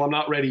here. I feel I'm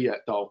not ready yet,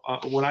 though.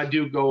 When I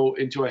do go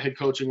into a head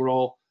coaching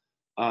role,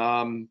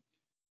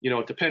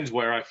 it depends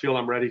where. I feel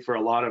I'm ready for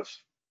a lot of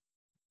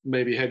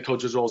maybe head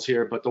coaches roles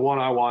here, but the one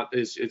I want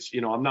is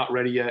I'm not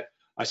ready yet.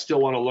 I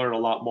still want to learn a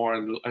lot more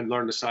and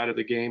learn the side of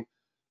the game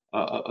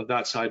of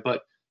that side.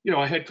 But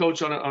a head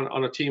coach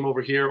on a team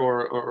over here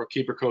or a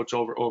keeper coach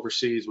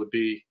overseas would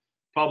be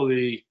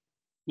probably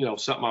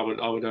something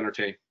I would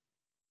entertain.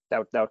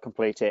 That would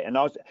complete it. And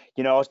I was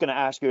going to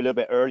ask you a little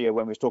bit earlier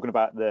when we was talking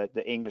about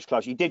the English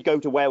clubs. You did go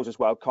to Wales as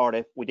well,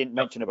 Cardiff. We didn't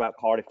mention about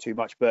Cardiff too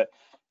much, but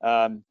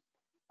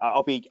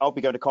I'll be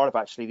going to Cardiff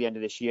actually the end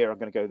of this year. I'm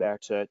going to go there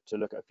to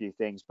look at a few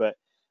things. But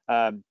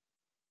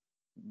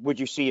would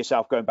you see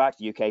yourself going back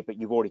to the UK? But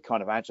you've already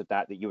kind of answered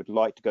that you would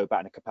like to go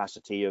back in the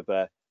capacity of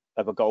a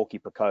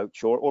goalkeeper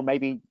coach, or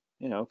maybe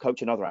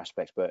coach in other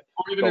aspects, but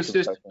Or even goalkeeper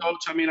assistant coaching.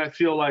 coach. I mean, I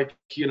feel like,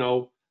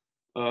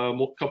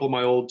 a couple of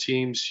my old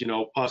teams,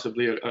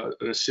 possibly an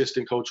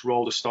assistant coach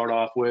role to start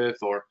off with,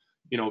 or,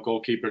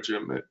 goalkeeper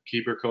to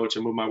keeper coach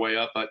and move my way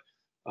up. But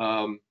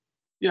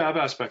yeah, I have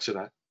aspects of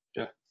that.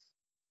 Yeah.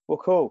 Well,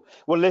 cool.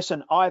 Well,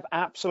 listen, I've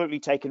absolutely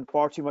taken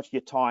far too much of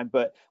your time,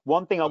 but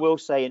one thing I will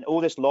say, in all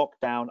this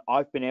lockdown,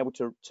 I've been able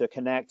to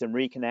connect and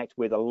reconnect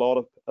with a lot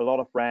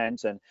of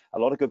friends and a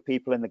lot of good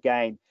people in the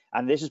game,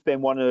 and this has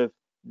been one of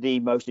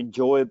the most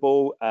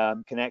enjoyable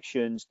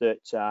connections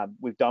that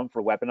we've done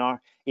for a webinar.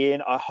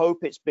 Ian, I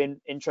hope it's been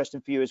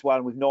interesting for you as well,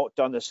 and we've not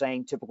done the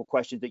same typical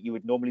questions that you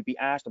would normally be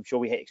asked. I'm sure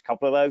we hit a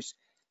couple of those,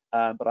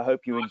 but I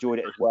hope you enjoyed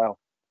it as well.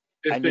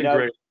 It's And been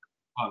great.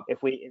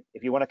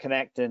 if you want to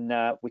connect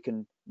and we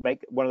can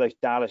make one of those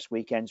Dallas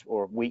weekends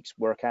or weeks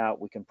work out,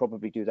 we can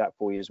probably do that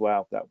for you as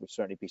well. That would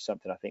certainly be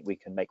something I think we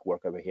can make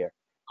work over here.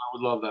 I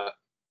would love that.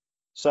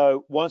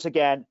 So once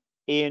again,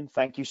 Ian,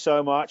 thank you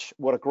so much.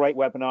 What a great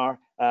webinar.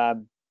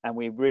 And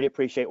we really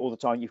appreciate all the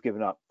time you've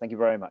given up. Thank you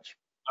very much.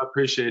 I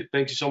appreciate it.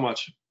 Thank you so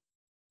much.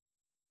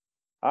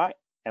 All right,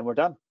 and we're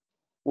done.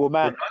 Well,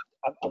 man,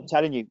 I'm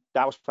telling you,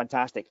 that was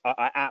fantastic.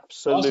 I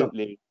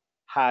absolutely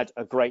had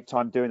a great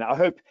time doing that. I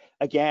hope,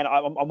 again,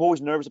 I'm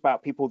always nervous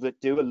about people that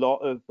do a lot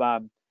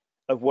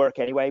of work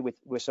anyway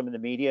with some of the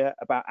media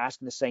about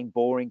asking the same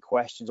boring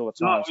questions all the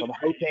time. So I'm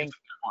hoping,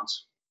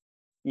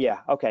 yeah,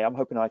 okay, I'm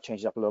hoping I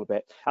change it up a little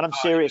bit. And I'm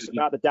serious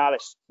about the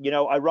Dallas.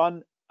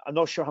 I'm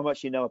not sure how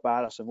much you know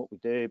about us and what we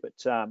do, but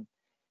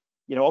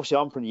obviously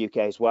I'm from the UK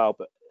as well,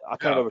 but I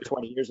came over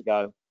 20 years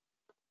ago,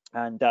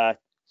 and so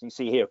you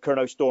see here,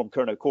 Curnow Storm,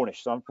 Curnow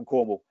Cornish. So I'm from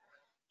Cornwall.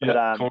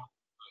 But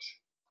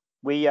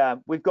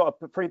we've got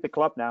a pretty big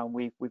club now, and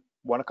we've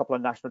won a couple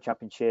of national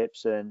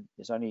championships, and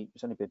it's only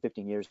been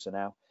 15 years to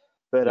now.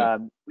 But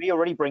we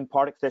already bring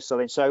Partick Thistle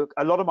in. So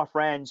a lot of my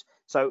friends.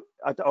 So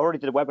I already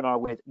did a webinar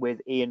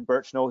with Ian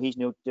Birchnell.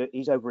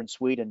 He's over in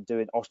Sweden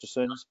doing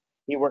Ostersunds.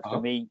 He worked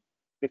for me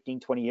 15,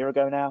 20 years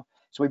ago now.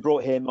 So we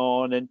brought him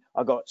on, and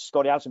I got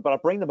Scotty Allison. But I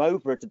bring them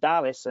over to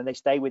Dallas, and they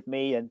stay with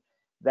me, and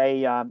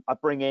I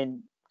bring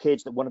in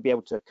kids that want to be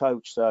able to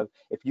coach. So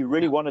if you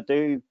really want to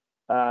do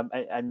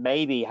and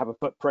maybe have a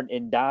footprint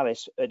in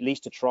Dallas, at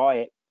least to try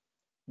it,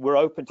 we're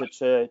open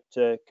to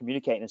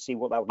communicating and see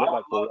what that would look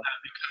like for you.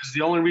 Because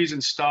the only reason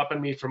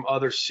stopping me from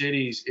other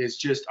cities is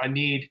just I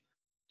need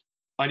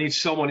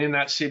someone in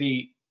that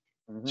city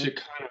to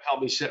kind of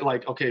help me say,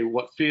 like, okay,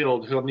 what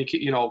field, how many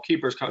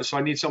keepers. So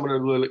I need someone to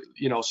really,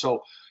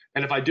 so,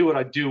 and if I do it,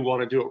 I do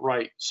want to do it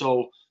right.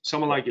 So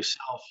someone like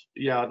yourself,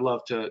 yeah, I'd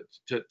love to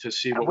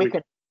see what we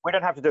can. We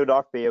don't have to do it in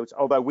our fields,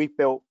 although we've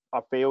built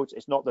our fields.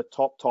 It's not the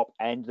top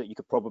end that you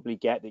could probably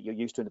get that you're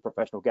used to in the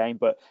professional game,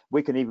 but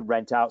we can even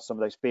rent out some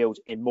of those fields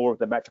in more of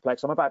the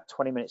Metroplex. I'm about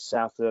 20 minutes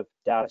south of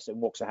Dallas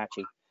in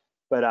Waxahachie,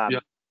 but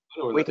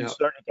we can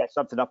certainly get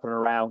something up and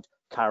around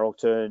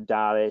Carrollton,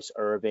 Dallas,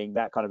 Irving,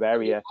 that kind of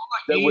area.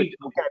 That would get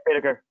a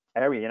bigger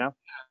area,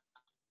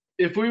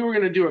 If we were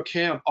going to do a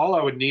camp, all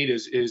I would need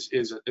is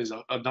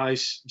a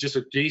nice, just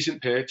a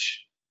decent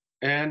pitch,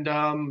 and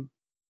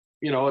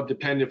it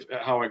depends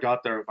how I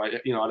got there. If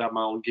I'd have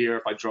my own gear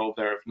if I drove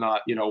there. If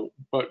not,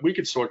 but we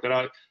could sort that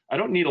out. I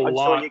don't need a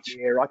lot. Sort your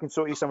gear. I can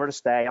sort you somewhere to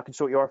stay. I can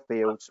sort your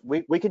fields.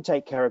 We can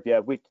take care of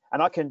you.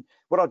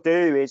 What I'll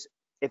do is,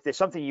 if there's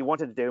something you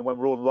wanted to do when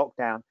we're all in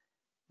lockdown,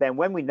 then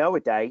when we know a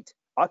date,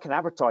 I can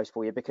advertise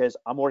for you, because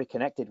I'm already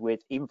connected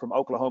with, even from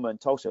Oklahoma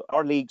and Tulsa.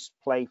 Our leagues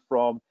play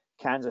from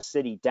Kansas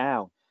City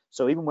down.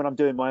 So even when I'm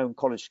doing my own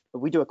college,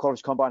 we do a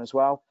college combine as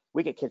well.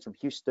 We get kids from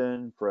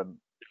Houston, from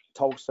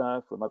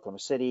Tulsa, from Oklahoma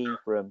City,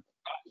 from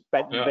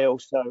Bentonville.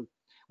 So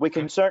we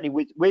can certainly,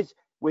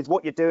 with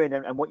what you're doing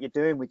and what you're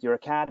doing with your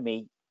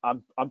academy,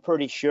 I'm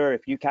pretty sure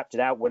if you capped it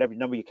out, whatever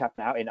number you capped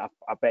it out in, I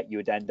bet you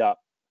would end up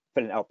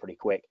filling it out pretty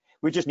quick.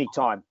 We just need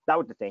time. That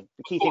was the thing.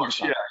 The key thing is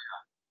time. Yeah.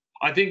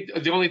 I think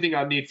the only thing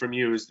I need from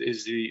you is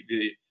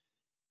the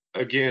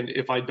again,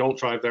 if I don't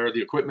drive there,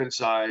 the equipment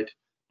side.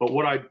 But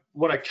what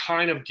I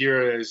kind of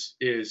gear is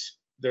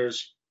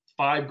there's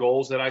 5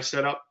 goals that I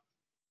set up.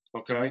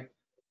 Okay.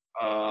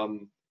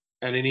 And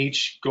in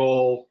each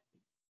goal,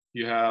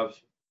 you have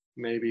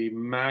maybe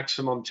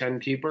maximum 10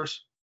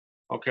 keepers.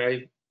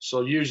 Okay.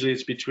 So usually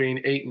it's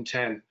between 8 and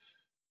 10.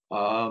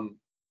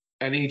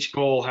 And each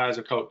goal has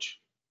a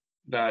coach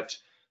that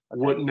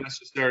wouldn't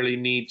necessarily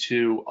need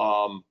to,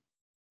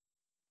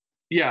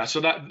 so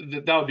that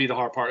would be the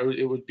hard part.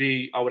 It would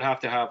be, I would have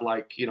to have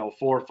 4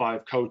 or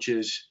 5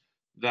 coaches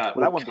that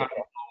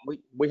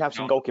we have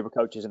some goalkeeper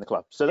coaches in the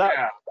club. So that,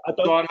 I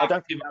don't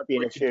think that would be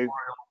an issue.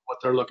 What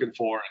they're looking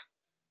for.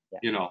 I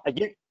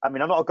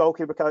mean, I'm not a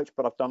goalkeeper coach,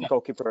 but I've done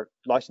goalkeeper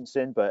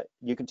licensing. But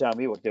you can tell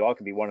me what to do. I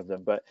can be one of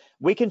them. But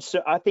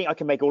I think I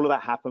can make all of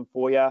that happen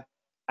for you,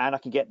 and I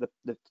can get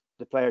the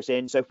players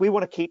in. So if we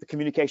want to keep the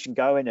communication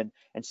going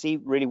and see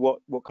really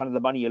what kind of the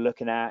money you're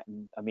looking at,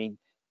 and I mean,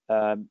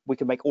 we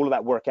can make all of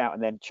that work out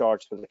and then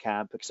charge for the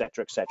camp, et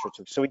cetera, et cetera.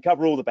 So we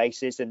cover all the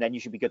bases, and then you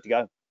should be good to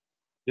go.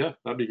 Yeah,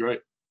 that'd be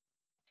great.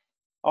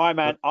 All right,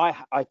 man. I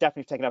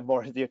definitely taken up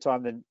more of your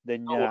time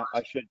than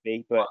I should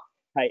be, but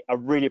Hey, I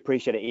really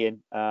appreciate it,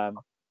 Ian.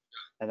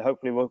 And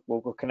hopefully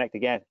we'll connect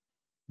again.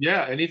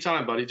 Yeah,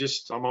 anytime, buddy.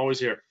 I'm always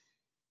here.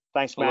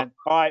 Thanks, man.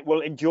 All right.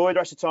 Well, enjoy the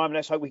rest of the time.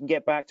 Let's hope we can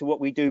get back to what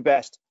we do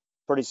best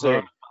pretty All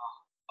right, soon.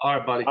 all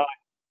right, buddy. All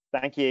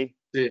right. Thank you.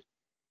 See you.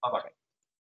 Bye bye.